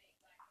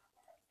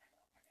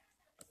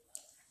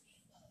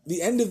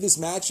end of this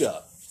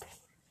matchup,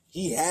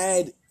 he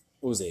had,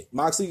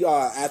 Moxley he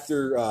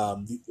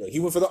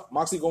went for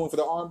Moxley going for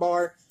the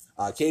armbar.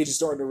 Cage is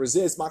starting to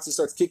resist. Moxley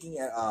starts kicking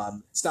at,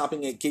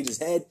 stomping at Cage's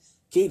head.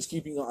 Cage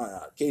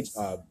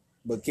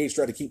but Cage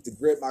tried to keep the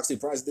grip. Moxley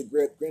prizes the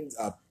grip,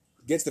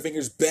 gets the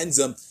fingers, bends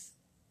them.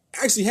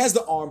 Actually has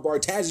the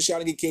armbar. Taz is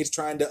shouting at Cage,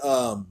 trying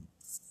to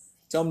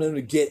telling him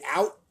to get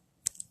out.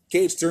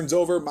 Cage turns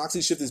over.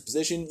 Moxley shifts his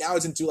position. Now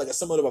it's into like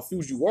somewhat of a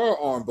Fujiwara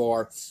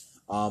armbar.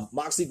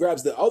 Moxley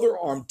grabs the other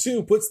arm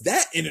too, puts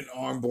that in an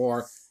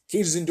armbar.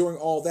 Cage is enduring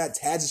all that.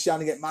 Taz is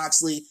shouting at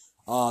Moxley.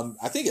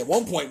 I think at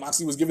one point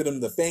Moxley was giving him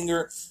the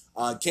finger.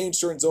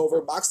 Cage turns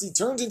over. Moxley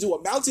turns into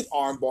a mounted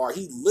armbar.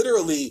 He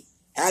literally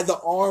had the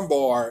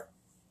armbar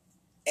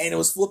and it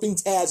was flipping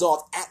Taz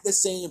off at the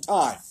same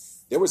time.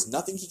 There was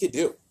nothing he could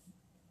do.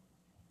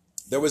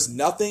 There was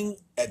nothing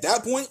at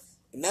that point.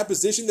 In that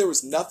position, there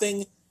was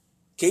nothing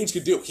Cage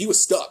could do. He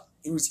was stuck.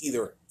 He was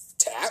either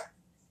tap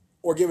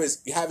or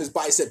have his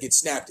bicep get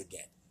snapped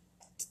again.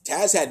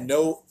 Taz didn't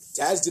know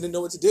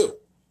what to do.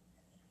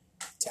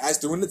 Taz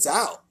threw in the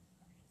towel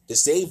to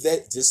save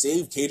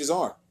Cage's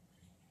arm.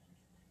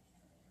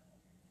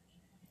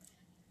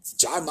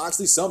 Jon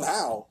Moxley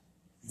somehow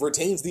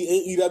retains the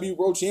AEW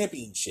World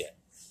Championship.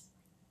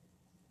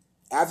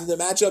 After the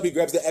matchup, he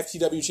grabs the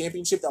FTW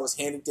Championship that was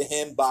handed to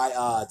him by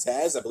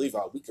Taz, I believe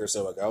a week or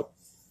so ago.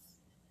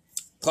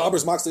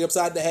 Clobbers Moxley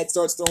upside the head,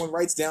 starts throwing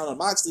rights down on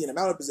Moxley in a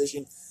mounted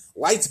position.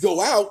 Lights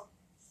go out.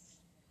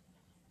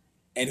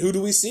 And who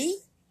do we see?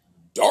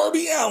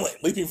 Darby Allin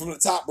leaping from the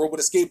top rope with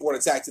a skateboard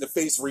attack to the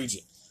face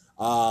region.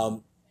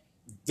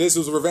 This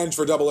was revenge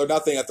for Double or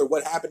Nothing after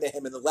what happened to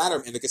him in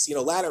the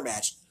casino ladder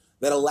match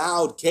that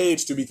allowed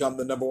Cage to become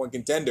the number one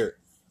contender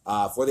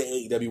for the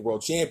AEW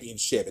World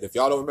Championship. And if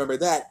y'all don't remember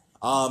that,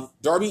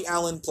 Darby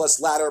Allin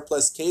plus ladder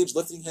plus Cage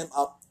lifting him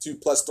up to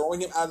plus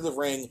throwing him out of the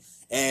ring,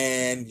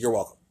 and you're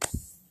welcome.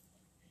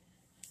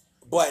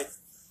 But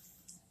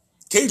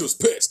Cage was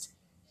pissed.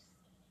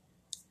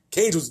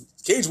 Cage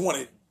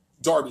wanted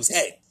Darby's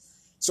head.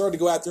 Started to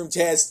go after him.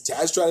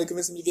 Taz tried to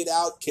convince him to get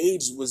out.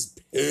 Cage was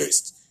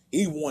pissed.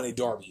 He wanted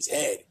Darby's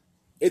head.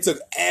 It took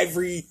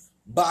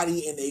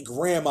everybody and their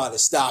grandma to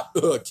stop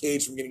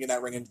Cage from getting in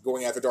that ring and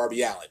going after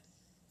Darby Allin.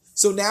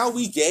 So now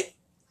we get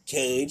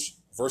Cage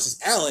versus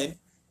Allin,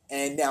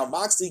 and now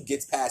Moxley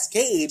gets past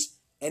Cage,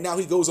 and now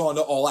he goes on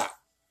to All Out.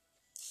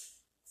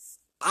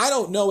 I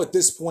don't know at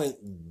this point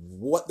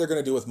what they're going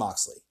to do with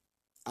Moxley.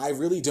 I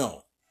really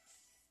don't.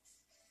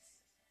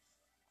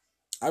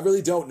 I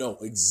really don't know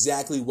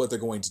exactly what they're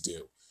going to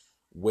do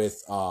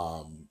with,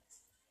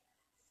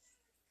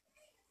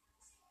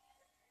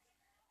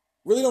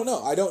 really don't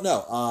know. I don't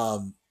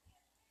know.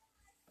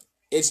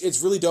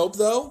 It's really dope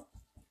though.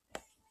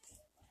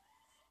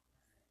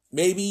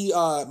 Maybe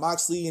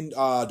Moxley and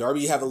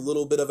Darby have a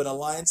little bit of an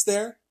alliance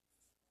there.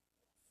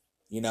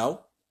 You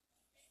know,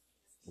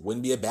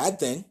 wouldn't be a bad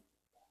thing.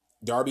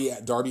 Darby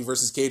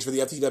versus Cage for the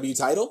FTW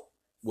title.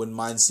 Wouldn't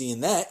mind seeing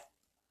that.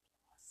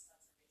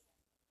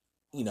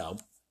 You know,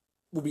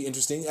 would be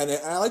interesting. And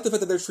I like the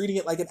fact that they're treating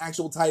it like an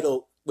actual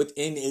title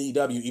within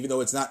AEW, even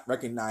though it's not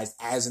recognized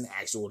as an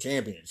actual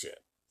championship.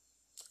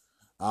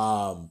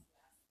 I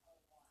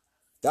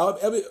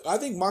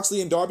think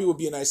Moxley and Darby would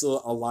be a nice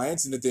little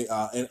alliance, and that they,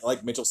 and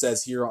like Mitchell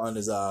says here on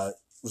his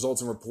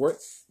results and report,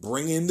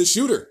 bring in the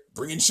shooter,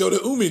 bring in Shota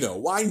Umino.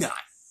 Why not?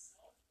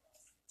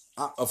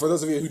 For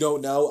those of you who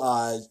don't know,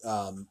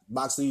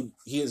 Moxley,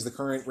 he is the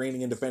current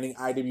reigning and defending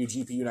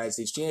IWGP United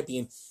States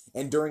champion,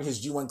 and during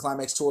his G1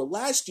 Climax tour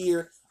last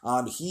year,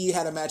 he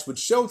had a match with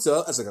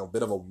Shota as like a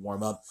bit of a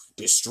warm-up,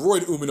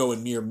 destroyed Umino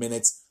in mere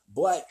minutes,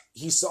 but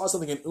he saw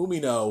something in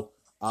Umino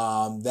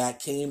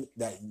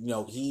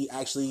he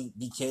actually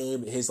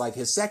became his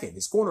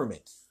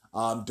cornerman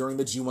during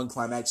the G1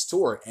 Climax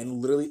tour,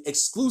 and literally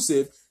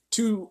exclusive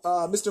to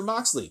Mr.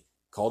 Moxley,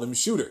 called him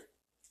Shooter.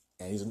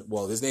 And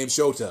his name's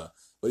Shota,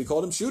 but he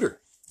called him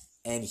Shooter.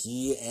 And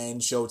he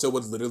and Shota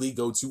would literally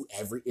go to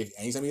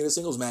anytime he had a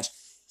singles match,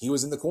 he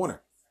was in the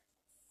corner.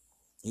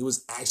 He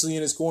was actually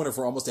in his corner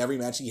for almost every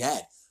match he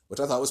had, which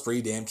I thought was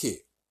pretty damn cute.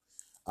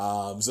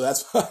 So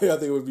that's why I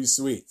think it would be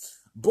sweet.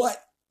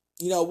 But,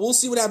 you know, we'll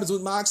see what happens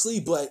with Moxley,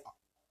 but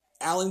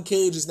Alan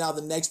Cage is now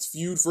the next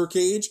feud for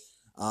Cage.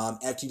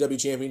 FTW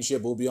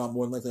Championship will be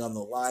more than likely on the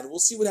line. We'll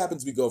see what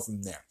happens. We go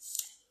from there.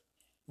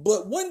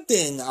 But one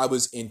thing I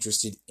was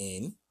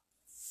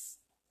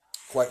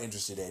quite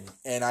interested in,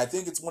 and I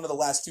think it's one of the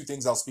last two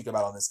things I'll speak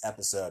about on this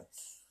episode.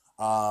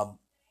 Nyla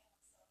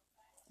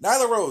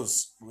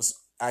Rose was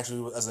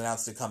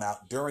announced to come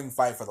out during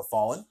Fight for the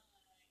Fallen.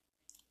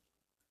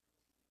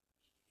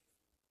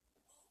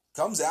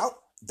 Comes out.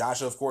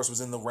 Dasha, of course,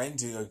 was in the ring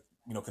to,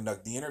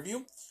 conduct the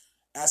interview.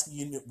 Asking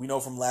you, we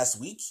know from last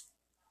week,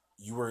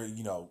 you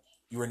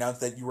announced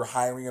that you were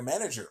hiring a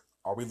manager.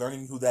 Are we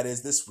learning who that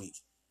is this week?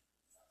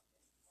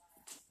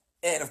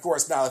 And of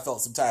course, Nyla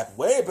felt some type of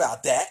way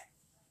about that.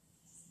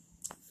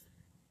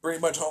 Pretty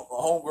much,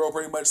 homegirl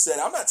pretty much said,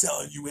 "I'm not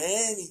telling you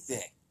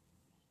anything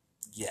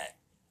yet.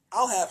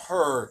 I'll have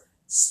her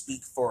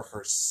speak for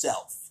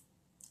herself."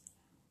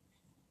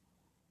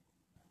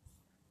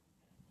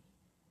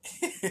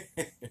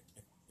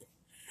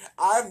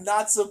 I'm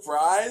not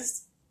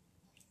surprised,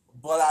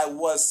 but I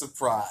was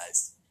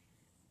surprised.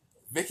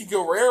 Vicky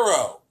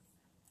Guerrero,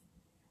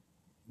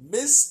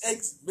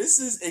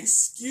 Mrs.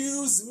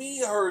 Excuse Me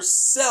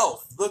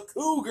herself, the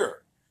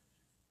Cougar,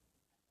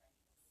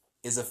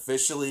 is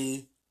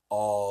officially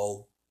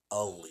all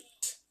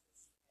elite.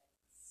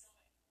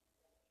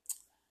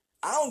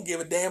 I don't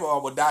give a damn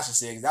about what Dasha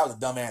said, because that was a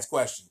dumbass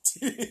question.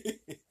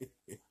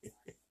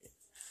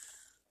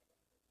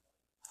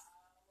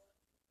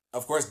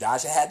 Of course,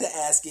 Dasha had to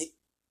ask it,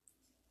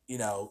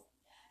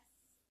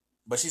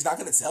 but she's not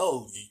going to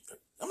tell you.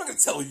 I'm not going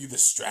to tell you the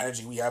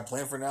strategy we have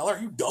planned for now. Are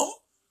you dumb?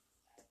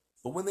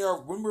 But when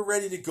we're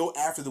ready to go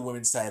after the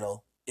women's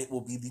title, it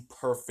will be the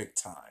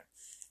perfect time.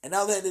 And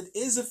now that it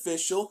is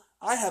official,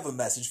 I have a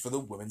message for the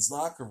women's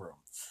locker room.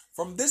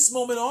 From this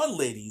moment on,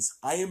 ladies,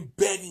 I am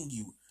begging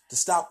you to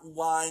stop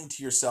lying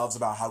to yourselves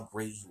about how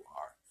great you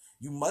are.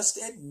 You must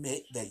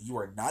admit that you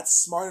are not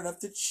smart enough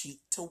to cheat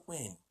to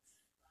win.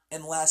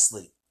 And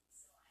lastly,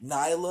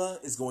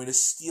 Nyla is going to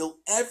steal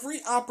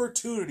every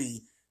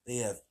opportunity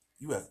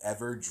you have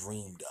ever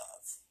dreamed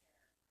of.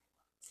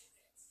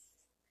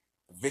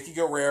 Vicky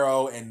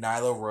Guerrero and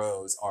Nyla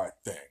Rose are a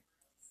thing.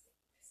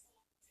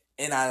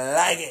 And I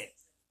like it.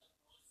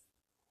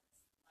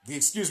 The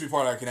excuse me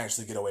part I can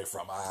actually get away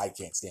from. I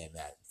can't stand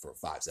that for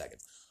 5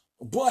 seconds.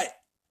 But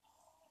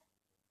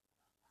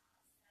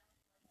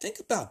think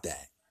about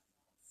that.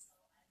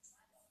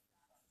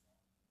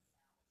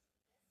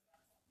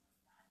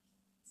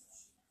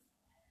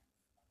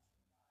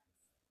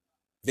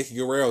 Vicky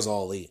Guerrero's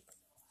all elite.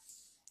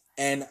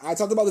 And I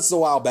talked about this a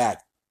while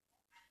back.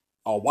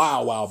 A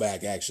while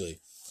back,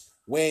 actually.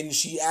 When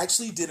she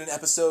actually did an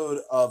episode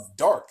of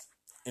Dark.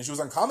 And she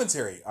was on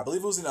commentary. I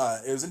believe it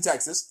was in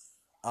Texas.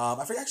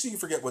 I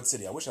forget what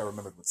city. I wish I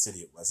remembered what city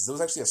it was. It was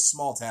actually a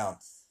small town.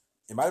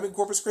 It might have been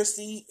Corpus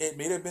Christi. It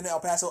may have been El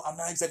Paso. I'm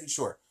not exactly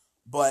sure.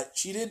 But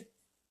she did.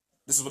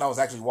 This is when I was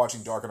actually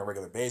watching Dark on a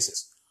regular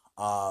basis.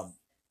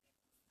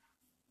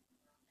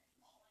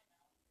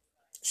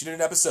 She did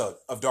an episode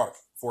of Dark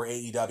for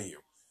AEW.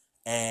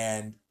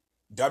 And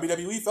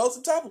WWE felt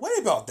some type of way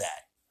about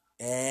that.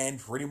 And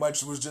pretty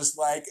much was just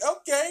like,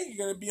 okay,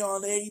 you're going to be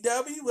on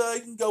AEW? Well,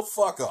 you can go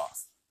fuck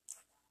off.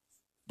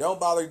 Don't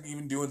bother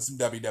even doing some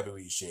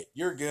WWE shit.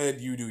 You're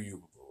good. You do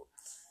you.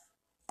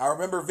 I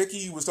remember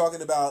Vicky was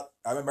talking about,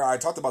 I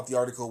talked about the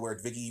article where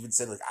Vicky even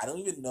said, like, I don't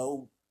even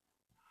know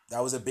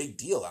that was a big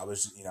deal. I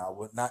was,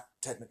 not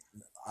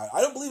technically,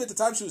 I don't believe at the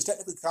time she was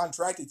technically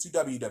contracted to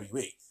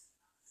WWE.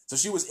 So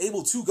she was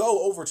able to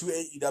go over to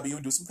AEW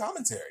and do some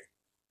commentary.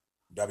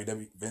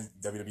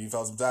 WWE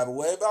felt some type of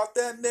way about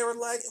that, and they were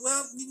like,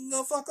 well, you can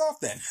go fuck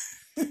off then.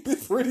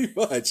 Pretty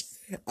much.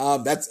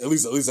 That's at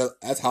least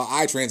that's how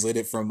I translate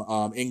it from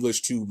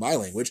English to my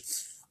language.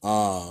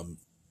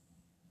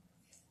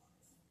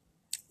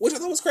 Which I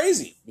thought was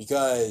crazy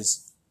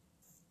because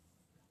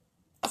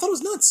I thought it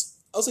was nuts.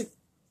 I was like,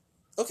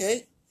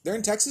 okay, they're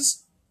in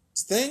Texas.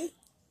 It's a thing.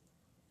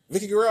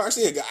 Vicky Guerrero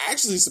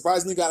actually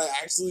surprisingly got an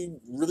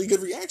really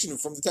good reaction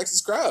from the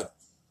Texas crowd.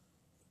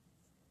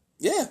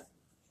 Yeah.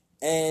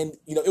 And,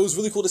 it was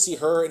really cool to see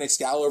her and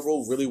Excalibur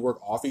really work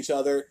off each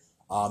other.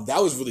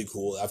 That was really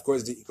cool. Of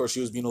course, she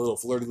was being a little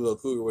flirty little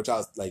cougar, which I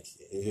was like,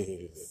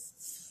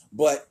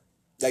 but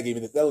that gave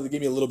me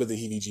a little bit of the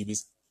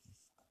heebie-jeebies.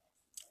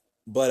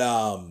 But,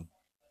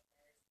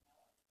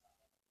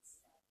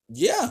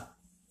 yeah.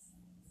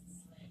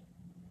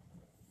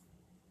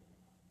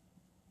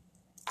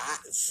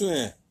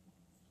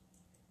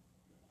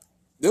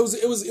 It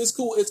was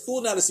cool. It's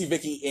cool now to see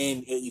Vicky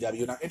in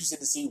AEW, and I'm interested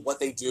to see what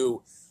they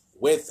do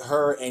with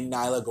her and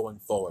Nyla going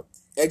forward.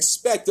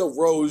 Expect a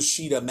Rose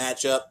Shida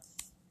matchup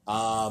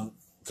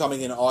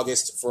coming in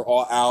August for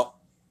All Out.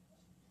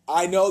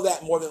 I know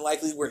that more than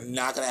likely we're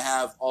not going to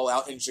have All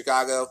Out in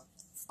Chicago.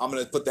 I'm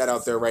going to put that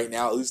out there right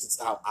now. At least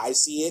it's how I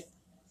see it.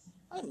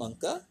 Hi,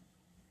 Monka.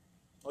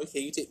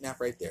 Okay, you take a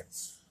nap right there.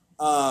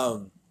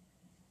 But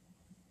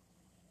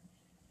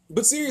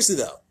seriously,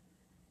 though,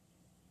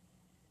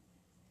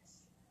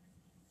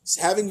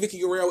 having Vicky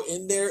Guerrero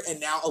in there and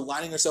now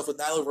aligning herself with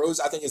Nyla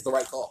Rose, I think is the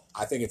right call.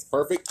 I think it's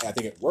perfect. I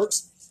think it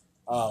works.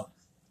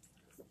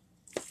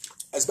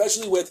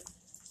 Especially with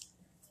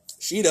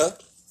Shida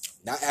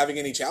not having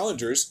any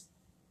challengers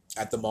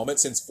at the moment,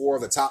 since 4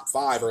 of the top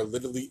 5 are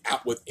literally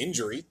out with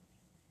injury.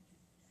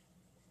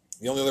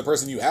 The only other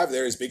person you have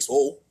there is Big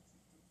Swole.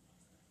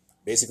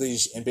 Basically,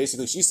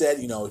 she said,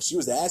 she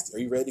was asked, are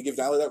you ready to give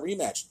Nyla that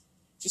rematch?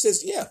 She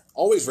says, yeah,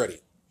 always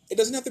ready. It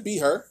doesn't have to be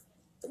her.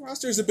 The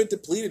roster is a bit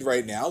depleted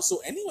right now,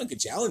 so anyone can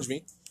challenge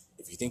me.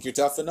 If you think you're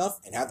tough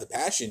enough and have the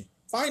passion,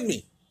 find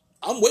me.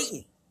 I'm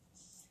waiting.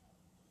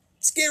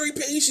 Scary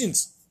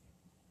patience.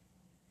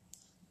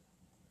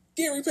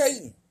 Gary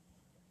Payton.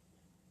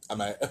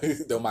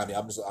 Don't mind me.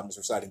 I'm just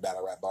reciting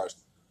battle rap bars.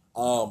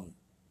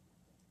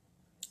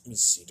 Let me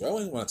see. Do I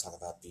even want to talk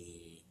about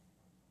the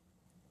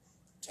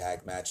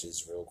tag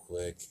matches real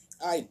quick?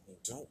 I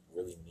don't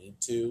really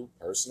need to,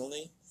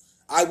 personally.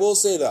 I will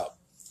say, though,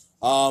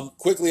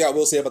 quickly, I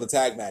will say about the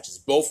tag matches.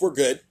 Both were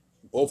good.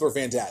 Both were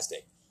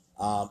fantastic.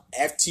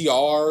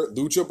 FTR,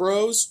 Lucha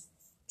Bros,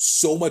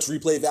 so much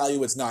replay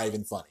value, it's not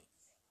even funny.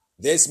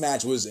 This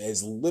match was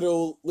as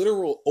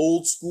literal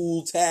old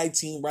school tag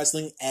team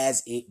wrestling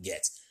as it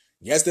gets.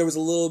 Yes, there was a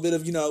little bit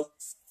of,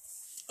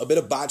 a bit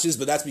of botches,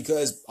 but that's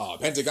because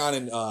Pentagon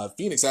and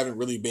Phoenix haven't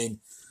really been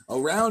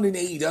around in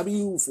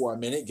AEW for a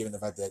minute, given the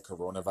fact that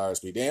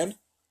coronavirus be damned.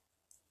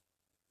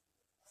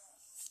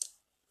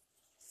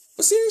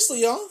 But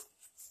seriously, y'all.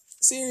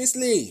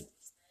 Seriously.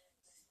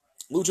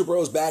 Lucha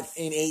Bros back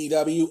in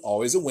AEW,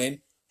 always a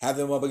win. Have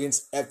them up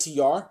against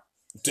FTR,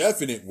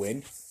 definite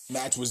win.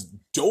 Match was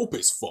dope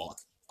as fuck.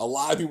 A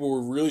lot of people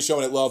were really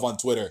showing it love on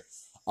Twitter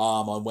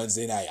on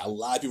Wednesday night. A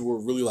lot of people were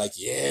really like,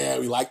 yeah,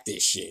 we like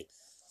this shit.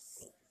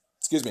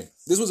 Excuse me.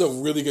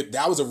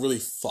 That was a really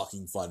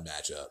fucking fun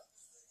matchup.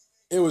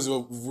 It was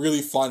a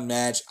really fun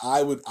match.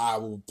 I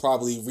will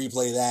probably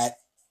replay that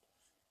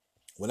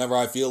whenever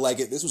I feel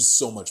like it. This was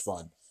so much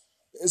fun.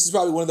 This is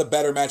probably one of the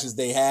better matches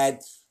they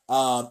had.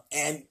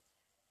 And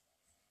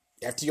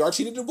FTR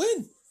cheated to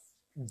win.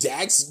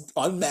 Dax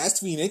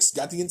unmasked Phoenix,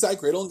 got the inside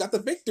cradle, and got the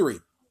victory.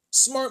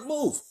 Smart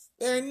move.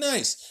 Very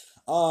nice.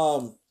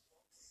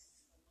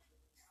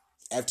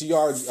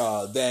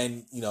 FTR,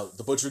 then,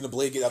 the Butcher and the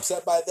Blade get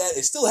upset by that.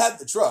 They still have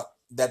the truck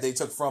that they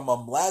took from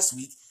them last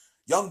week.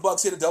 Young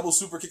Bucks hit a double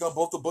super kick on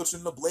both the Butcher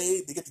and the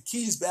Blade. They get the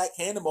keys back,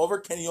 hand them over.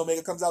 Kenny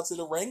Omega comes out to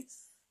the ring,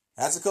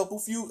 has a couple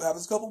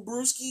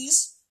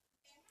brewskis.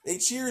 They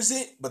cheers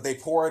it, but they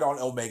pour it on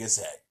Omega's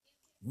head.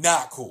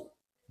 Not cool.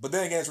 But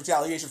then again, it's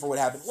retaliation for what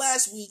happened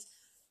last week.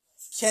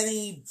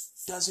 Kenny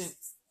doesn't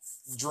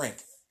drink.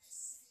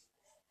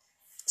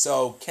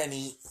 So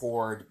Kenny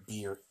poured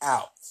beer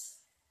out.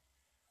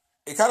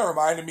 It kind of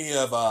reminded me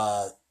of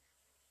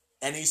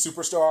any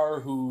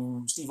superstar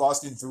who Steve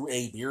Austin threw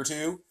a beer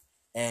to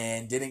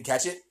and didn't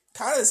catch it.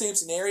 Kind of the same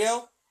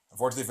scenario.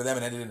 Unfortunately for them,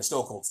 it ended in a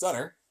Stone Cold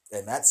Stunner,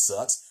 and that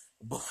sucks.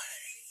 But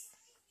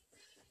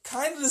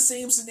kind of the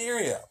same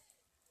scenario.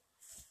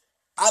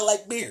 I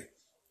like beer.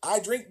 I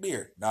drink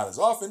beer. Not as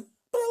often,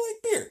 but I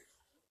like beer.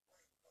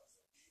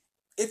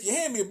 If you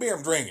hand me a beer,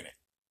 I'm drinking it.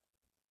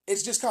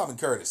 It's just common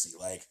courtesy.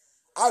 Like,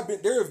 I've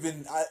been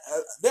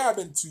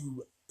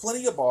to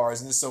plenty of bars,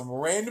 and there's some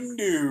random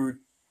dude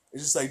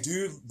is just like,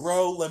 dude,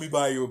 bro, let me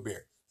buy you a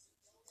beer.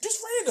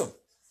 Just random.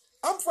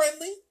 I'm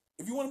friendly.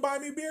 If you want to buy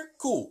me a beer,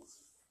 cool.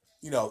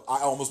 I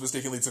almost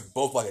mistakenly took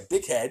both like a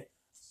dickhead.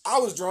 I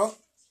was drunk.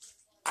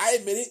 I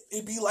admit it.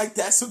 It'd be like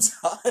that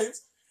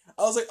sometimes.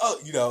 I was like,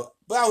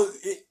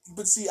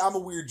 but see, I'm a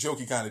weird,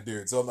 jokey kind of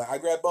dude. So I'm like, I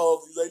grab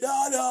both. He's like, no,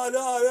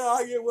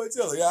 I get one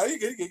too. Like, yeah, you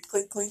get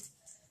clink, clink,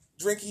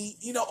 drinky,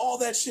 all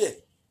that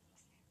shit.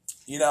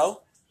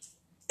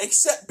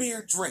 Except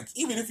beer, drink.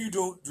 Even if you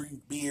don't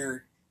drink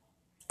beer,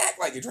 act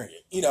like you drink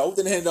it.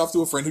 Then hand it off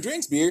to a friend who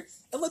drinks beer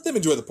and let them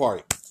enjoy the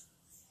party.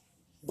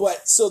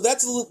 But so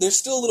there's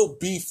still a little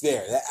beef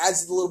there. That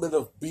adds a little bit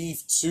of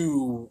beef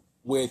too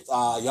with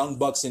Young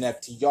Bucks and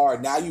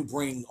FTR. Now you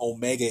bring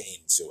Omega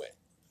into it.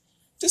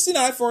 Just an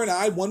eye for an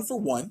eye, one for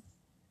one.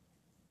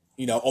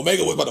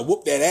 Omega was about to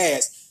whoop that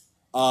ass.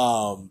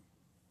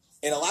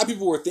 And a lot of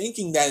people were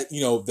thinking that,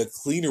 the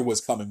cleaner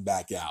was coming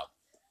back out.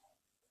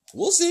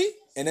 We'll see.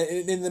 And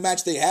in the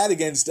match they had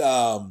against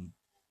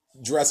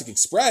Jurassic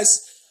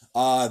Express,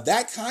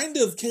 that kind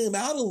of came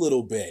out a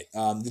little bit.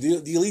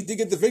 The Elite did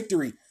get the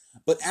victory.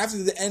 But after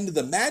the end of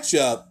the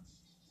matchup,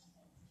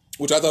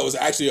 which I thought was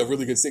actually a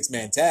really good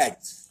 6-man tag,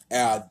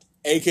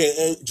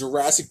 a.k.a.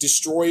 Jurassic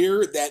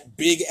Destroyer, that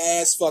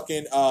big-ass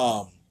fucking,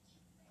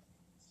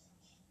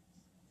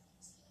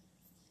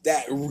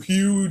 that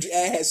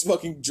huge-ass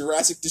fucking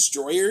Jurassic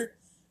Destroyer,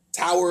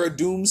 Tower of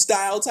Doom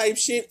style type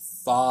shit,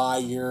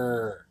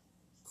 fire.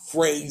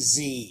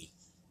 Crazy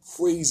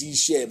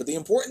shit. But the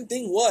important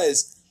thing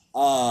was,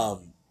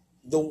 after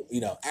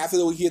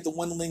he hit the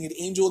one-winged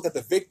angel, got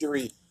the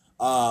victory,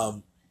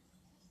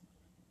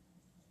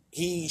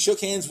 he shook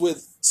hands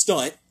with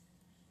Stunt,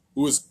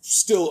 who was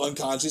still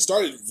unconscious,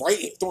 started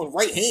throwing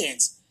right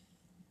hands,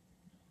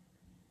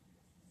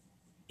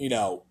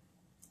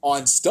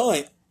 on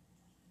Stunt,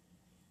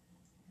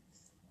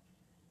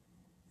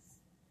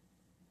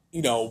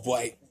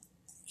 but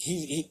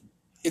he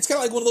it's kind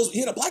of like one of those, he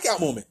had a blackout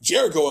moment.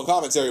 Jericho in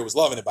commentary was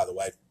loving it, by the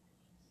way.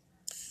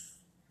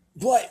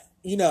 But,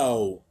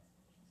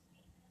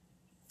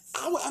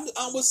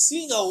 I was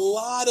seeing a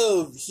lot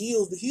of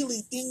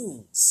healy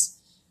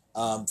things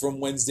from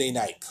Wednesday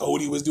night.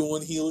 Cody was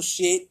doing heel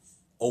shit.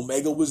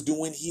 Omega was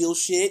doing heel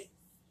shit.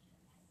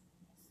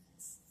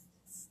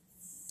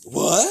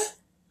 What?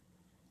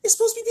 It's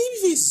supposed to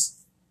be babyface.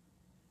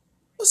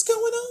 What's going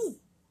on?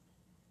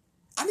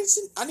 I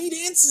need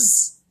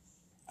answers.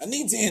 I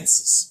need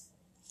answers.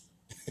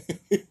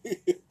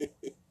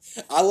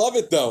 I love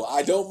it, though.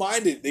 I don't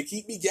mind it. They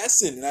keep me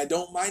guessing, and I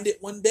don't mind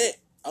it one bit.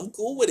 I'm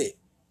cool with it.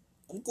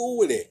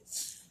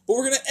 But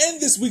we're going to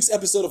end this week's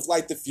episode of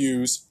Light the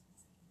Fuse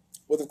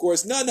with, of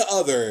course, none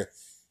other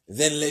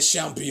than Le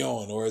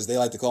Champion, or as they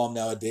like to call him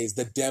nowadays,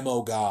 the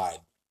Demo God.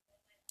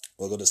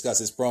 We'll go discuss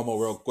his promo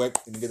real quick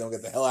and get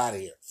the hell out of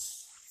here,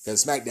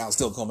 because SmackDown's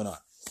still coming on.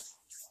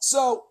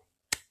 So,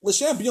 Le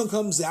Champion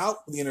comes out,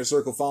 the Inner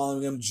Circle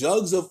following him,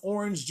 jugs of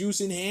orange juice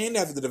in hand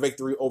after the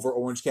victory over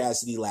Orange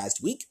Cassidy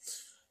last week.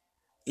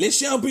 Le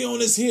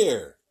Champion is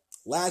here.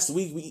 Last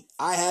week,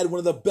 I had one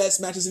of the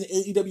best matches in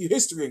AEW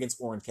history against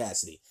Orange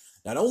Cassidy.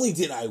 Not only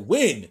did I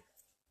win,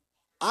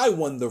 I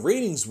won the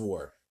ratings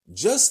war,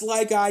 just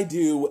like I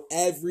do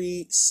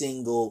every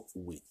single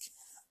week.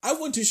 I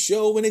want to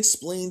show and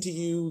explain to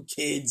you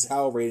kids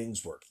how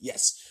ratings work.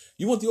 Yes,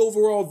 you want the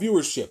overall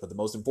viewership, but the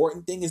most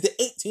important thing is the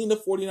 18 to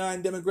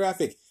 49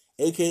 demographic,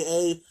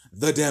 aka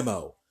the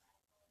demo.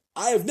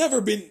 I have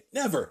never,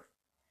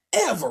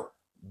 ever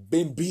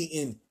been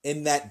beaten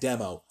in that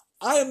demo.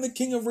 I am the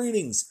king of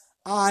ratings.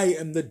 I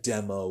am the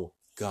Demo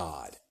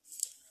God.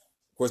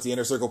 Of course, the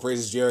Inner Circle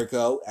praises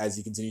Jericho as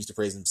he continues to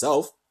praise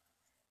himself.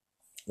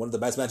 One of the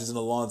best matches in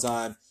a long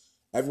time.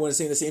 Everyone is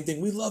saying the same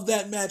thing. We love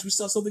that match. We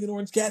saw something in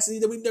Orange Cassidy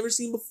that we've never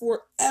seen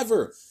before,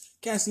 ever.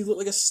 Cassidy looked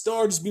like a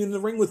star just being in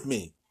the ring with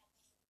me.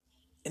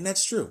 And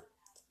that's true.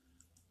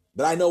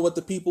 But I know what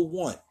the people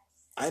want.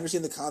 I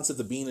understand the concept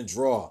of being a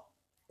draw.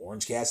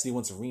 Orange Cassidy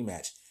wants a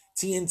rematch.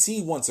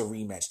 TNT wants a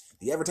rematch.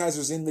 The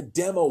advertisers in the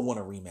demo want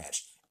a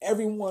rematch.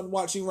 Everyone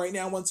watching right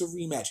now wants a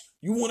rematch.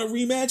 You want a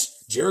rematch?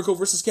 Jericho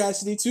versus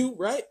Cassidy too,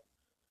 right?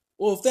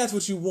 Well, if that's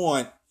what you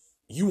want,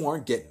 you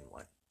aren't getting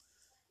one.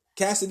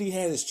 Cassidy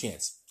had his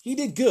chance. He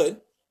did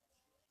good,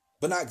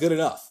 but not good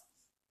enough.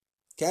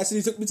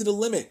 Cassidy took me to the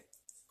limit.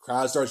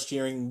 Crowd starts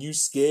cheering, "You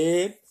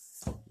scared?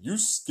 You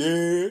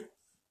scared?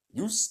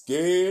 You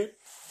scared?"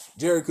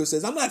 Jericho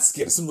says, "I'm not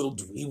scared of some little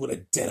dweeb with a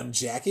denim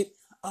jacket.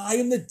 I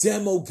am the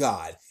demo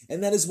god,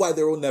 and that is why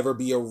there will never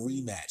be a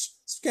rematch."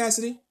 So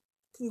Cassidy,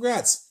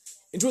 congrats.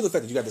 Enjoy the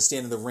fact that you got to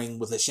stand in the ring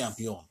with a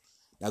champion.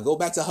 Now go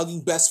back to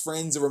hugging best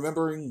friends and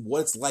remembering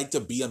what it's like to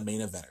be a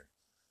main eventer.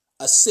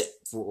 A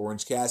sip for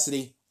Orange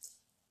Cassidy,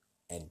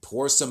 and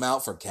pour some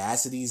out for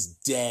Cassidy's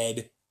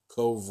dead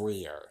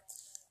career.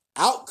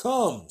 Out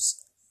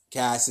comes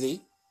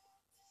Cassidy,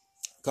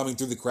 coming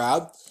through the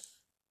crowd.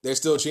 They're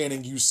still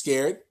chanting, "You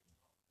scared?"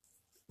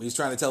 He's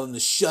trying to tell him to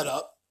shut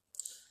up.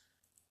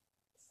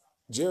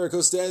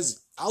 Jericho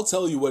says, "I'll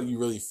tell you what you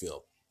really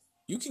feel.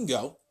 You can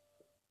go,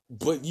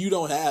 but you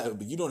don't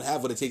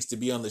have what it takes to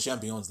be on the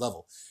champion's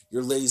level.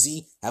 You're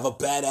lazy, have a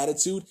bad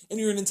attitude, and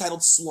you're an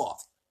entitled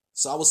sloth.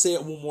 So I will say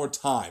it one more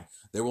time.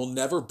 There will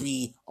never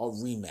be a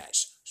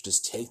rematch.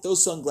 Just take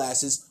those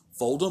sunglasses,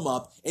 fold them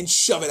up, and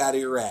shove it out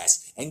of your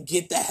ass, and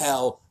get the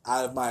hell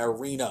out of my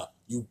arena,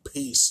 you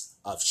piece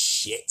of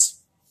shit."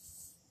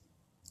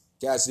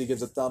 Cassidy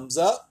gives a thumbs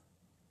up.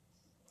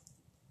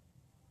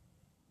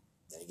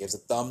 Then he gives a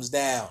thumbs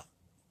down.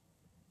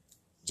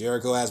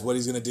 Jericho asks what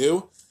he's going to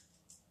do.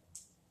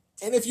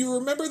 And if you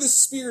remember the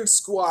Spirit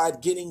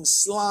Squad getting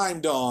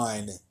slimed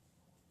on,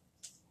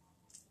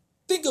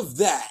 think of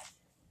that.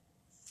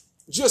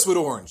 Just with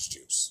orange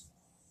juice.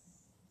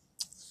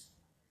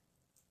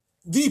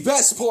 The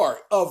best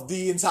part of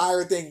the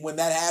entire thing when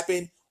that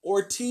happened,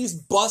 Ortiz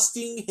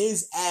busting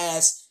his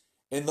ass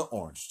in the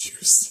orange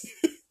juice.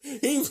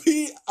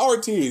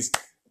 Ortiz,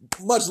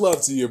 much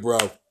love to you,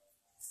 bro.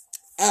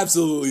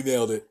 Absolutely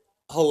nailed it.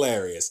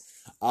 Hilarious.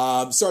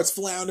 Starts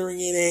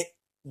floundering in it,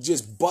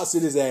 just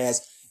busted his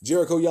ass.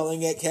 Jericho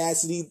yelling at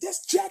Cassidy,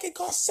 "This jacket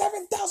costs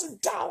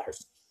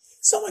 $7,000.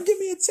 Someone give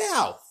me a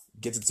towel."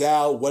 Gets a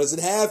towel. What does it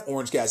have?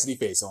 Orange Cassidy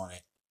face on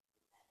it.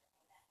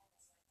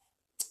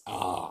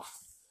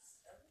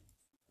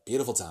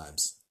 Beautiful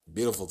times.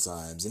 Beautiful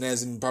times. And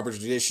as in proper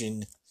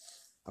tradition,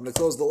 I'm going to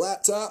close the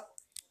laptop.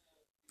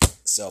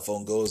 Cell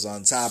phone goes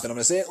on top. And I'm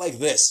going to say it like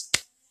this.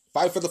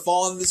 Fight for the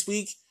Fallen this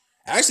week.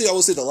 Actually, I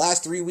will say the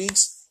last 3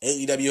 weeks,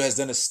 AEW has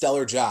done a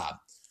stellar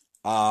job.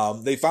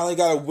 They finally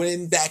got a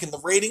win back in the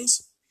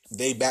ratings.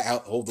 They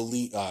hold the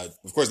lead.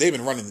 Of course, they've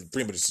been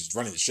pretty much just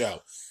running the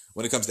show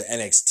when it comes to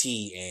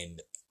NXT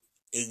and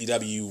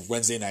AEW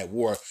Wednesday Night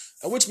War,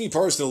 which me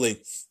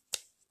personally,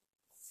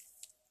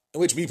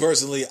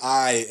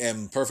 I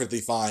am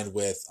perfectly fine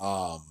with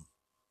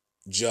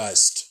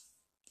just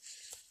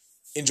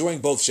enjoying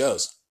both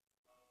shows.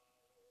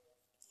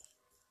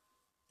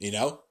 You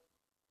know?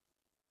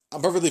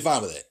 I'm perfectly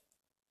fine with it.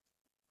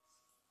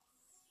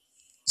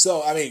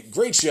 So, I mean,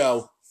 great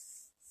show.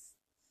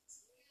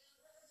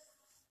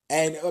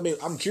 And, I mean,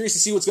 I'm curious to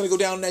see what's going to go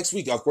down next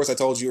week. Of course, I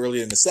told you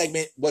earlier in the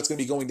segment what's going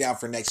to be going down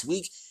for next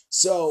week.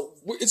 So,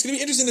 it's going to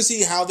be interesting to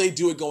see how they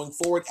do it going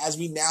forward as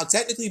we now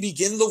technically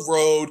begin the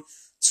road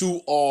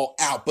to All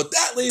Out. But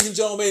that, ladies and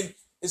gentlemen,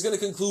 is going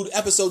to conclude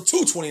episode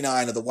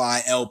 229 of the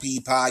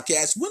YLP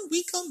podcast. When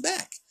we come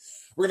back,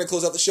 we're going to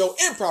close out the show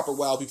in proper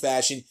YLP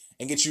fashion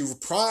and get you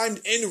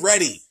primed and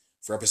ready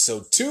for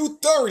episode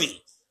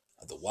 230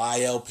 of the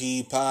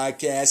YLP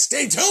podcast.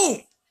 Stay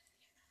tuned.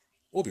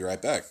 We'll be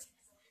right back.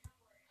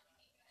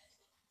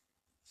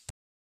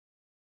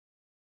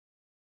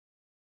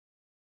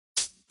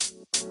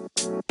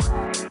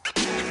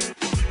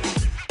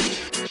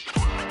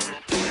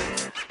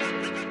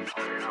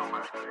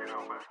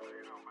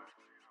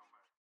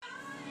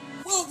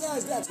 Well,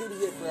 guys, that's going to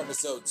be it for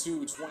episode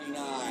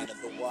 229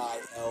 of the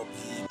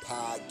YLP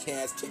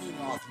podcast, kicking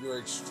off your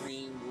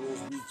Extreme Rules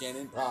weekend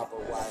in proper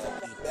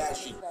YLP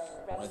fashion.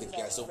 I want to thank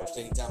you guys so much for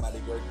taking time out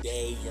of your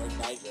day, your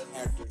night, your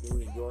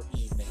afternoon, and your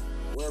evening,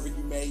 wherever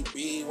you may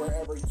be,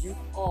 wherever you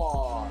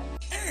are,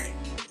 and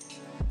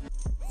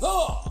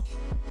the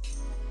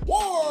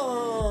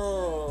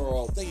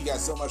world. Thank you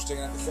guys so much for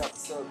checking out this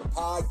episode of the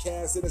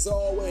podcast, and as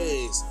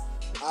always,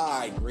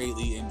 I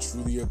greatly and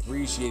truly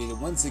appreciate it.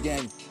 Once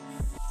again,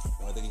 I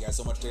want to thank you guys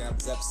so much for checking out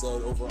this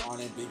episode over on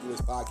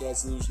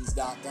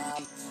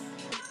AmbiguousPodcastSolutions.com,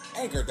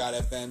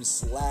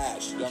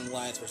 Anchor.fm/Young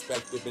Lions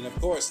Perspective, and of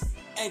course,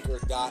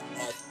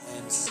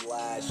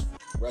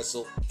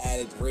 Anchor.fm/Wrestle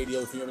Addict Radio.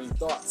 If you have any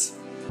thoughts,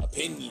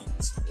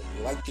 opinions, if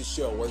you like the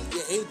show, or if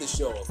you hate the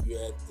show, if you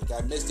think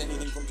I missed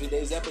anything from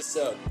today's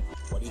episode,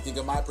 what do you think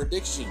of my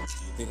predictions?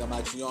 Do you think I'm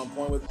actually on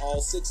point with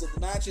all 6 of the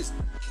matches? Do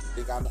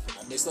you think I'm going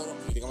to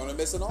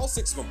miss on all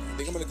 6 of them? Do you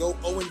think I'm going to go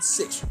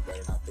 0-6? You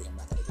better not think I'm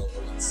not going to go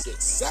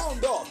 0-6.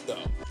 Sound off,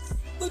 though.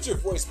 Let your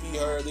voice be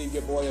heard. Leave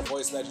your boy a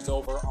voice message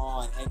over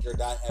on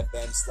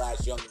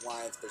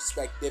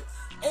anchor.fm/YoungLionsPerspective.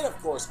 And of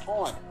course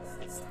on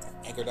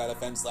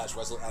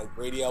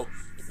anchor.fm/WrestleAddictRadio.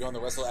 If you're on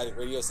the Wrestle Addict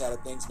Radio side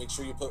of things, make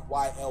sure you put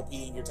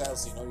YLP in your title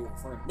so you know you're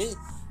referring to me.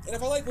 And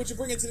if I like what you're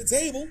bringing to the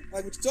table,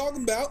 like what you're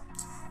talking about,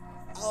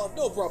 I'll have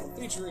no problem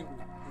featuring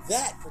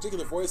that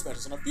particular voice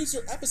message on a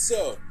future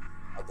episode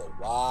of the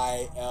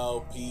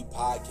YLP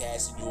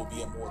podcast, and you will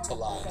be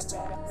immortalized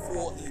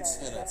for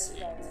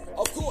eternity.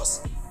 Of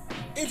course,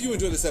 if you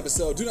enjoyed this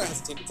episode, do not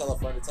hesitate to tell a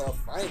friend about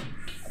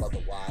the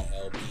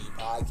YLP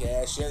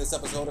podcast. Share this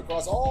episode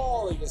across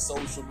all of your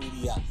social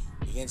media.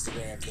 The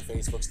Instagrams, the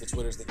Facebooks, the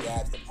Twitters, the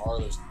Gabs, the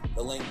Parlors,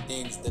 the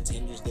LinkedIns, the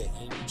Tinders, the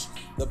Hinge,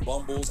 the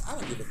Bumbles. I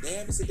don't give a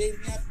damn. It's a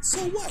dating app. So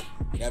what?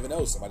 You never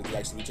know. Somebody could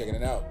actually be checking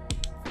it out.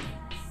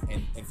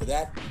 And for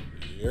that,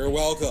 you're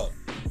welcome.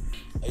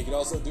 You can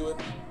also do it.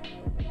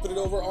 Put it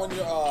over on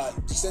your,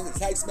 just send a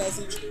text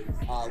message.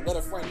 Let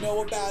a friend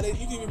know about it.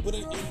 You can even put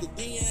it in the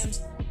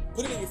DMs.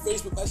 Put it in your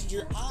Facebook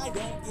Messenger. I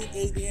don't give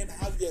a damn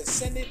how you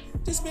send it.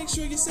 Just make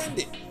sure you send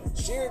it.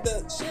 Share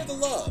the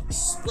love.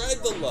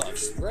 Spread the love.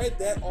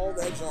 Spread all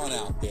that John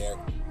out there.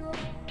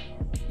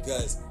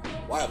 Because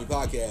YLP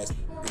Podcast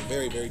is a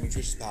very, very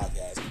nutritious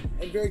podcast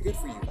and very good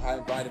for you. High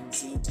in vitamin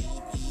C, D,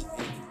 E,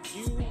 and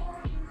Q.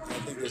 I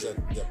think there's a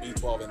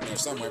B12 in there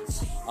somewhere.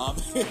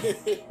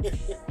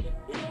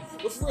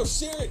 But for real,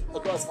 share it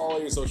across all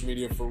of your social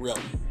media for real.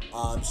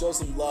 Show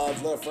some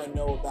love. Let a friend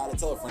know about it.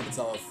 Tell a friend to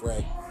tell a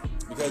friend.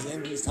 Because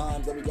in these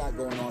times that we got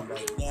going on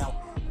right now,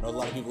 I know a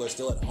lot of people are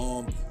still at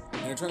home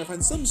and are trying to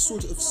find some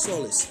sort of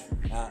solace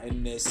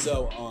in this.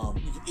 So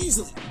you can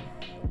easily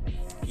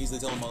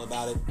tell them all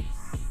about it.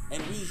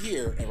 And we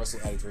here at Wrestle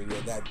Addict Radio,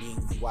 that being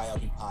the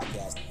YLP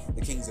podcast,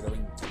 the Kings of the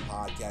Ring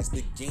podcast,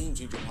 the Game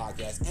Changer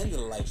podcast, and the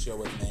Light Show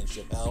with Man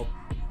Chappelle,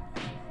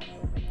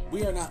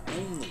 we are not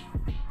only,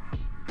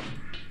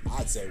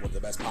 I'd say, one of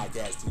the best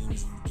podcast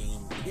teams in the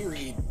game,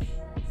 period.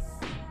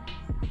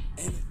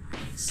 And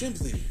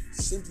simply,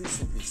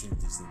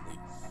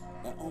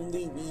 not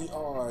only we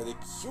are the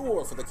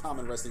cure for the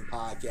common wrestling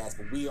podcast,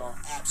 but we are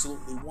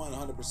absolutely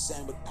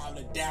 100% without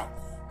a doubt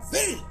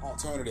the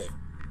alternative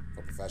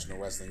for professional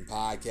wrestling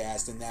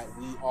podcast, and that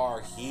we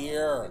are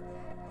here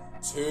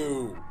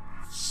to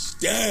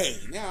stay.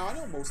 Now, I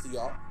know most of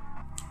y'all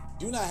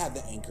do not have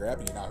the Anchor app,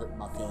 and you're not hurting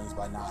my feelings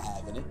by not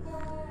having it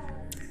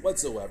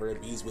whatsoever.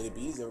 It bees what it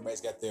bees.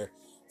 Everybody's got their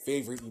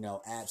favorite,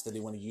 apps that they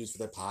want to use for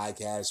their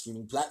podcast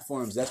streaming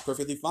platforms. That's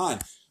perfectly fine.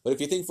 But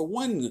if you think for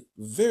one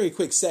very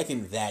quick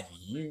second that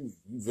you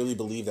really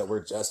believe that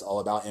we're just all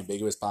about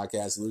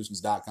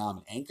ambiguouspodcastsolutions.com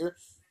and Anchor,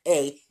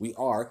 A, we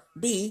are.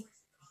 B,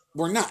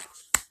 we're not.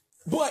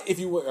 But if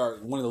you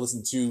wanted to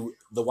listen to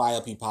the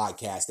YLP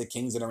podcast, the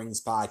Kings of the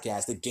Rings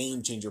podcast, the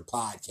Game Changer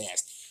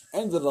podcast,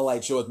 and the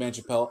Light Show with Man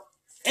Chappelle,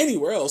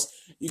 anywhere else,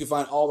 you can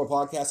find all of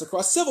our podcasts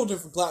across several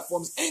different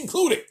platforms,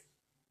 including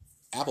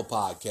Apple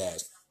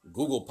Podcasts,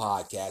 Google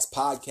Podcasts,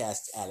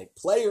 Podcast Addict,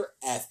 Player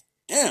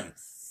FM,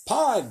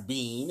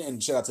 Podbean,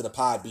 and shout out to the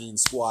Podbean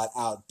squad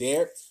out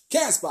there,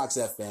 Castbox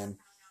FM,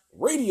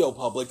 Radio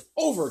Public,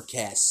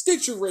 Overcast,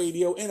 Stitcher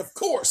Radio, and of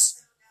course,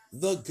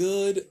 the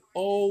good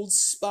old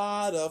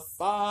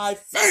Spotify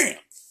fam.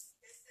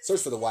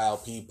 Search for the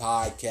YLP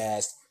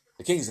podcast,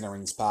 the Kings of the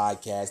Rings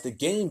podcast, the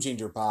Game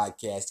Changer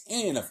podcast,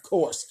 and of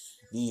course,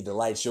 the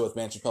Light Show with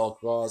Man Chappelle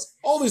across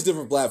all these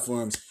different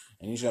platforms,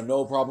 and you should have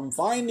no problem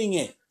finding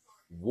it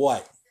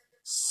whatsoever.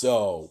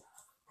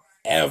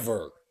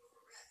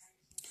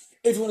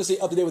 If you want to stay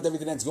up to date with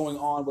everything that's going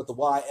on with the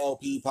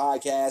YLP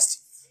podcast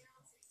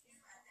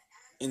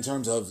in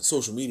terms of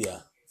social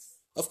media,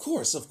 Of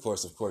course, you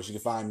can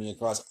find me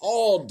across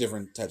all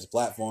different types of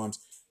platforms.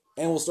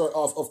 And we'll start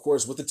off, of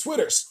course, with the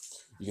Twitters.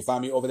 You can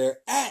find me over there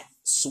at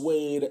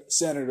Suede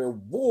Senator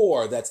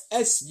War. That's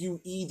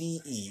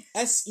SUEDE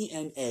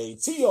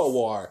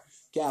SENATOR.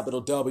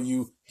 Capital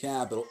W,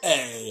 capital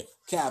A,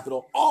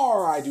 capital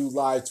R. I do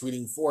live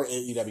tweeting for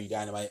AEW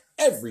Dynamite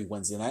every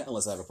Wednesday night,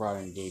 unless I have a prior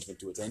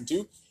engagement to attend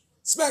to.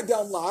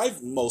 SmackDown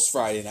Live most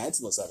Friday nights,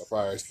 unless I have a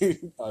prior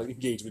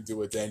engagement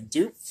to attend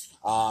to.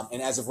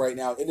 And as of right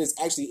now, it is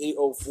actually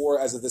 8:04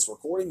 as of this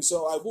recording,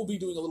 so I will be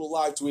doing a little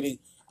live tweeting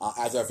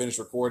after I finish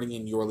recording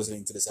and you're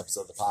listening to this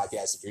episode of the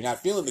podcast. If you're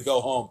not feeling the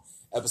go-home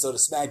episode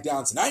of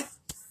SmackDown tonight,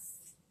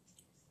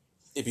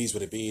 it bees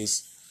what it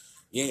bees.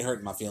 You ain't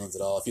hurting my feelings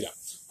at all if you don't.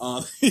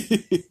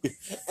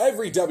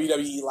 Every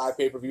WWE live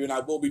pay-per-view, and I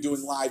will be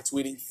doing live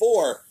tweeting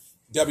for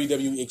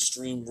WWE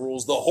Extreme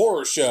Rules, the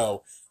horror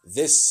show,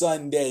 this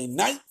Sunday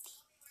night.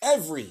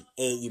 Every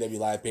AEW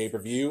live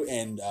pay-per-view,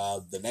 and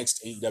the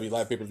next AEW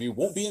live pay-per-view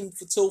won't be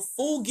until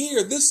Full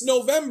Gear this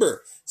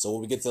November. So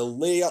we get to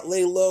lay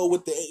low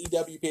with the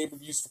AEW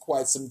pay-per-views for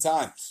quite some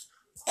time.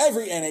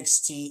 Every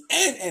NXT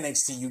and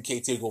NXT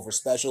UK TakeOver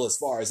special, as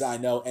far as I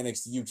know,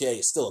 NXT UK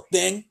is still a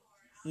thing.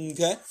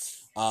 Okay?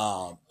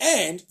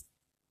 And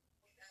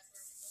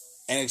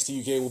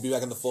NXT UK will be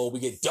back in the fold. We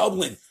get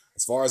Dublin,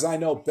 as far as I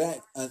know,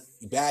 back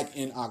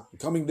in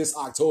coming this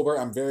October.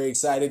 I'm very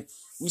excited.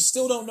 We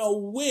still don't know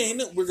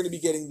when we're going to be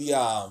getting the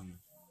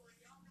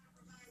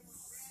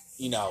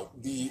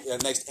the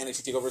next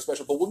NXT TakeOver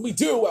special. But when we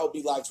do, I'll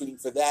be live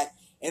tweeting for that.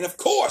 And of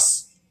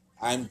course,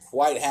 I'm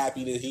quite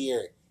happy to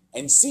hear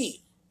and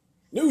see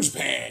New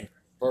Japan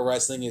Pro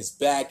Wrestling is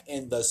back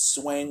in the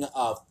swing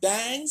of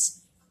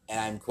things. And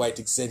I'm quite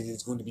excited.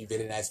 It's going to be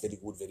very nice, very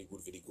good, very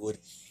good, very good.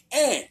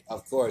 And,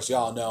 of course,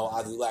 y'all know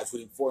I do live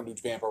tweeting for New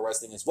Japan Pro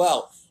Wrestling as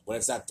well when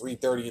it's not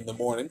 3:30 in the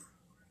morning.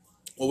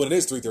 Well, when it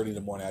is 3:30 in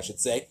the morning, I should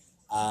say.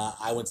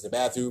 I went to the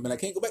bathroom and I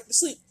can't go back to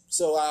sleep.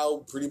 So I'll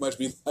pretty much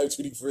be live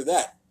tweeting for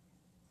that.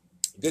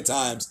 Good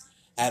times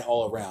and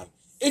all around.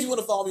 If you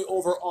want to follow me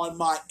over on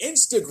my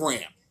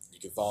Instagram, you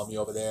can follow me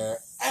over there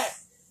at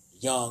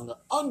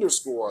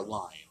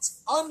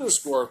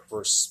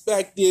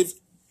young_lions_perspective.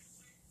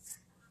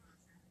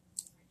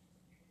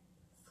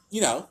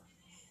 You know,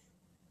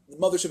 the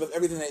mothership of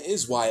everything that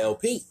is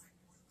YLP.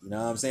 You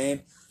know what I'm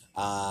saying?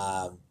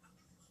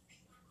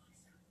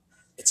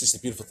 It's just a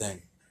beautiful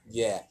thing.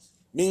 Yeah.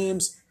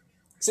 Memes,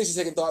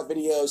 60-second thought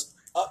videos,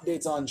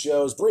 updates on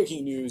shows,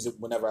 breaking news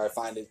whenever I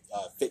find it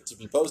fit to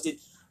be posted.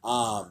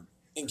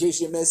 In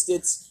case you missed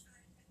it,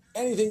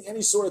 anything,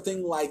 any sort of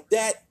thing like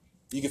that,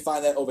 you can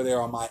find that over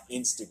there on my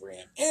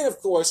Instagram. And of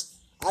course,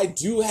 I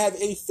do have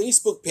a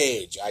Facebook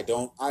page.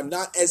 I'm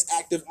not as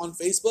active on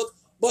Facebook,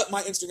 but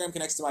my Instagram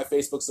connects to my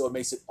Facebook, so it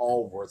makes it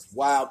all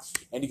worthwhile.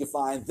 And you can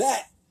find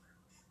that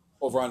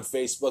over on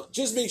Facebook.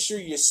 Just make sure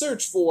you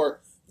search for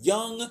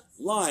Young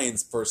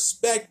Lions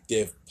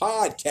Perspective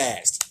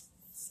Podcast.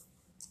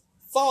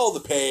 Follow the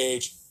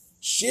page,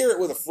 share it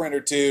with a friend or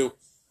two.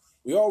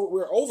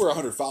 We're over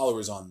 100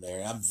 followers on there,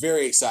 and I'm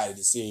very excited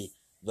to see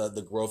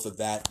the growth of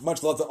that.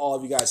 Much love to all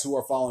of you guys who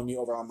are following me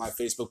over on my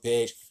Facebook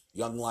page,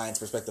 Young Lions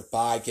Perspective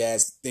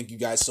Podcast. Thank you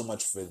guys so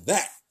much for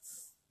that.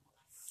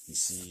 Let me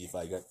see if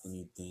I got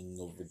anything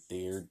over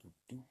there.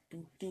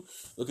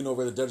 Looking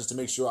over the judges to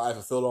make sure I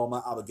fulfilled all my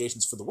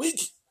obligations for the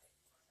week.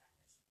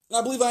 And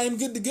I believe I am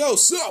good to go.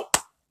 So,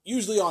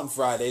 usually on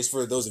Fridays,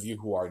 for those of you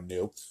who are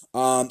new,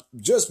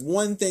 just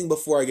one thing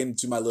before I get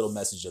into my little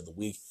message of the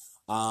week.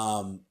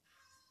 And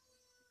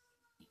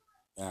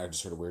I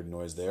just heard a weird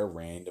noise there,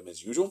 random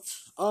as usual.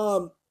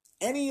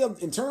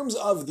 In terms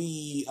of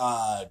the,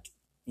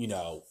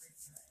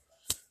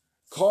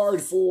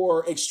 card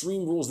for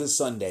Extreme Rules this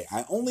Sunday,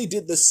 I only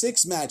did the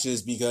 6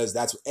 matches because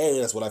that's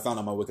what I found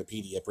on my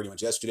Wikipedia pretty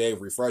much yesterday.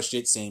 Refreshed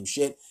it, same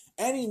shit.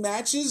 Any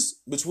matches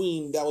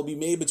that will be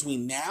made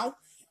between now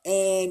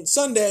and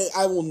Sunday,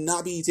 I will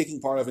not be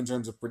taking part of in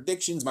terms of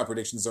predictions. My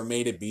predictions are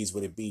made. It bees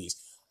what it bees.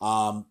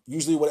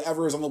 Usually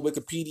whatever is on the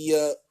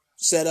Wikipedia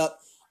setup,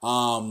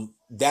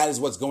 that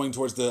is what's going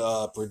towards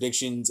the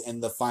predictions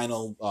and the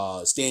final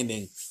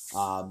standing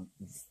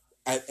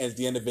at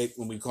the end of it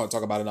when we talk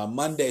about it on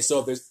Monday. So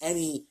if there's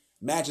any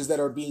matches that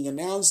are being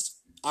announced,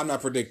 I'm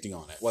not predicting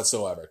on it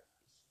whatsoever.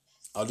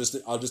 I'll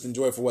just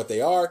enjoy it for what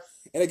they are.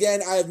 And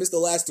again, I have missed the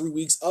last couple of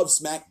weeks of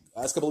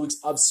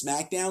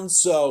SmackDown,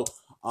 so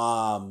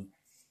I'm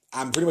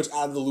pretty much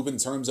out of the loop in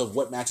terms of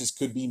what matches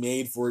could be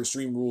made for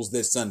Extreme Rules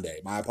this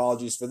Sunday. My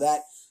apologies for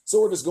that. So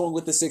we're just going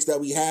with the 6 that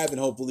we have, and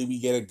hopefully we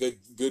get a good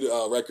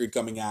record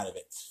coming out of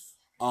it.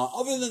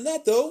 Other than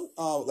that, though,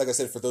 like I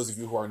said, for those of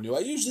you who are new, I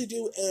usually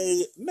do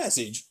a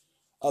message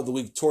of the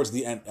week towards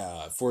the end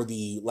for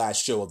the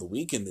last show of the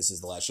week, and this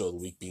is the last show of the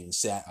week being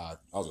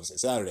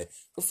Saturday,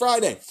 but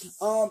Friday.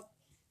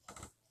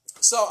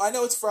 So I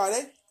know it's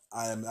Friday.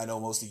 I know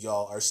most of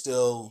y'all are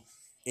still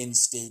in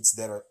states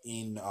that are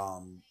in,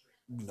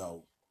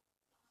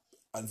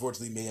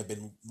 unfortunately may have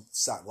been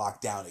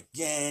locked down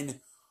again,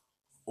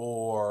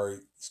 or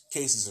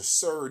cases are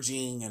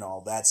surging and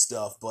all that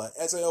stuff. But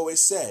as I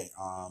always say,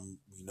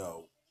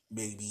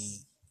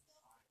 maybe,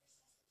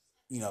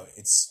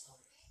 it's,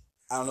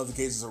 I don't know if the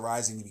cases are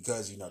rising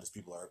because, just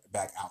people are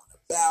back out and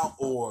about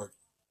or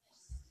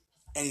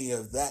any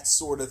of that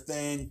sort of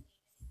thing.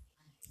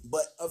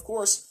 But, of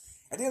course,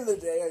 at the end of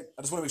the day,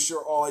 I just want to make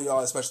sure all y'all,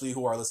 especially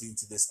who are listening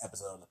to this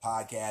episode of the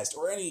podcast,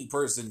 or any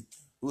person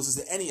who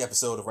listens to any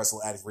episode of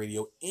Wrestle Addict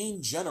Radio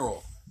in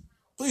general,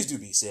 please do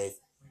be safe.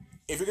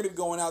 If you're going to be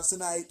going out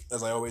tonight,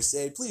 as I always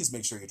say, please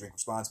make sure you drink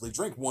responsibly.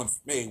 Drink one for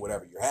me,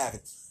 whatever you're having.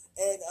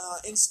 And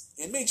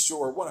make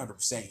sure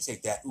 100% you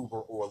take that Uber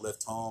or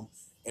Lyft home.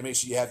 And make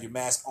sure you have your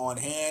mask on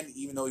hand.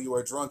 Even though you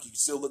are drunk, you can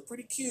still look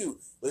pretty cute.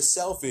 With a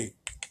selfie.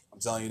 I'm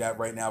telling you that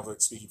right now,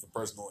 but speaking from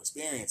personal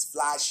experience.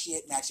 Fly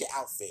shit, match your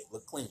outfit.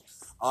 Look clean.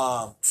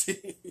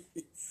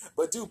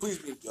 But do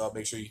please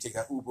make sure you take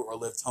that Uber or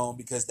Lyft home,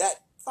 because that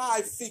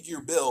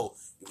 5-figure bill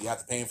you have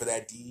to pay for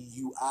that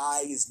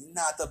DUI is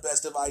not the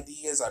best of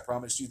ideas. I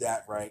promise you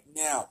that right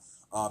now.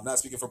 I'm not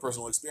speaking from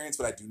personal experience,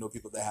 but I do know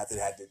people that had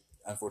to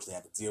unfortunately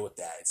have to deal with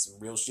that. It's some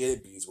real shit.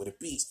 It bees what it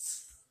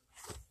bees.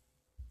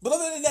 But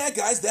other than that,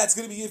 guys, that's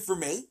going to be it for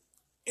me.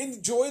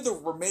 Enjoy the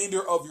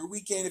remainder of your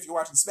weekend if you're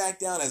watching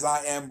SmackDown, as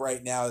I am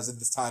right now, as at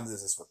this time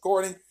this is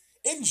recording.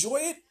 Enjoy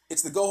it.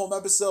 It's the go-home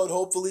episode.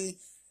 Hopefully,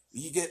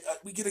 we get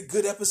a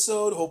good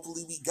episode.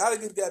 Hopefully, we got a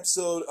good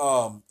episode.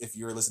 If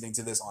you're listening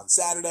to this on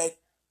Saturday,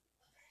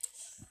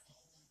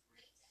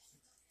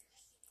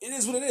 it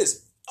is what it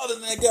is. Other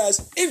than that,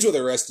 guys, enjoy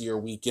the rest of your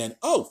weekend.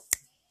 Oh,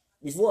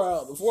 before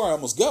I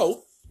almost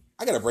go,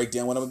 I got to break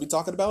down what I'm going to be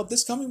talking about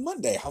this coming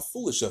Monday. How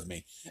foolish of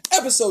me.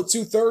 Episode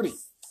 230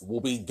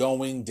 will be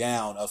going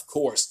down, of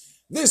course,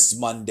 this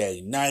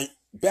Monday night.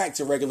 Back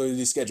to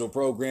regularly scheduled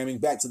programming,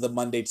 back to the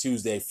Monday,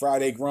 Tuesday,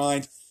 Friday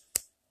grind,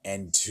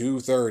 and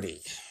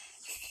 2:30.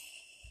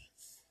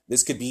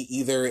 This could be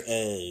either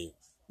a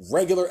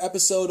regular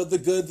episode of The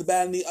Good, the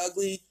Bad, and the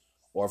Ugly,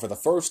 or for the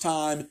first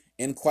time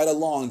in quite a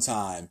long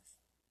time,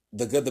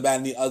 The Good, the Bad,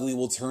 and the Ugly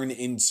will turn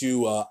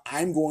into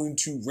I'm going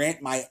to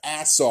rant my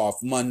ass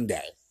off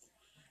Monday.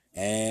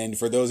 And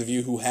for those of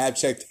you who have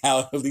checked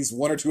out at least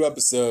one or two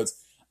episodes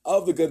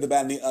of The Good, the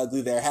Bad, and the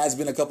Ugly, there has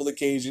been a couple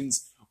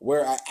occasions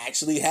where I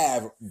actually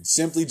have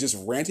simply just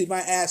ranted my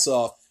ass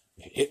off,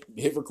 hit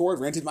record,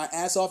 ranted my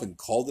ass off, and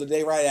called it a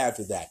day right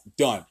after that.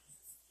 Done.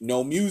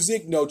 No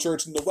music, no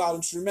church in the wild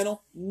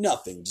instrumental,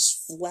 nothing.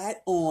 Just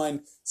flat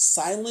on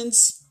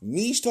silence,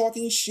 me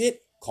talking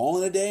shit,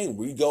 calling it a day, and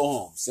we go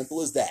home.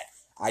 Simple as that.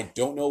 I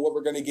don't know what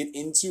we're going to get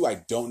into.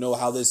 I don't know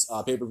how this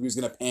pay-per-view is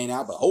going to pan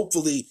out, but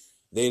hopefully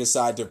they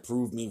decide to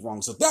prove me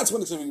wrong. So that's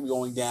when it's going to be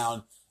going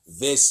down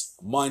this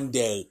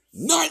Monday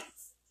night.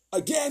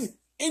 Again,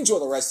 enjoy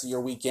the rest of your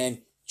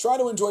weekend. Try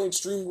to enjoy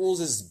Extreme Rules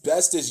as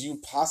best as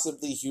you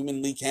possibly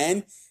humanly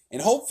can.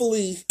 And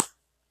hopefully,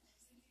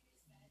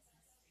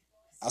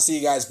 I'll see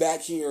you guys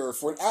back here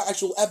for an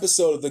actual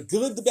episode of The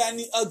Good, the Bad, and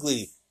the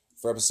Ugly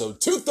for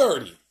episode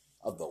 230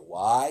 of the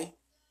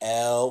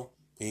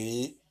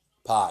YLP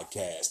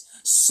Podcast.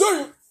 See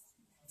you!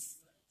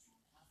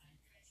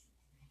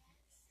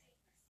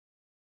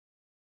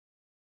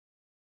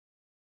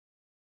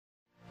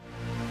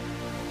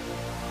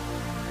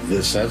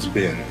 This has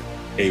been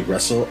a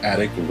Wrestle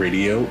Addict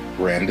Radio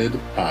branded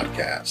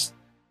podcast.